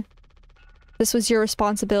happened here. This was your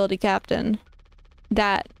responsibility, Captain.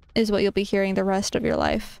 That is what you'll be hearing the rest of your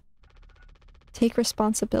life. Take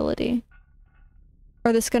responsibility.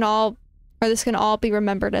 Or this can all be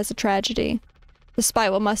remembered as a tragedy,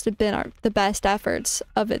 despite what must have been the best efforts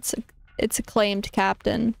of its acclaimed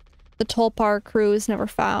captain. The Tulpar crew is never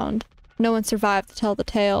found. No one survived to tell the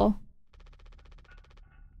tale.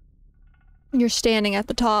 You're standing at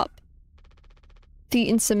the top. Feet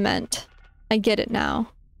in cement. I get it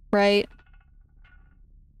now. Right?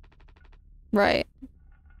 Right.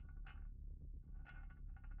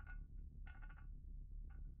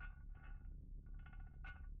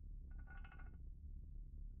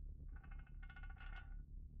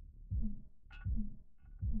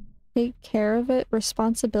 Take care of it.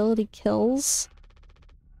 Responsibility kills.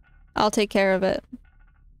 I'll take care of it.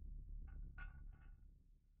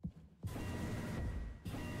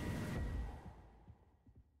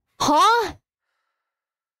 Huh?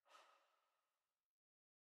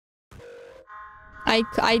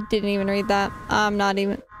 I didn't even read that. I'm not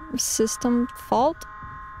even... System fault?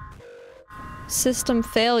 System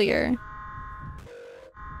failure.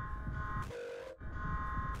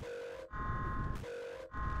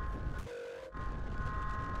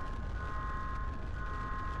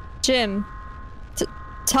 Jim.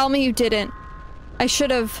 Tell me you didn't. I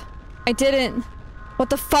should've... I didn't. What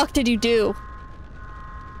the fuck did you do?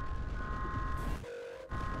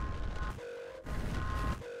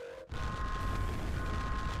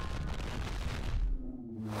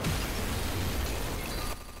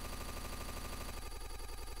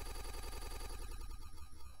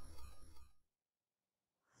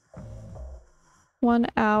 One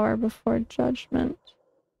hour before judgment.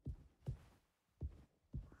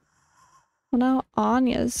 Well, now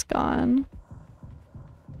Anya's gone.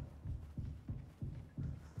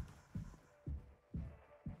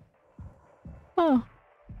 Oh.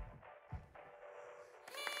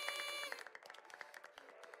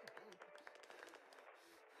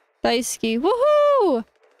 Daisuke. Woohoo!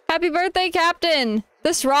 Happy birthday, Captain!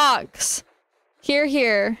 This rocks! Here,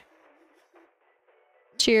 here.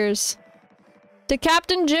 Cheers. To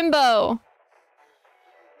Captain Jimbo!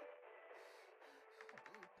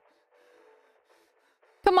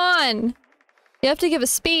 Come on! You have to give a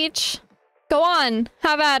speech. Go on,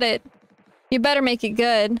 have at it. You better make it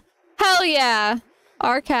good. Hell yeah!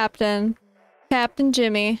 Our captain. Captain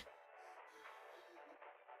Jimmy.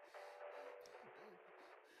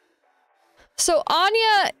 So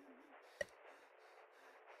Anya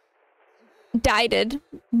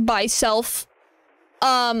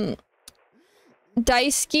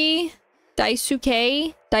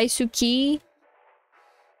Daisuke,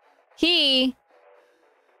 he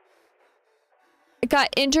got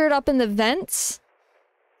injured up in the vents,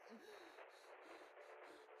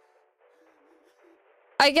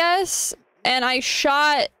 I guess, and I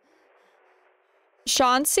shot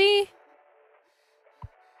Chauncey.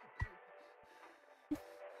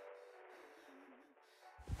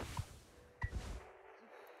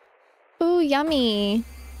 Ooh, yummy.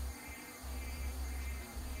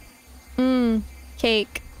 Mmm,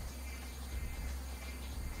 cake.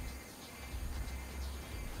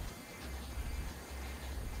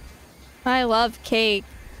 I love cake.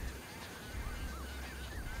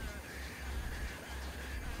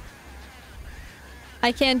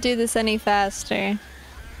 I can't do this any faster.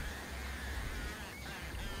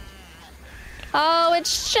 Oh,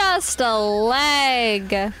 it's just a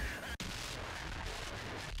leg.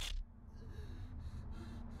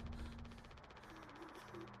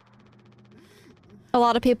 A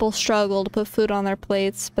lot of people struggle to put food on their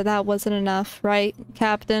plates, but that wasn't enough, right,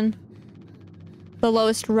 Captain? The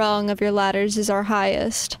lowest rung of your ladders is our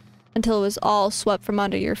highest, until it was all swept from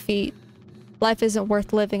under your feet. Life isn't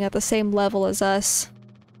worth living at the same level as us.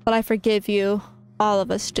 But I forgive you. All of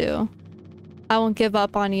us do. I won't give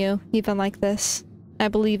up on you, even like this. I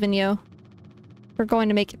believe in you. We're going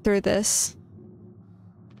to make it through this.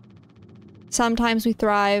 Sometimes we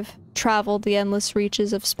thrive, travel the endless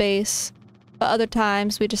reaches of space. But other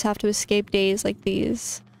times we just have to escape days like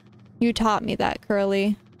these. You taught me that,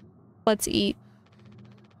 Curly. Let's eat.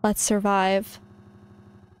 Let's survive.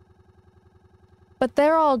 But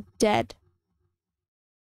they're all dead.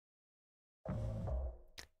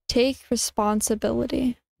 Take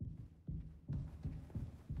responsibility.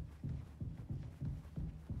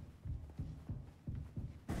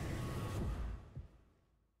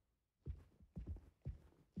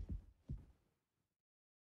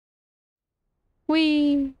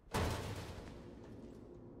 Whee!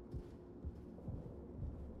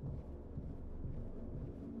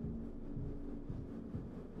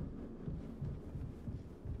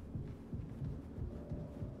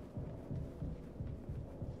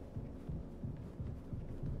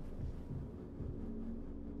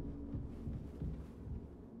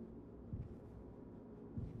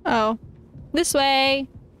 Oh. This way!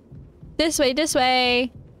 This way, this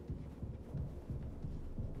way!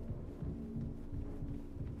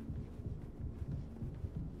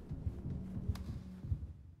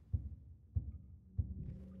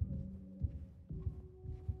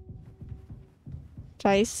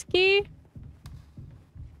 Daisuke?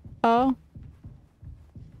 Oh.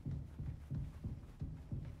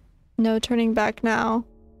 No turning back now.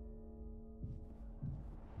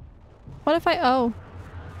 What if I— oh.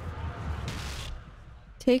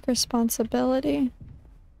 Take responsibility.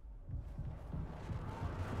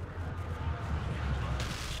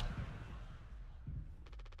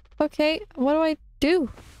 Okay, what do I do?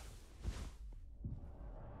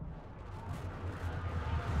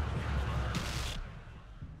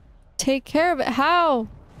 Take care of it. How?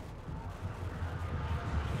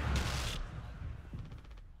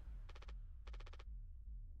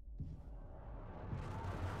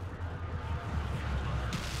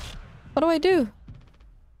 What do I do?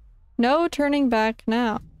 No turning back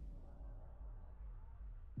now.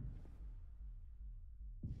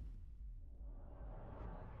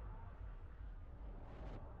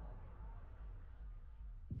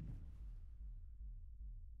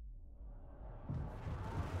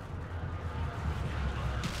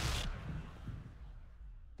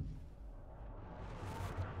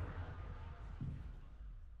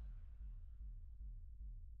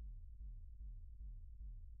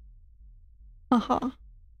 Uh-huh.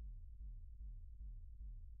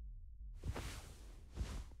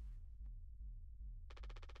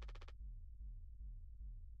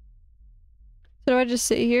 So do I just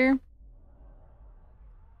sit here?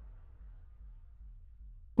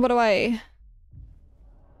 What do I—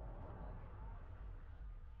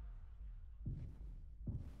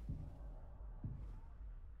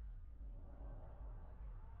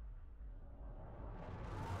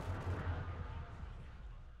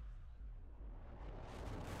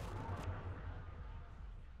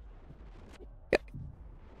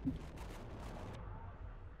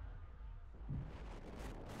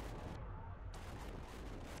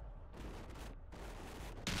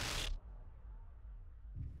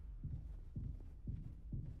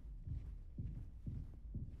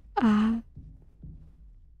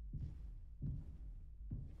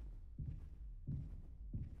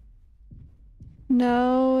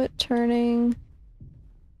 no turning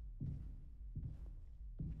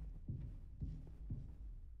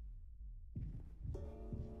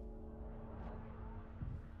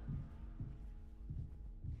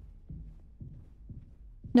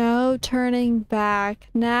No turning back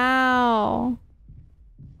now.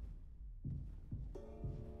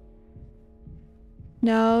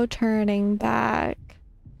 No turning back.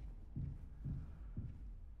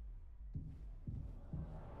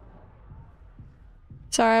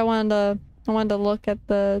 Sorry, I wanted to look at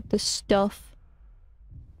the stuff.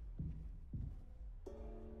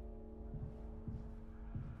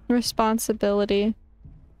 Responsibility.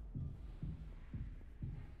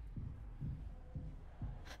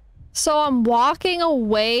 So I'm walking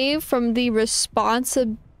away from the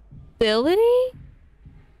responsibility?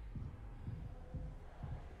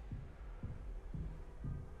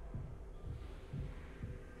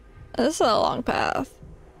 This is a long path.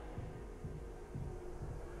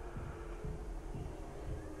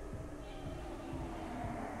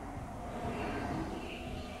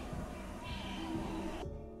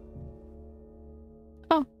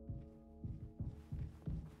 Oh.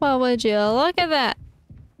 Well, would you look at that?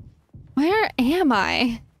 Where am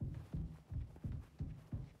I?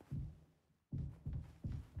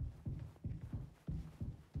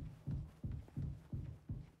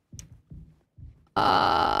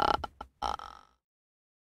 Uh...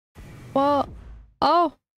 Well...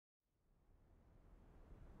 Oh.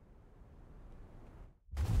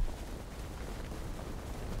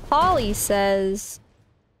 Polly says...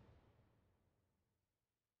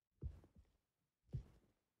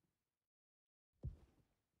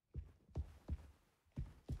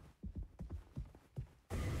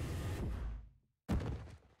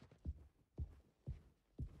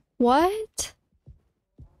 What?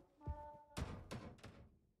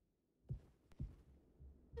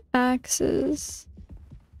 Axes.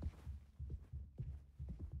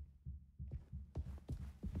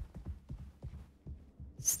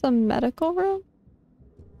 It's the medical room?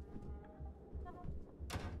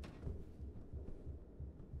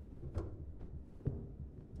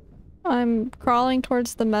 I'm crawling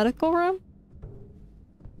towards the medical room?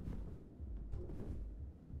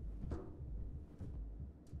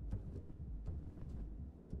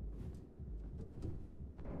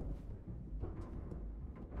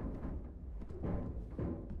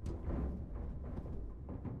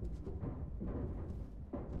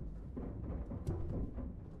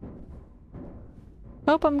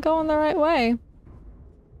 Hope I'm going the right way.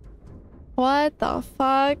 What the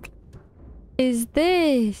fuck is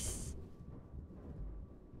this?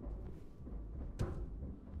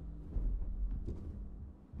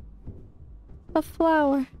 A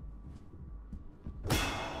flower.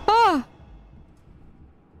 Ah!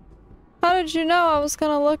 How did you know I was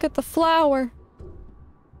gonna look at the flower?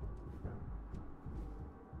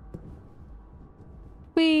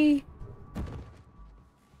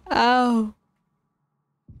 Oh.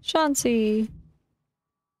 Chauncey.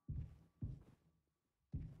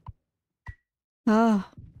 Ah.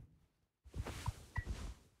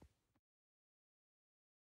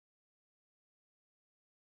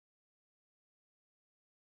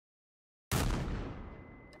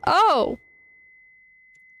 Oh!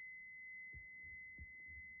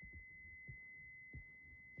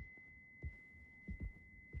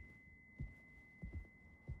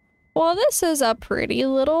 Well, this is a pretty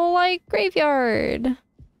little, like, graveyard.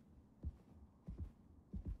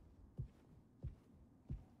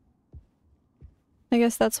 I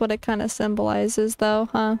guess that's what it kind of symbolizes, though,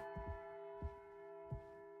 huh?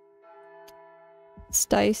 It's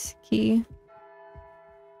Daisuke.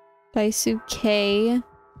 Daisuke.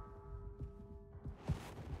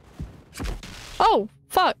 Oh,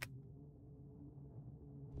 fuck.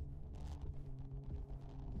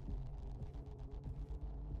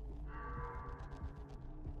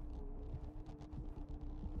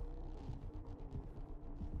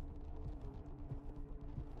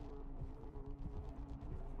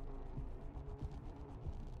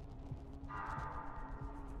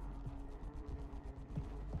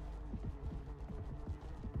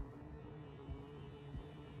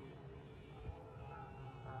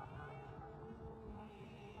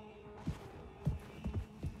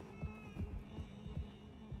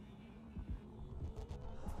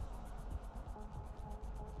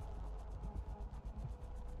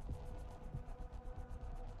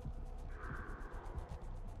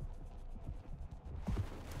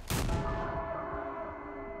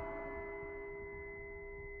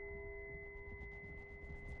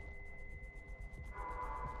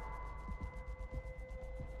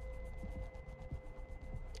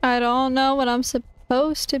 I don't know what I'm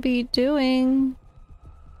supposed to be doing.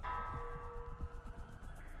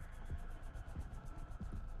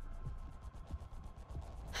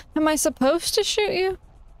 Am I supposed to shoot you?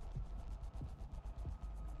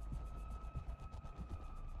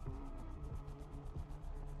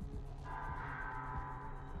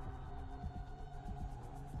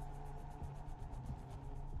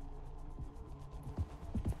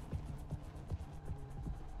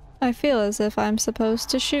 I feel as if I'm supposed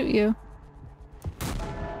to shoot you.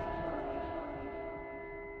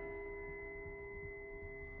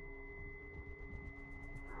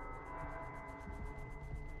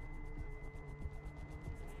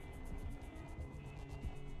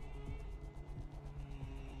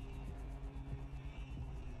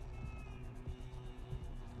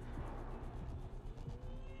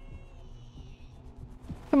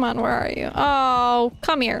 Come on, where are you? Oh,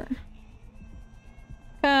 come here.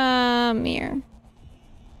 Come here.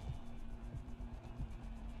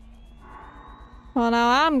 Well,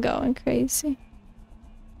 now I'm going crazy.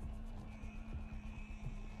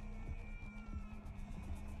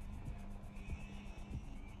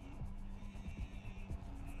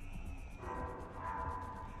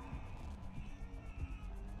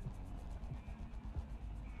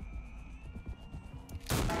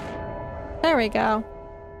 There we go.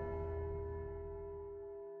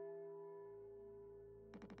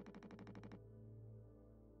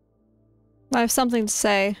 I have something to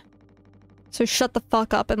say. So shut the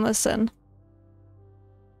fuck up and listen.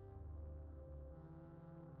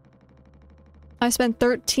 I spent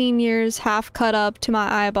 13 years half cut up to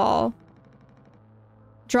my eyeball.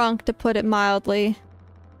 Drunk, to put it mildly.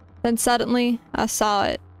 Then suddenly, I saw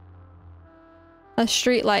it. A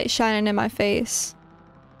streetlight shining in my face.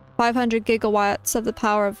 500 gigawatts of the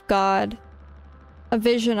power of God. A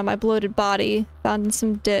vision of my bloated body found in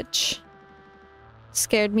some ditch.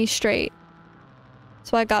 Scared me straight.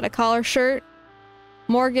 So I got a collar shirt,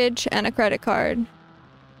 mortgage, and a credit card.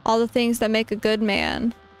 All the things that make a good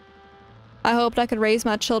man. I hoped I could raise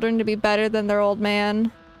my children to be better than their old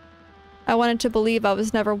man. I wanted to believe I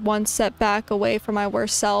was never one step back away from my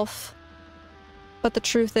worst self. But the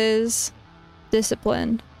truth is,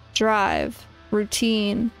 discipline, drive,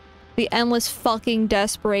 routine, the endless fucking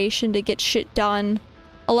desperation to get shit done,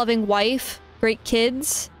 a loving wife, great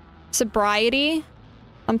kids, sobriety.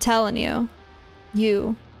 I'm telling you.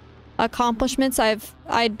 Accomplishments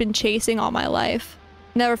I'd been chasing all my life.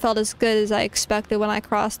 Never felt as good as I expected when I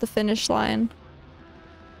crossed the finish line.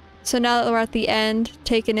 So now that we're at the end,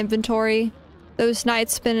 taking inventory, those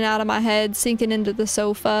nights spinning out of my head, sinking into the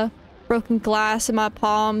sofa, broken glass in my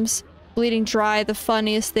palms, bleeding dry, the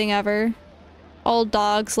funniest thing ever. Old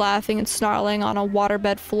dogs laughing and snarling on a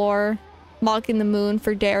waterbed floor, mocking the moon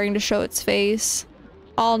for daring to show its face.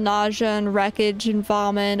 All nausea and wreckage and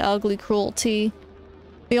vomit and ugly cruelty.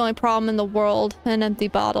 The only problem in the world, an empty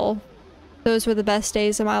bottle. Those were the best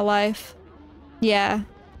days of my life. Yeah.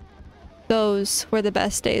 Those were the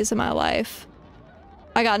best days of my life.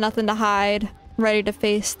 I got nothing to hide, ready to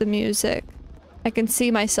face the music. I can see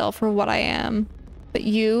myself for what I am. But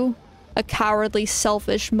you, a cowardly,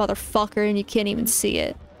 selfish motherfucker, and you can't even see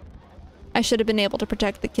it. I should have been able to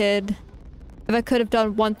protect the kid. If I could have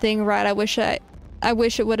done one thing right, I wish it had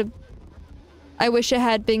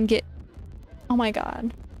been oh my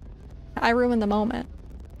god. I ruined the moment.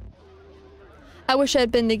 I wish I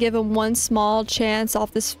had been to give him one small chance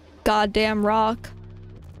off this goddamn rock.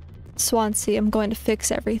 Swansea, I'm going to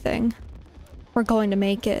fix everything. We're going to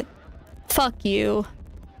make it. Fuck you.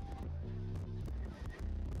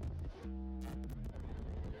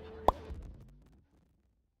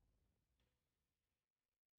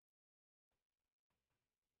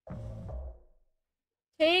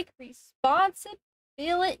 Take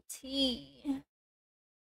responsibility.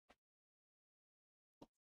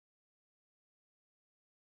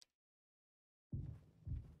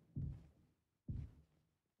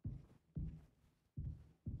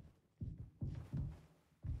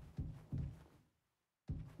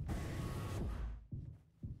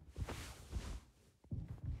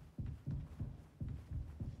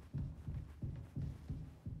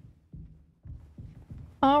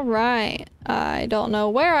 All right. I don't know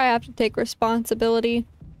where I have to take responsibility,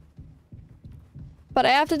 but I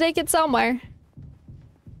have to take it somewhere.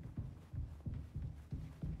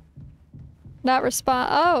 Not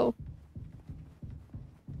oh.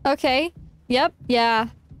 Okay. Yep. Yeah.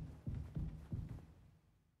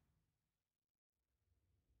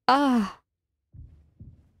 Ah.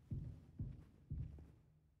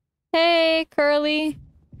 Hey, Curly.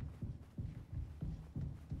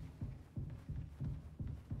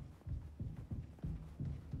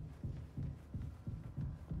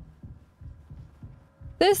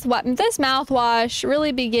 This mouthwash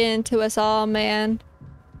really be getting to us all, man.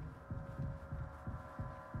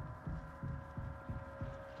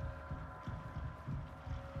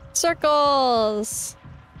 Circles.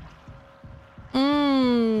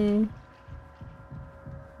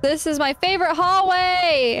 This is my favorite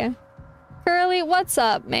hallway. Curly, what's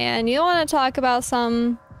up, man? You want to talk about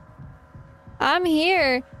some? I'm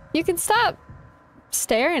here. You can stop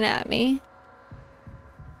staring at me.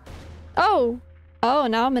 Oh. Oh,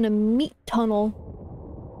 now I'm in a meat tunnel.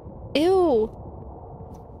 Ew.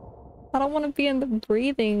 I don't want to be in the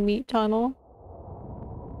breathing meat tunnel.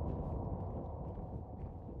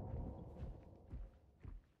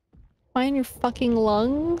 Am I in your fucking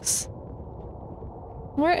lungs?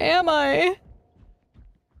 Where am I?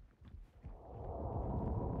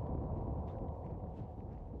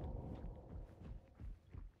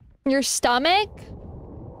 Your stomach?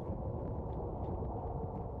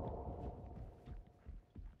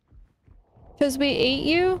 Because we ate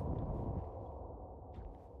you?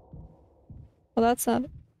 Well, that's not...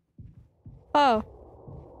 Oh.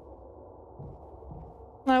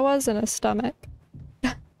 I was in a stomach.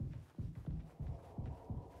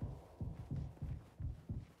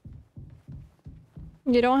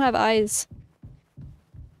 You don't have eyes.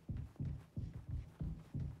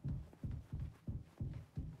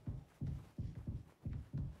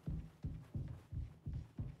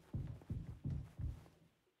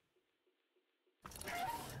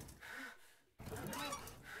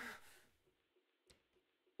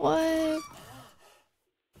 What?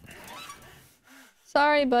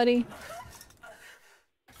 Sorry, buddy.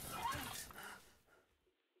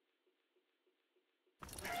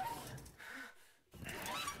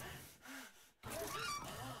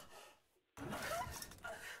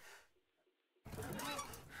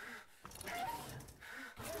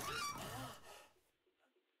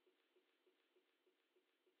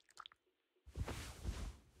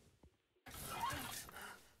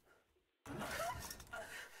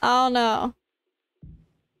 I don't know.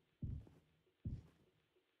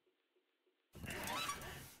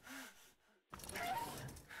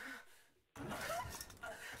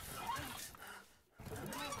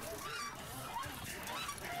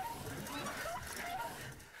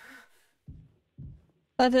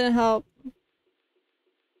 That didn't help.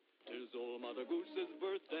 Tis old Mother Goose's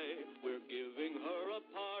birthday. We're giving her a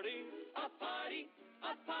party. A party,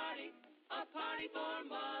 a party, a party for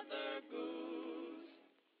Mother Goose.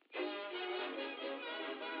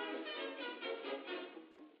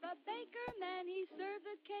 The baker man, he served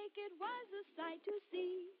the cake. It was a sight to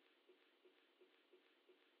see.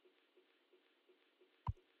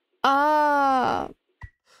 Ah.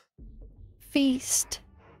 Feast.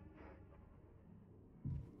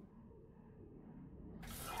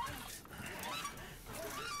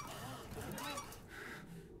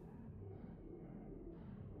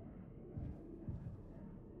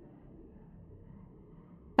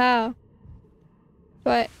 How?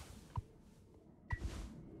 What?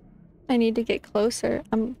 I need to get closer.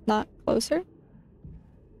 I'm not closer.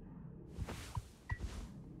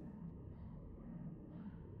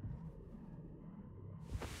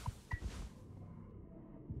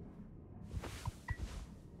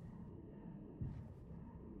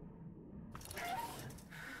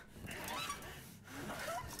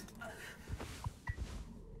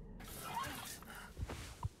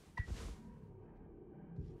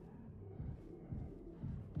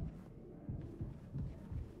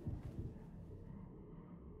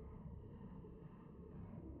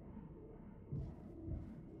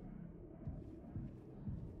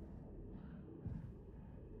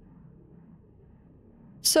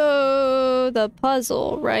 So, the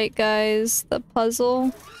puzzle, right, guys? The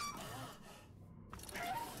puzzle.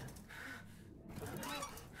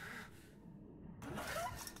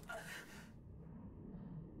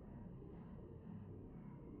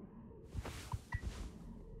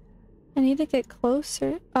 I need to get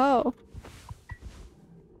closer. Oh.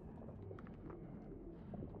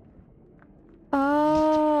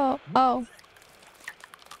 Oh. Oh.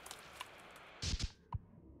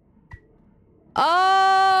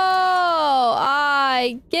 Oh,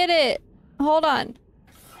 I get it. Hold on.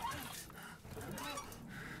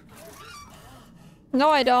 No,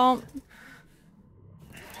 I don't.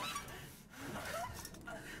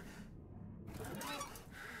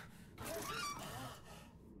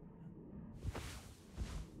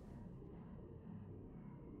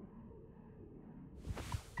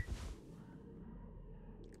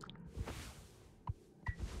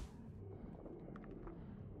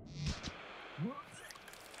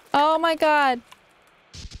 Oh my god.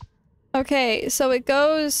 Okay, so it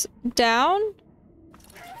goes down?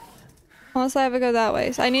 Unless I have to go that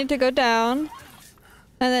way. So I need to go down. And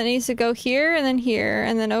then it needs to go here, and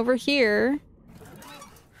then over here.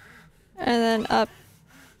 And then up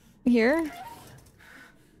here.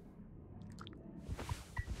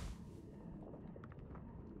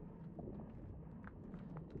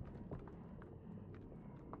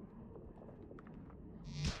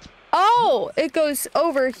 Oh, it goes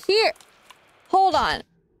over here. Hold on.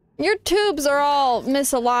 Your tubes are all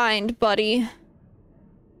misaligned, buddy.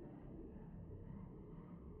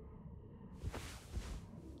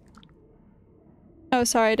 Oh,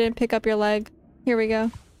 sorry, I didn't pick up your leg. Here we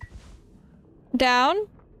go. Down,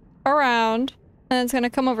 around, and it's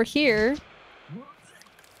gonna come over here.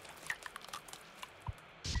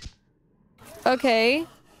 Okay.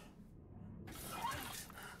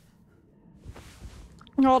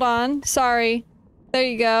 Hold on. Sorry. There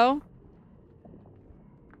you go.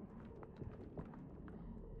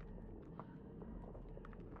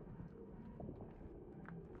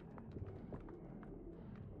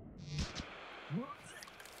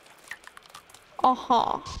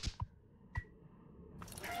 Uh-huh.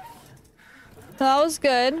 That was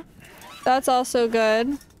good. That's also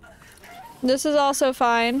good. This is also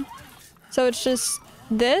fine. So it's just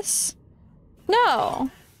this? No.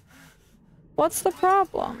 What's the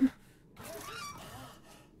problem?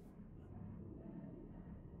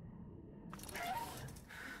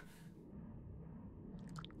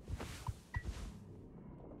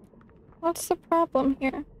 What's the problem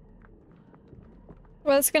here?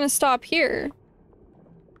 Well, it's gonna stop here.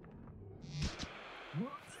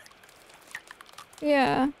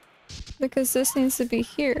 Yeah. Because this needs to be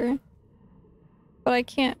here. But I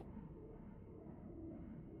can't.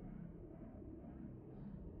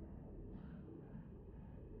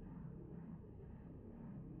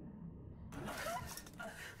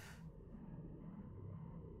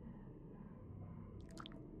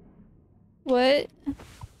 What?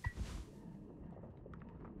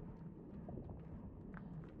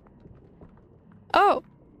 Oh!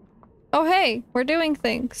 Oh hey, we're doing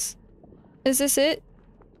things. Is this it?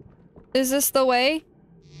 Is this the way?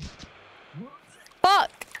 Fuck!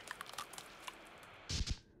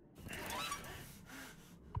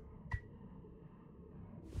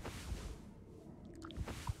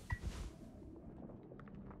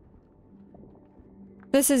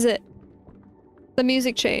 This is it. The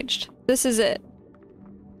music changed. This is it.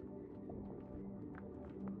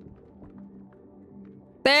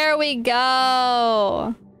 There we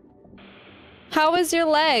go! How was your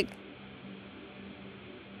leg?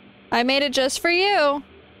 I made it just for you.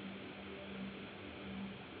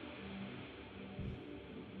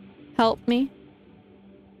 Help me.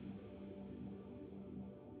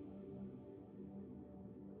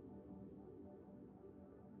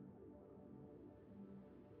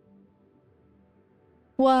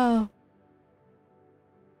 Whoa.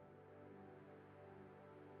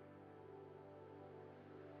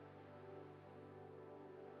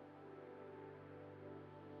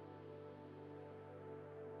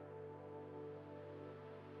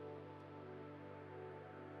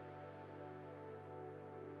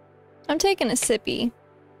 I'm taking a sippy.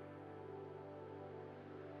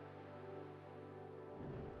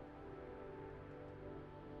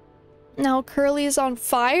 Now Curly's on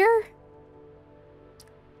fire?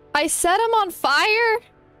 I set him on fire?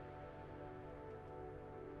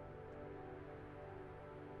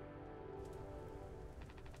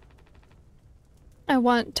 I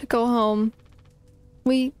want to go home.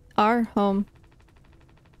 We are home.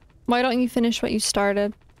 Why don't you finish what you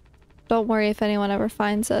started? Don't worry if anyone ever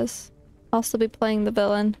finds us. I'll still be playing the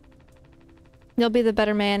villain. You'll be the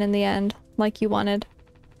better man in the end, like you wanted.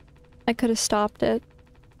 I could have stopped it.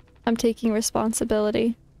 I'm taking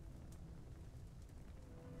responsibility.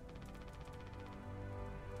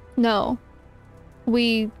 No.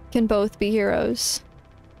 We can both be heroes.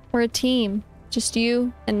 We're a team. Just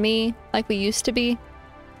you and me, like we used to be.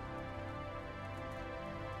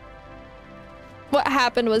 What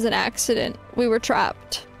happened was an accident. We were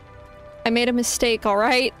trapped. I made a mistake,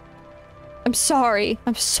 alright? I'm sorry.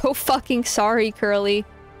 I'm so fucking sorry, Curly.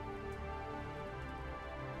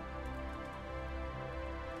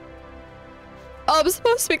 Oh, I'm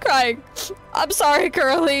supposed to be crying. I'm sorry,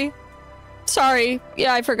 Curly. Sorry.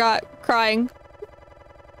 Yeah, I forgot. Crying.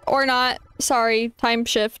 Or not. Sorry. Time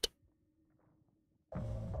shift.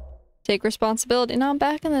 Take responsibility. Now I'm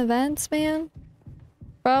back in the vents, man.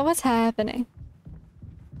 Bro, what's happening?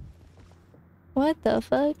 What the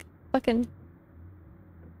fuck? Fucking...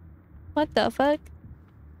 What the fuck?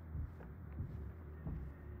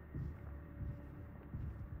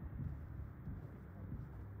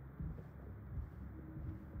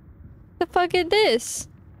 The fuck is this?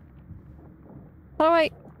 How do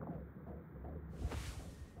I...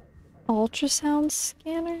 Ultrasound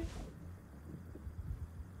scanner?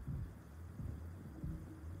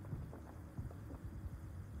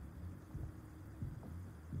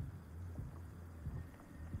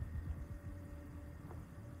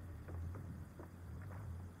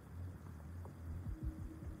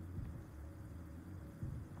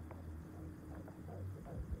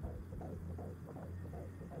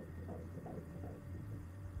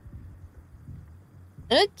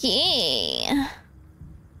 Okay.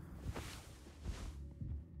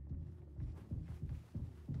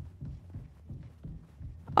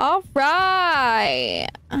 All right.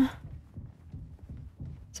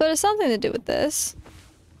 So it has something to do with this.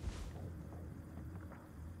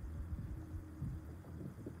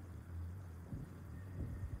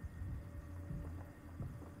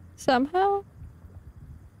 Somehow.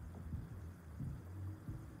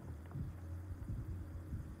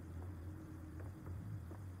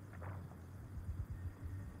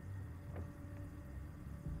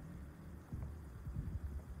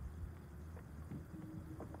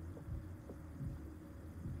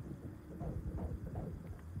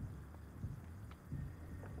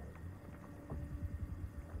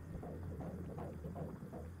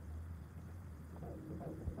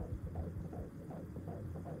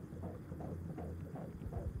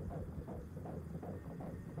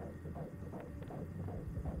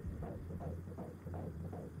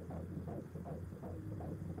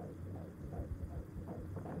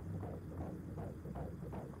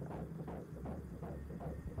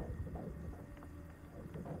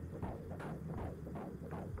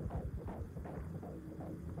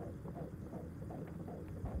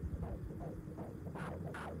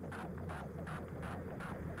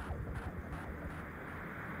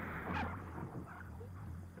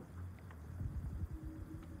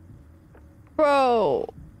 Bro.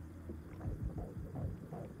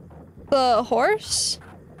 The horse?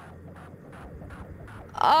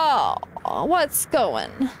 Oh, what's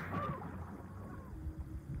going?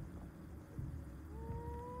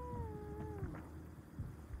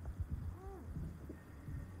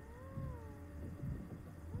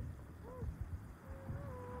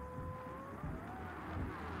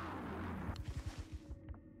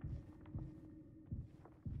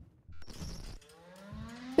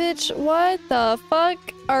 Bitch, what the fuck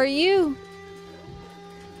are you?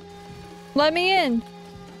 Let me in.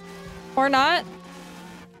 Or not.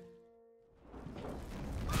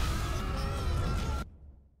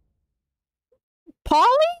 Polly?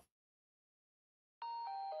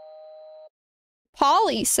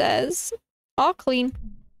 Polly says, all clean.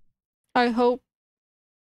 I hope.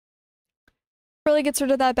 Really gets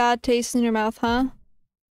rid of that bad taste in your mouth, huh?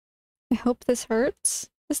 I hope this hurts.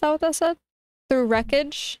 Is that what that said? Through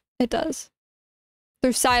wreckage? It does.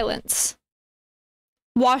 Through silence.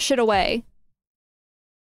 Wash it away.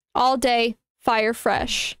 All day, fire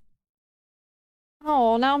fresh.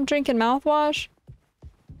 Oh, now I'm drinking mouthwash?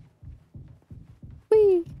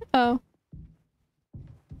 Whee! Oh.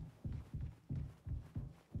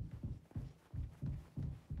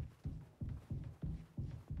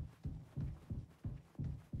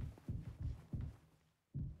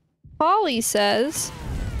 Polly says...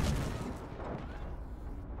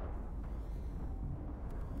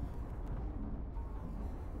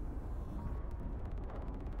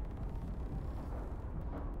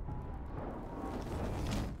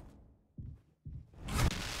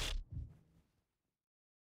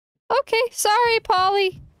 Okay, sorry,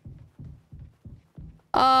 Polly.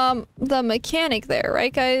 The mechanic there,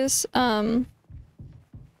 right, guys?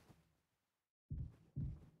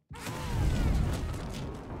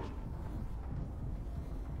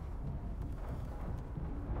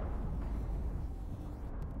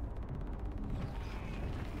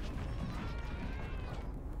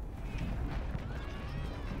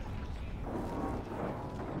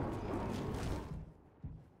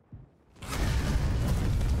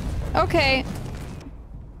 Okay.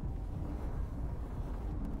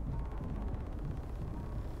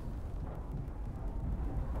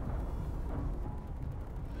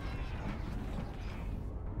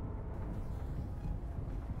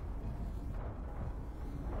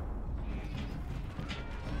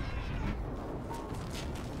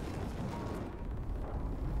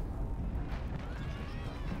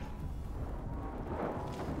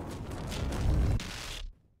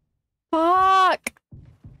 Fuck!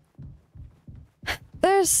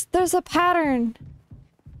 There's a pattern.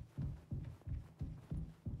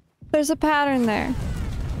 There's a pattern there.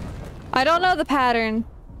 I don't know the pattern,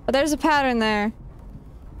 but there's a pattern there.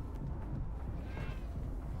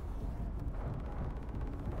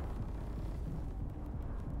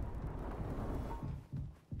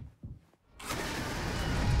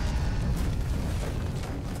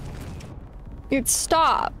 It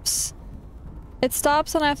stops. It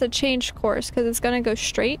stops and I have to change course because it's gonna go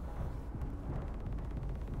straight.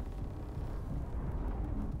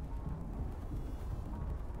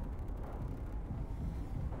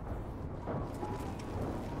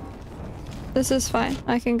 This is fine.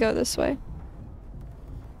 I can go this way.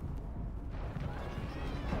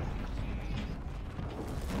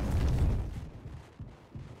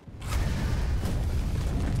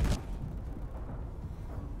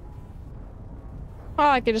 Oh,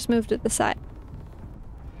 I could just move to the side.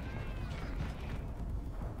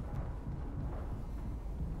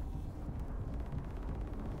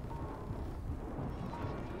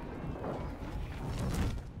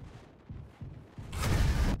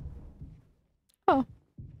 Oh.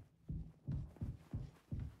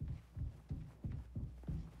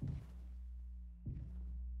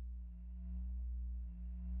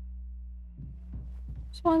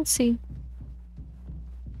 Swansea.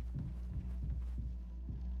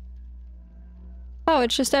 Oh,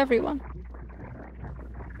 it's just everyone.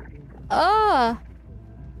 Ah!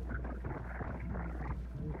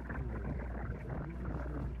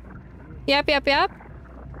 Yep.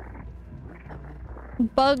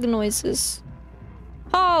 Bug noises.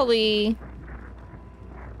 Holly!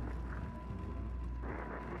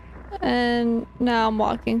 And now I'm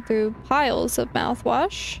walking through piles of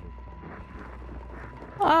mouthwash.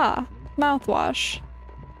 Ah, mouthwash.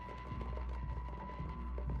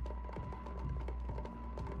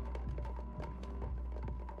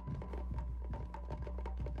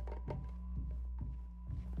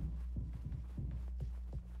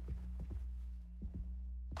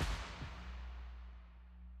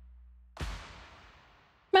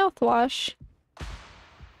 Mouthwash.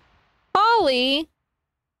 Holly!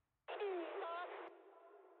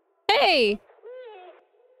 Hey!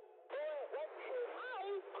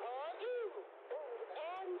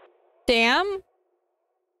 Damn.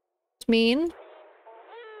 It's mean.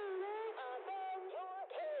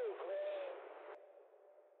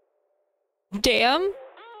 Damn.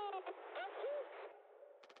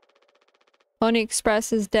 Pony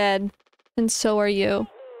Express is dead, and so are you.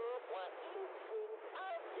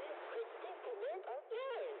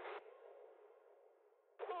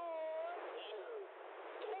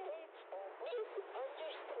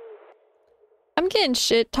 I'm getting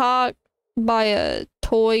shit talked by a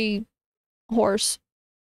toy horse.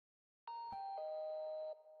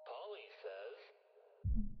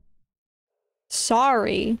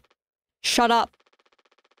 Sorry. Shut up.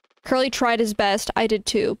 Curly tried his best, I did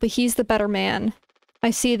too, but he's the better man. I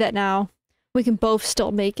see that now. We can both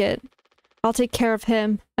still make it. I'll take care of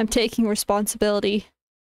him. I'm taking responsibility.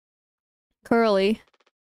 Curly.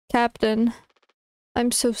 Captain.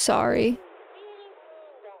 I'm so sorry.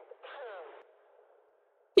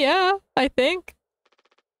 Yeah, I think.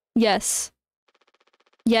 Yes.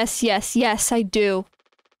 Yes, I do.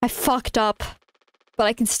 I fucked up. But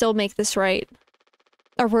I can still make this right.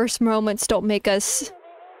 Our worst moments don't make us...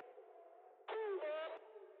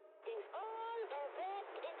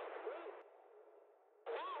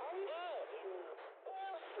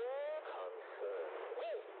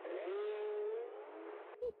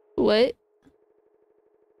 What?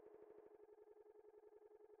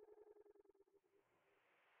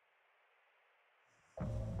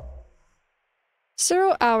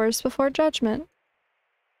 Zero hours before judgment.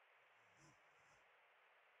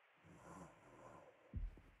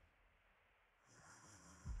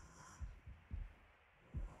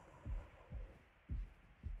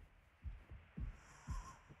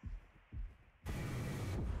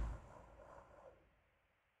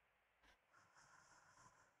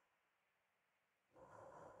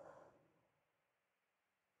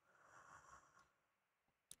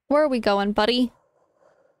 Where are we going, buddy?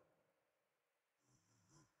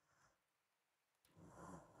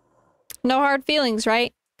 No hard feelings,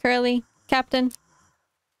 right? Curly? Captain?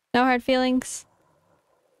 No hard feelings?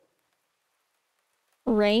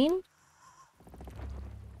 Rain?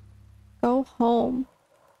 Go home.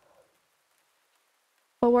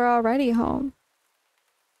 But we're already home.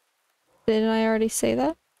 Didn't I already say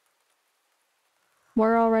that?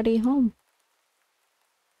 We're already home.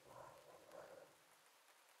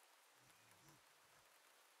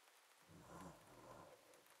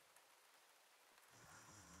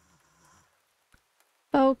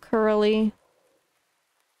 Oh, Curly.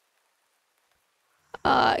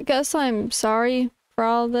 I guess I'm sorry for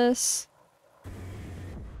all this.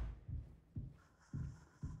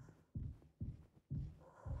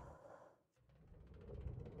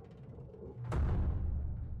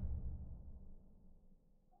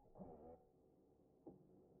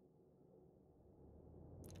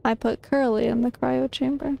 I put Curly in the cryo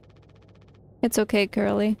chamber. It's okay,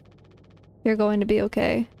 Curly. You're going to be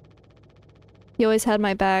okay. You always had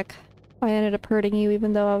my back. I ended up hurting you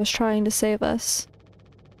even though I was trying to save us.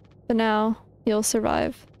 But now, you'll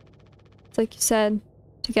survive. It's like you said,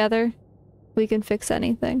 together, we can fix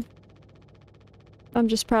anything. I'm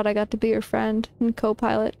just proud I got to be your friend and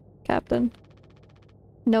co-pilot, Captain.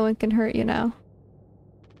 No one can hurt you now.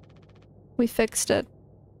 We fixed it.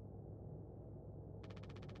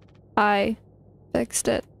 I fixed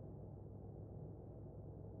it.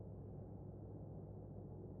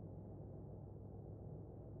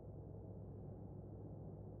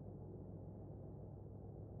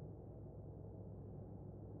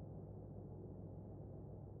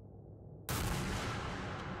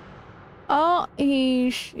 Oh,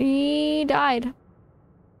 he died.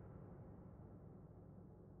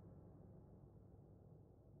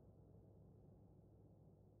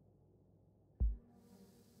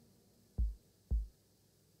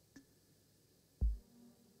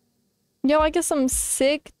 Yo, I get some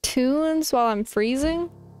sick tunes while I'm freezing.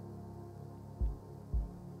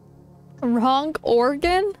 Wrong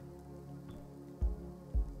organ?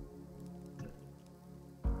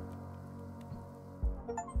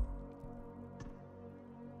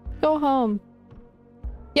 Go home.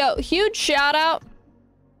 Yo, huge shout out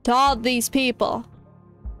to all these people.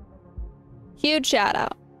 Huge shout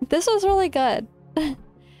out. This was really good.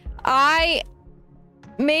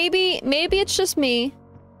 Maybe it's just me.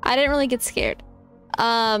 I didn't really get scared.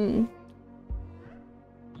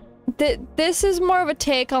 This is more of a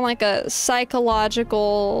take on like a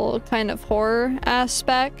psychological kind of horror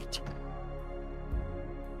aspect.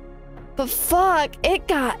 But fuck, it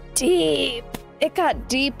got deep. It got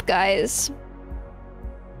deep, guys.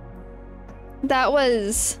 That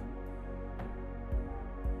was...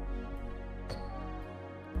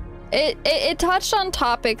 It touched on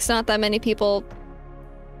topics not that many people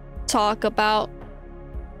talk about.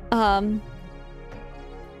 Man,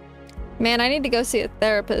 I need to go see a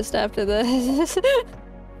therapist after this.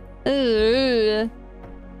 It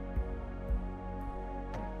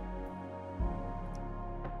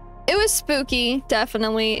was spooky,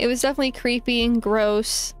 definitely. It was definitely creepy and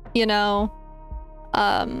gross, you know.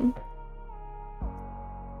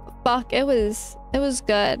 Fuck, it was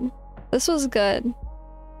good. This was good.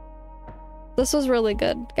 This was really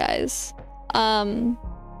good, guys.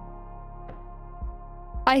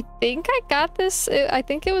 I think I got this. I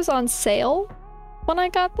think it was on sale when I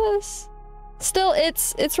got this. Still,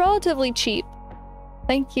 it's relatively cheap.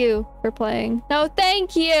 Thank you for playing. No,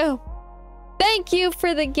 thank you. Thank you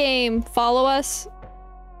for the game. Follow us.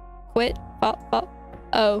 Quit.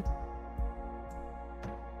 Oh.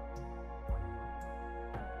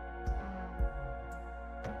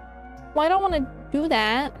 Well, I don't want to do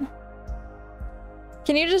that.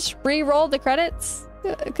 Can you just re-roll the credits?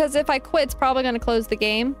 Because if I quit, it's probably going to close the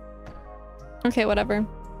game. Okay, whatever.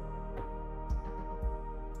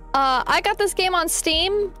 I got this game on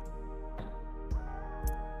Steam.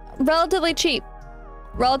 Relatively cheap.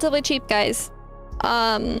 Relatively cheap, guys.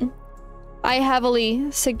 I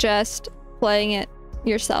heavily suggest playing it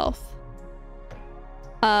yourself.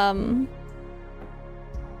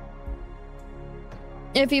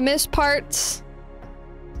 If you miss parts,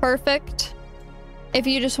 perfect. If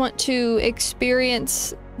you just want to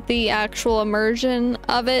experience the actual immersion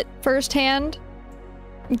of it firsthand,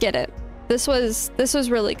 get it. This was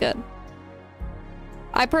really good.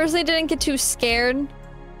 I personally didn't get too scared,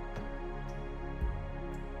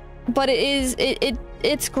 but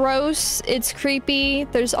it's gross, it's creepy,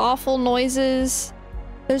 there's awful noises.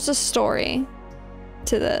 There's a story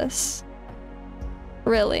to this.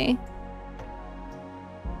 Really.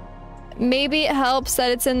 Maybe it helps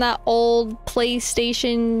that it's in that old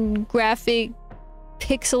PlayStation graphic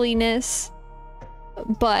pixeliness,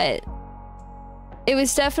 but it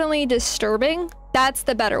was definitely disturbing. That's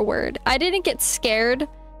the better word. I didn't get scared,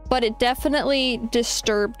 but it definitely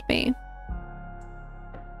disturbed me.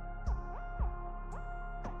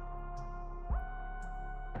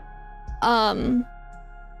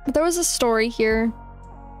 There was a story here,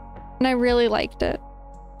 and I really liked it.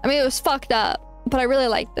 I mean, it was fucked up, but I really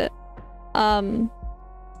liked it. I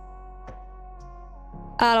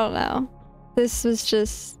don't know.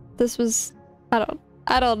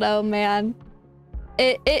 I don't know, man.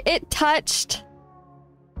 It touched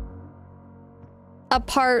a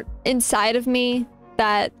part inside of me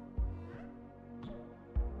that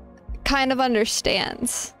kind of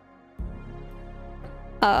understands,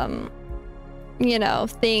 you know,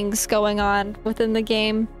 things going on within the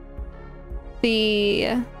game.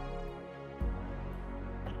 I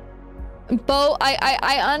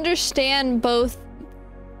understand both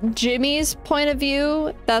Jimmy's point of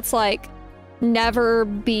view, that's like never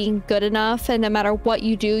being good enough, and no matter what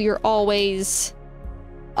you do, you're always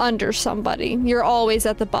under somebody. You're always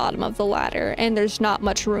at the bottom of the ladder, and there's not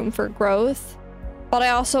much room for growth. But I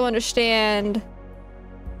also understand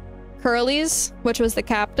Curly's, which was the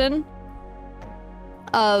captain,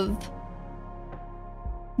 of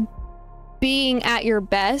being at your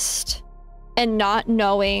best and not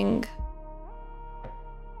knowing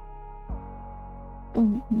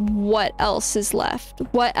what else is left.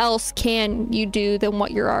 What else can you do than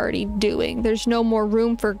what you're already doing? There's no more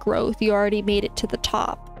room for growth. You already made it to the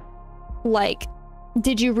top. Like,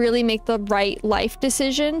 did you really make the right life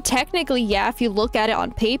decision? Technically, yeah, if you look at it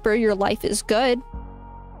on paper, your life is good.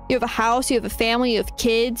 You have a house, you have a family, you have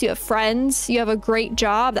kids, you have friends, you have a great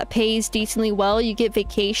job that pays decently well, you get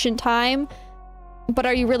vacation time. But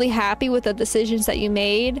are you really happy with the decisions that you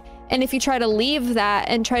made? And if you try to leave that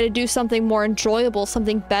and try to do something more enjoyable,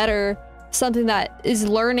 something better, something that is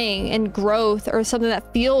learning and growth, or something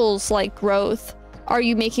that feels like growth, are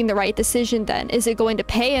you making the right decision then? Is it going to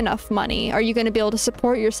pay enough money? Are you going to be able to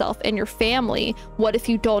support yourself and your family? What if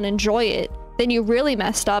you don't enjoy it? Then you really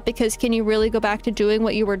messed up, because can you really go back to doing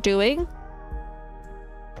what you were doing?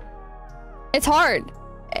 It's hard.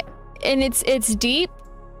 And it's deep.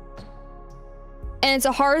 And it's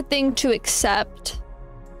a hard thing to accept,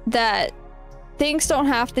 that things don't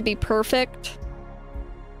have to be perfect.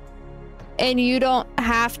 And you don't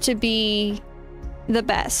have to be the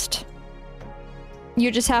best.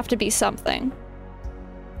 You just have to be something.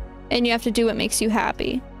 And you have to do what makes you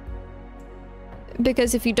happy.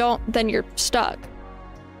 Because if you don't, then you're stuck.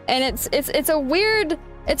 And it's a weird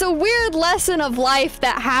lesson of life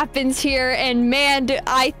that happens here, and man,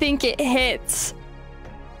 I think it hits.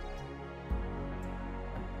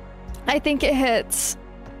 I think it hits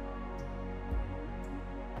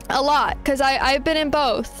a lot, because I've been in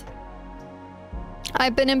both.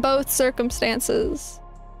 I've been in both circumstances.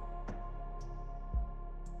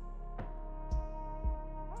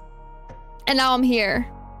 And now I'm here.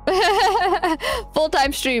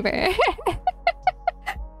 Full-time streamer.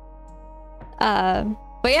 But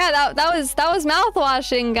yeah, that was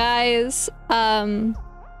mouthwashing, guys.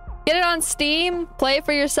 Get it on Steam, play it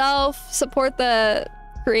for yourself, support the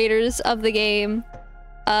creators of the game.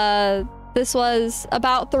 This was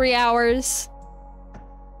about 3 hours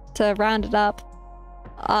to round it up.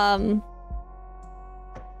 I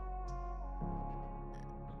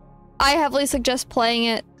heavily suggest playing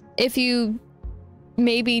it if you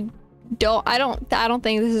maybe don't. I don't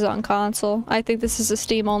think this is on console. I think this is a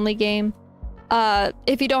Steam only game.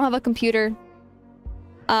 If you don't have a computer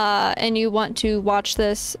and you want to watch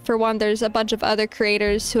this, for one, there's a bunch of other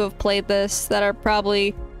creators who have played this that are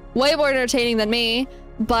probably way more entertaining than me,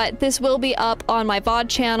 but this will be up on my VOD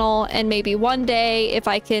channel, and maybe one day, if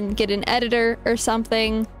I can get an editor or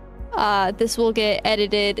something, this will get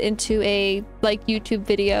edited into a like YouTube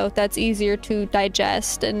video that's easier to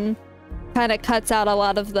digest and kind of cuts out a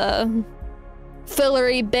lot of the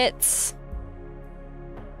fillery bits.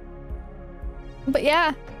 But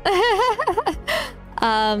yeah.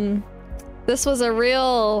 This was a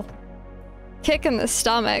real kick in the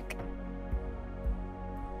stomach.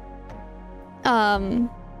 I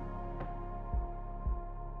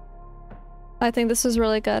think this was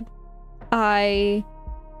really good. I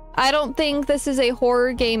don't think this is a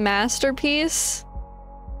horror game masterpiece,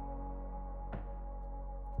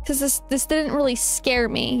 because this didn't really scare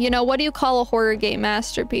me. You know, what do you call a horror game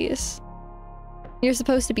masterpiece? You're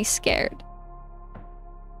supposed to be scared.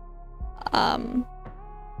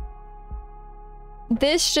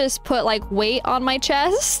 This just put like weight on my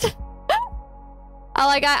chest.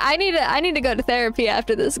 I need to go to therapy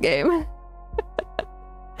after this game.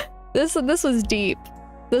 This was deep.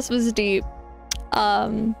 This was deep.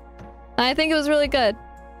 I think it was really good.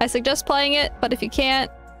 I suggest playing it, but if you can't,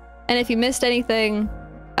 and if you missed anything,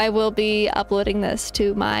 I will be uploading this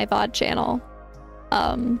to my VOD channel.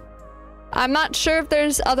 I'm not sure if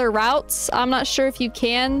there's other routes. I'm not sure if you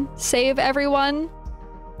can save everyone.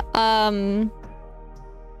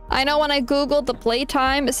 I know when I googled the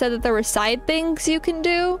playtime, it said that there were side things you can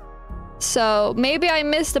do. So maybe I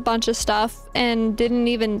missed a bunch of stuff and didn't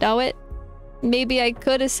even know it. Maybe I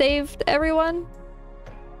could have saved everyone.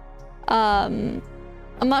 I'm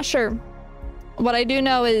not sure. What I do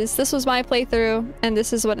know is this was my playthrough, and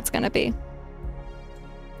this is what it's gonna be.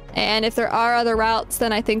 And if there are other routes,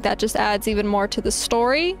 then I think that just adds even more to the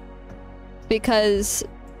story, because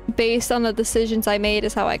based on the decisions I made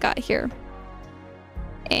is how I got here.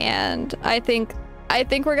 And I think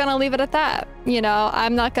we're gonna leave it at that. You know,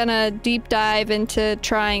 I'm not gonna deep dive into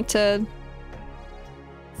trying to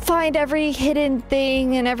find every hidden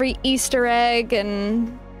thing and every Easter egg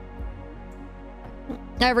and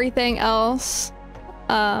everything else.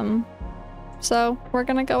 So we're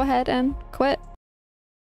gonna go ahead and quit.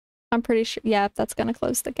 I'm pretty sure, yeah, that's gonna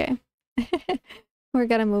close the game. We're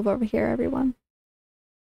gonna move over here, everyone.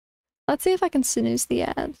 Let's see if I can snooze the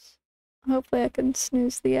ads. Hopefully I can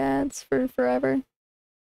snooze the ads for forever.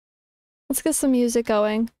 Let's get some music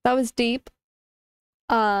going. That was deep.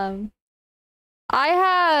 I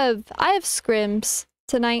have scrims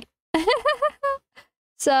tonight.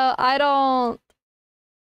 So I don't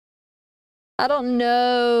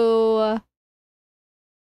know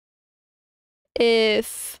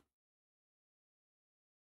if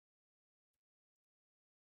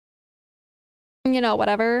you know,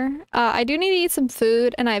 whatever. I do need to eat some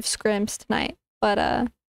food, and I have scrims tonight, but,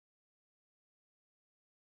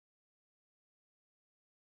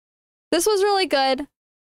 this was really good.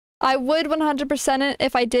 I would 100% it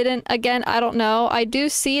if I didn't. Again, I don't know. I do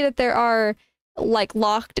see that there are, like,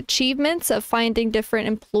 locked achievements of finding different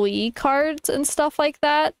employee cards and stuff like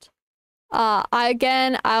that. I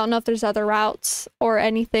don't know if there's other routes or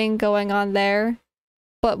anything going on there.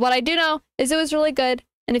 But what I do know is it was really good.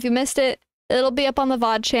 And if you missed it, it'll be up on the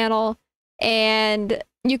VOD channel. And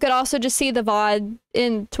you could also just see the VOD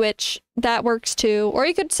in Twitch. That works too. Or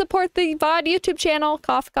you could support the VOD YouTube channel,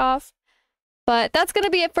 cough cough. But that's going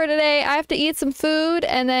to be it for today. I have to eat some food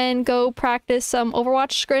and then go practice some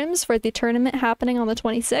Overwatch scrims for the tournament happening on the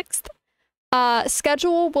 26th.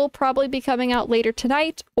 Schedule will probably be coming out later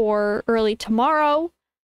tonight or early tomorrow.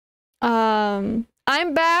 I'm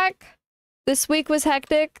back. This week was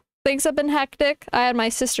hectic. Things have been hectic. I had my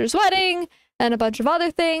sister's wedding and a bunch of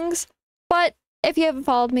other things. But if you haven't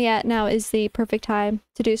followed me yet, now is the perfect time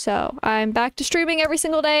to do so. I'm back to streaming every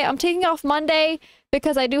single day. I'm taking off Monday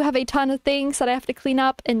because I do have a ton of things that I have to clean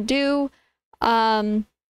up and do. I'm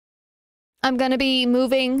going to be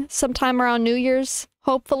moving sometime around New Year's,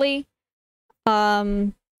 hopefully. So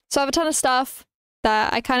I have a ton of stuff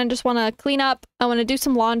that I kind of just want to clean up. I want to do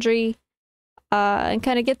some laundry, and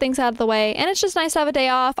kind of get things out of the way. And it's just nice to have a day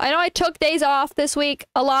off. I know I took days off this week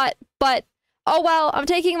a lot, but oh well, I'm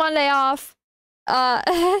taking Monday off. But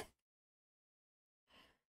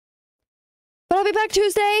I'll be back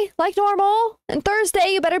Tuesday, like normal. And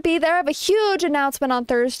Thursday, you better be there. I have a huge announcement on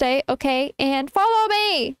Thursday, okay? And follow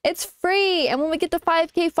me! It's free! And when we get to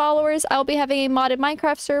 5K followers, I'll be having a modded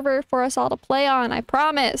Minecraft server for us all to play on, I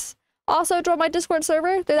promise. Also, join my Discord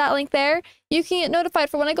server through that link there. You can get notified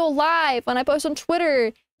for when I go live, when I post on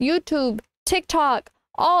Twitter, YouTube, TikTok,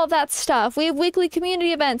 all of that stuff. We have weekly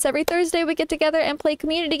community events. Every Thursday, we get together and play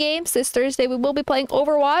community games. This Thursday, we will be playing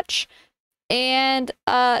Overwatch. And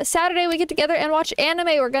Saturday we get together and watch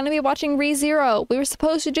anime. We're going to be watching ReZero. We were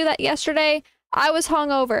supposed to do that yesterday. I was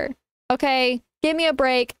hungover. Okay, give me a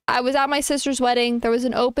break. I was at my sister's wedding. There was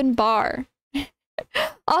an open bar.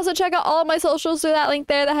 Also, check out all of my socials through that link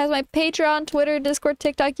there. That has my Patreon, Twitter, Discord,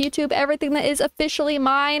 TikTok, YouTube, everything that is officially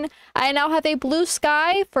mine. I now have a blue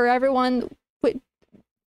sky for everyone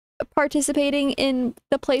participating in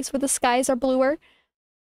the place where the skies are bluer.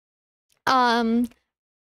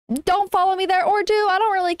 Don't follow me there, or do. I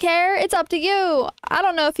don't really care. It's up to you. I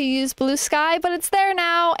don't know if you use Blue Sky, but it's there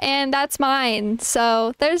now, and that's mine.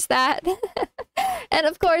 So there's that. And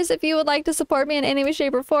of course, if you would like to support me in any way,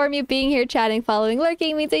 shape, or form, you being here, chatting, following,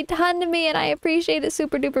 lurking means a ton to me, and I appreciate it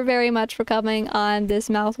super duper very much for coming on this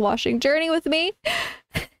mouth-washing journey with me.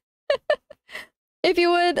 If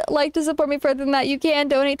you would like to support me further than that, you can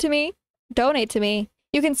donate to me. Donate to me.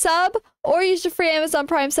 You can sub or use the free Amazon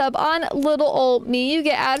Prime sub on little old me. You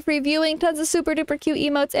get ad-free viewing, tons of super duper cute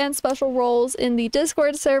emotes, and special roles in the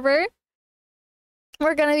Discord server.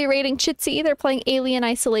 We're going to be raiding Chitsy. They're playing Alien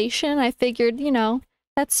Isolation. I figured, you know,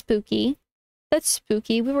 that's spooky. That's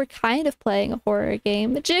spooky. We were kind of playing a horror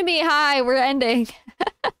game. Jimmy, hi, we're ending.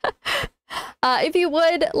 If you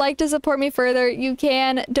would like to support me further, you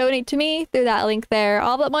can donate to me through that link there.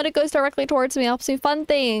 All that money goes directly towards me, helps me fund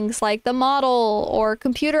things like the model or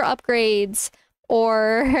computer upgrades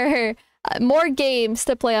or more games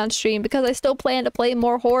to play on stream, because I still plan to play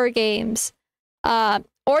more horror games.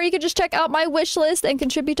 Or you could just check out my wish list and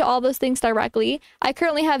contribute to all those things directly. I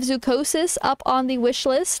currently have Zoocosis up on the wish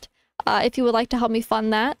list. If you would like to help me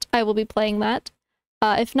fund that, I will be playing that.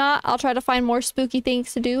 If not, I'll try to find more spooky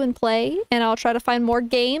things to do and play, and I'll try to find more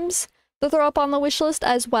games to throw up on the wish list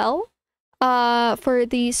as well, for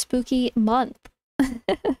the spooky month.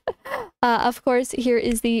 Of course, here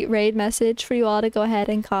is the raid message for you all to go ahead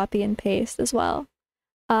and copy and paste as well.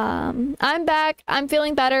 I'm back. I'm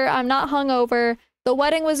feeling better. I'm not hungover. The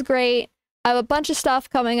wedding was great. I have a bunch of stuff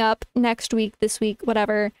coming up next week, this week,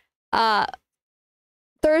 whatever.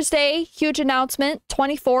 Thursday, huge announcement.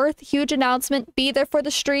 24th, huge announcement. Be there for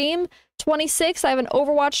the stream. 26th, I have an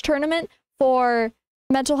Overwatch tournament for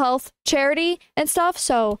mental health charity and stuff.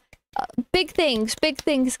 So, big things,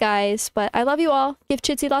 guys. But I love you all. Give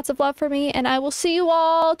Chitsy lots of love for me, and I will see you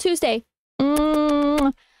all Tuesday.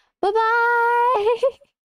 Bye-bye!